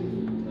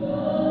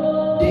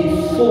 they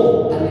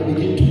fall and they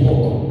begin to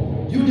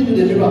walk. You did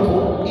the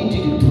miracle, it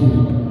did it too.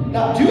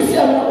 Now, do you see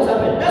how miracles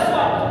happen? That's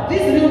why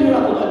this real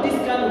miracle, not this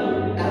kind of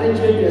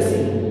arrangement you are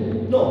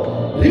seeing. No,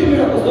 real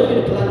miracles don't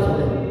even plan for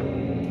them.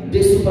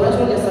 They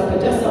supernaturally just happen.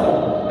 Just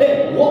happen.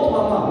 Hey, walk,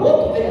 mama,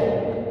 walk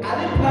there. I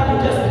didn't plan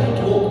to just begin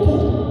to walk.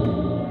 Boom.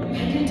 I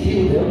didn't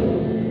heal them.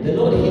 The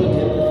Lord healed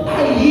them. I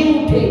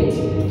yielded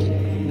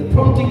the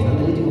promptings and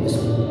the leading of the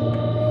Spirit.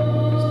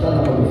 Stand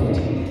up on your feet.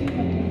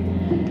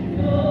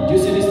 Do you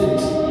see these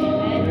things?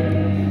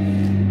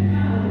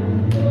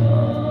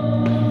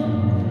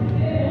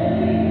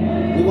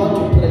 We want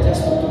to pray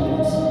just for 2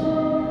 minutes.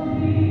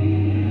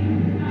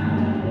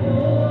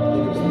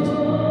 You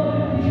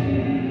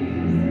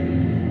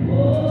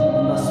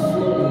must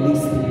flow in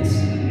these things.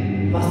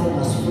 Pastor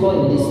must flow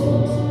in these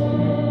things.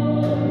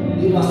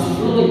 You must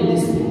flow in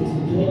these things.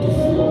 You need to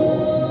flow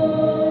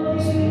in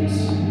these things.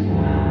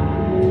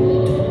 You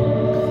need to.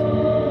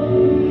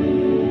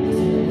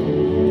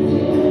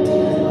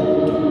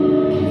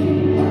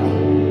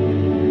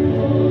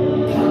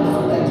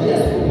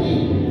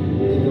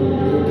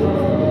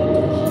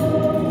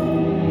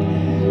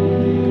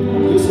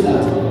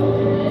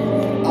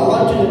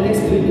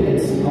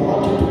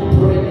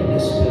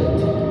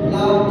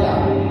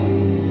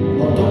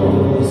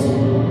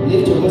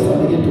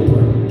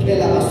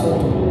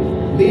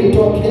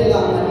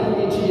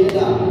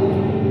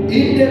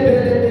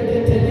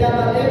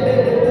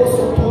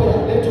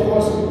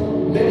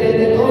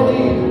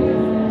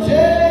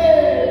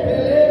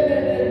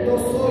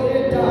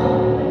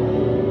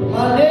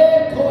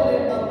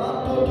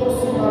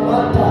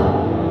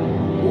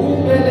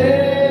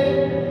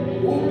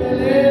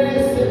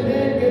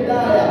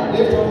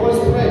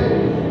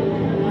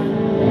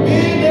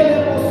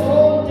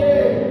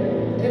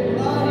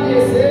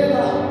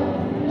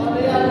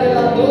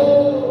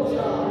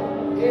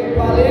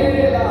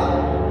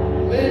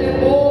 Mene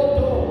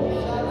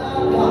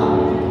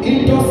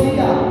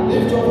Litosia.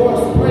 Lift your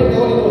voice. Pray the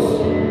Holy Ghost.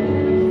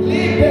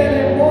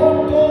 Libere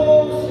mondo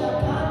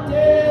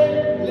shakante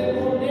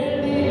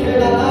lemoneni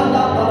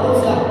kelananda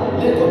barosa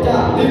lekota.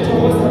 Lift your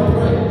voice and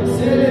pray.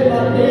 Sele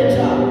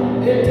mandecha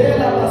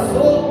etela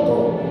basoto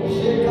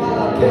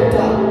shekala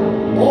keta.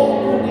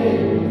 Onune,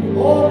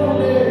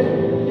 onune,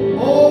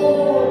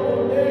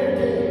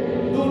 onuneke,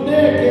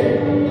 nuneke,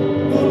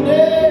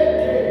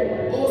 nuneke,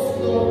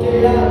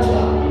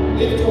 oslokeacha.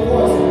 Lift your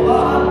voice.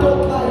 Mahanto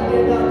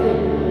kainenake.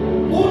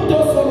 Mundo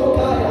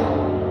solokaya.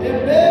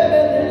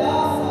 Ebebe de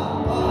lasa.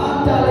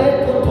 Mahanta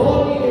leko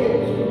tonie.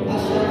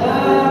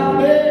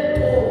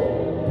 Ashanameto.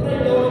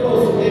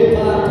 Predonos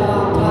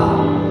ekatata.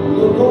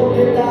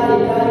 Lunonde dai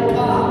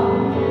daika.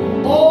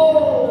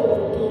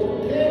 Oh, to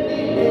teni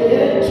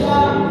echa.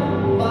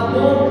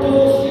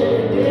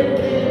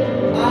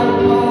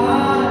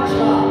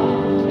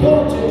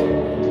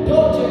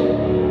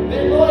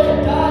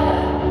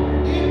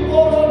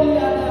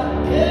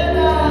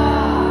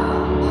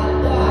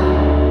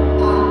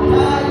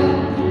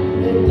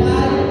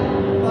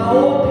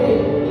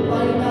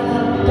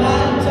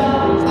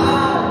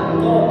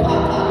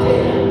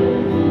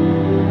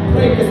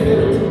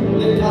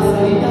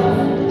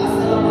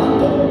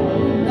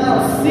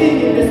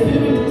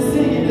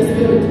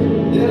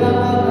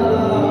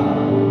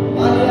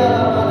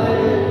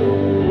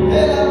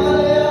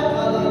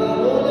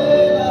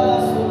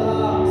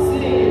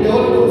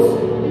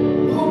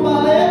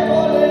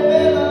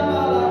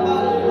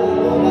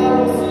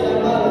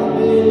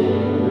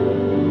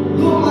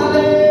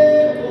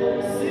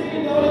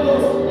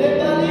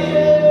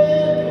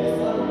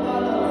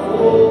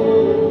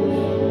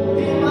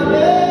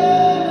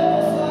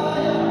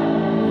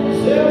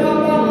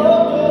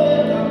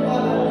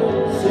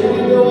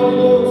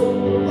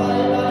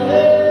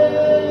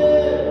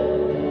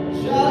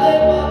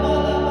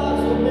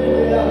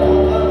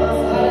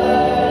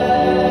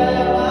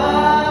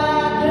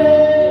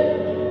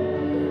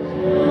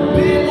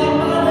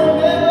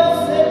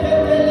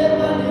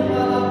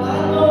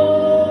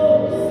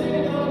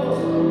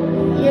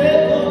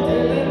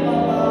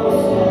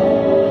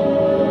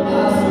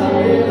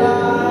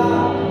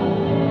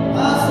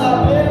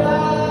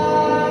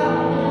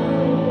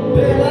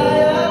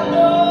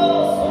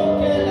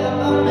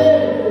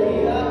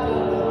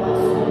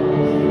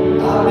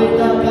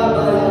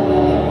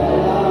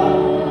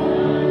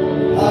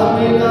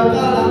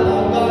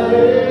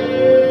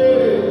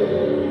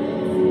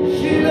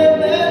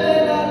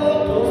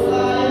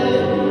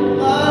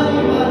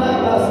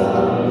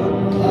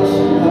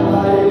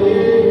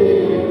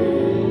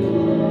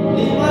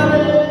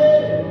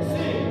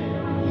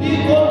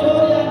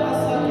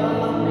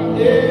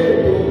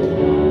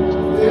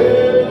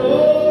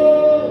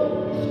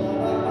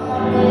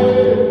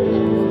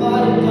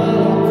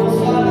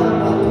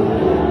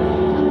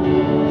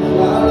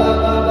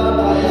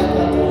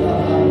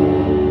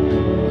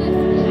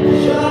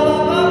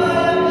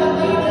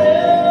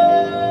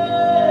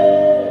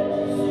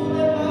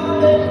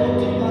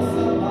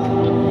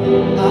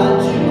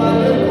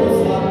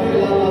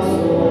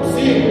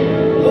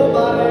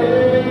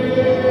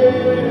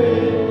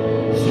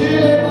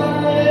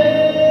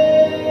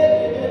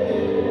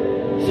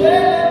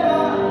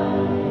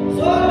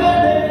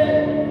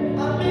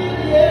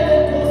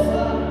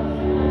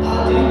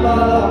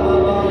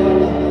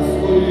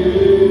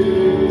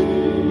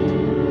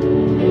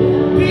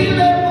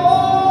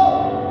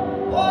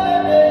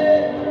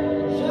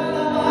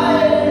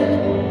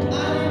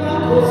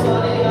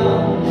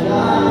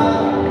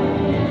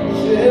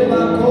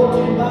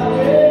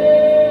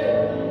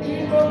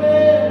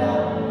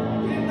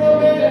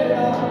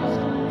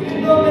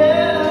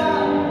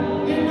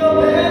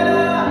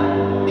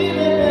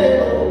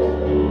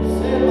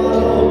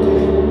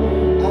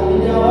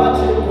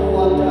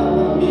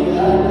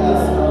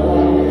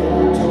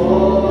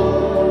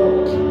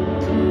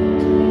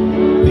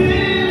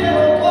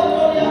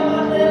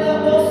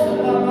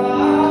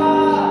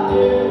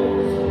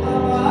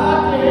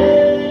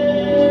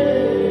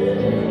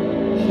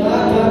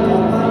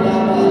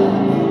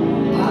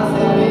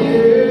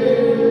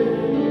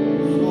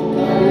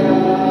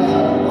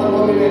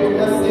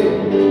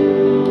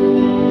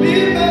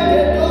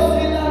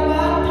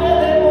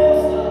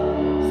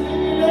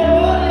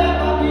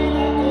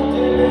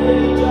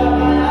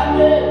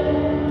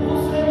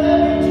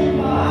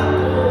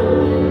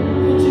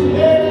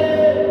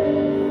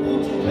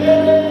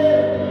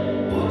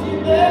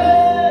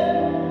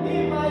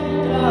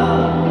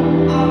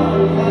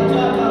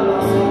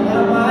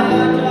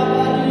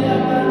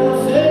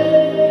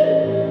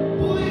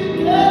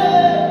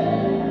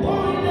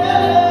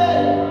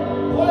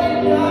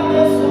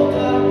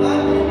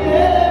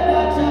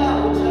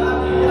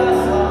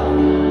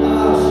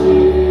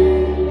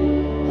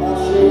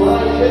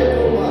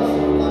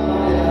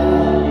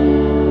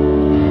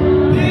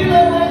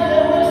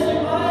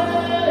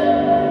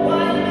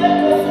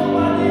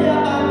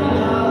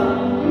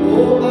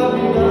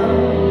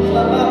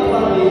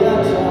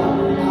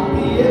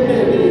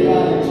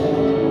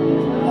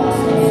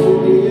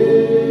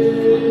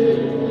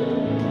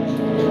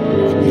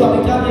 You are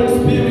becoming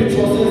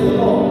spiritual, says the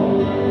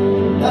Lord.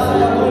 That's how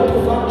you are going to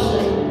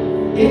function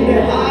in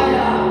the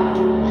higher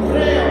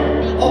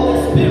realm of the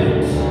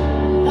Spirit.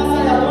 That's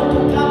how you are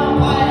going to come up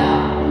higher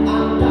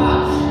and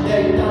touch the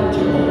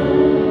intangible.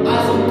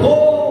 As you go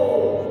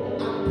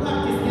and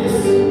practice this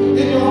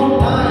in your own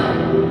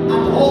time,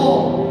 at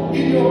home,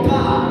 in your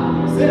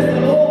car, says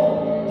the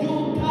Lord, you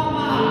come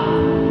up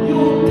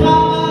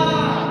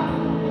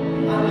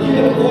and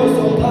hear the voice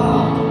of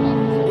God,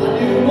 and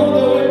you know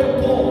the way to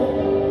go,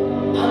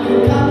 and you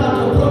come out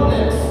of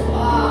problems.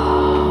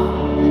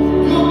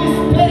 You'll be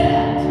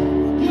spared,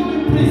 you'll be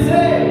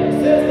preserved,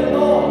 says the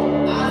Lord,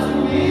 as you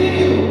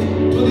yield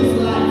to this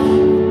life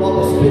of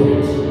the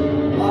Spirit.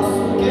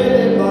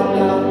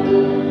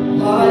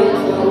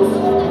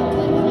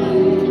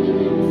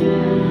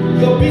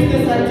 Your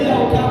business idea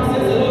will come,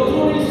 says the Lord,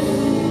 through this.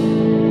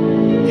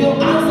 Your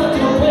answer to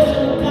your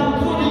question will come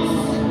through this.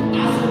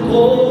 As you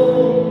go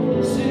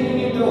singing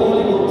in the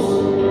Holy Ghost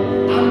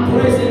and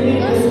praising in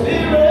the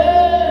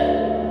Spirit,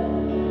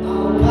 I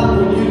will come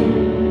with you,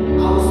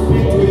 I will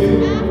speak to you,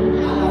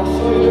 and I'll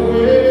show you the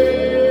way,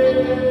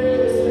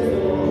 says the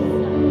Lord.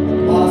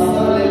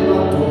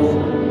 Masalemato,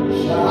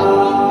 Shala,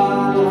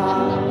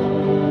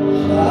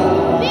 Shala,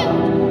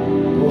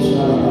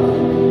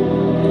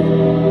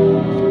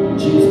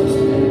 Jesus'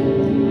 name.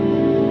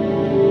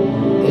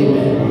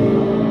 Amen.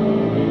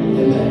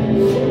 Amen.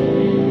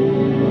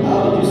 How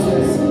do you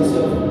sense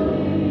yourself?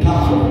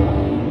 Calm.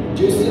 Do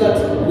you see that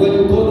when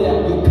you go there,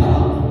 you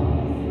calm?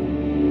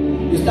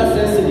 You start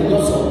sensing it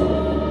also.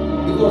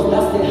 Because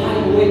that's the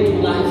highway to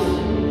life.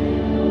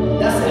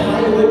 That's the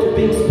highway to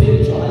being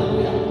spiritual.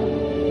 Hallelujah.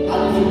 And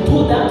if you do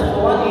that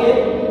for 1 year,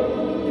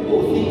 people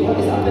will think, what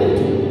is happening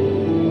to you?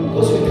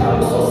 Because you become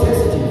so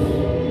sensitive.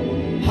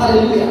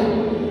 Hallelujah.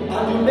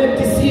 And you make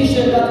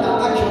decisions that are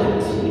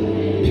accurate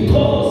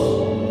because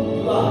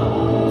you are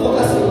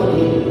focusing on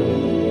Him.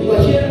 You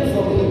are hearing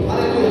from Him.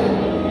 Hallelujah.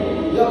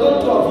 You are going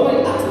to avoid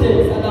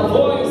accidents and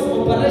avoid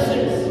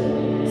operations.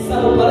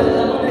 Some operations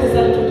are not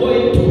necessary to go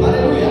into.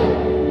 Hallelujah.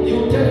 You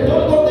tell me,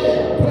 don't go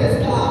there. Praise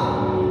God.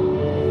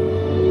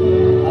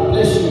 I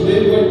bless you. May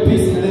you go in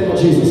peace in the name of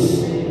Jesus.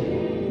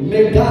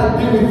 May God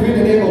be with you in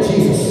the name of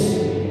Jesus.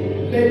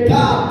 May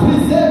God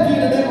preserve you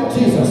in the name of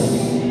Jesus.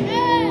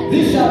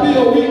 This shall be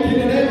your week in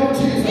the name of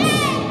Jesus.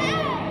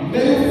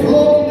 May you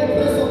flow in the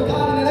grace of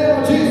God in the name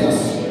of Jesus.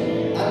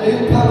 And may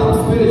you come up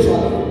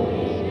spiritually.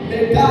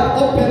 May God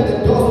open the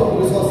doors of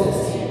resources.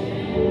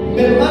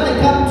 May money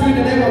come to you in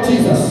the name of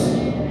Jesus.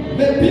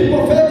 May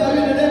people favor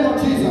you in the name of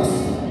Jesus.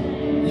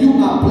 You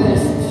are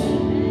blessed.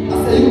 I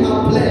say you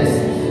are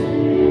blessed.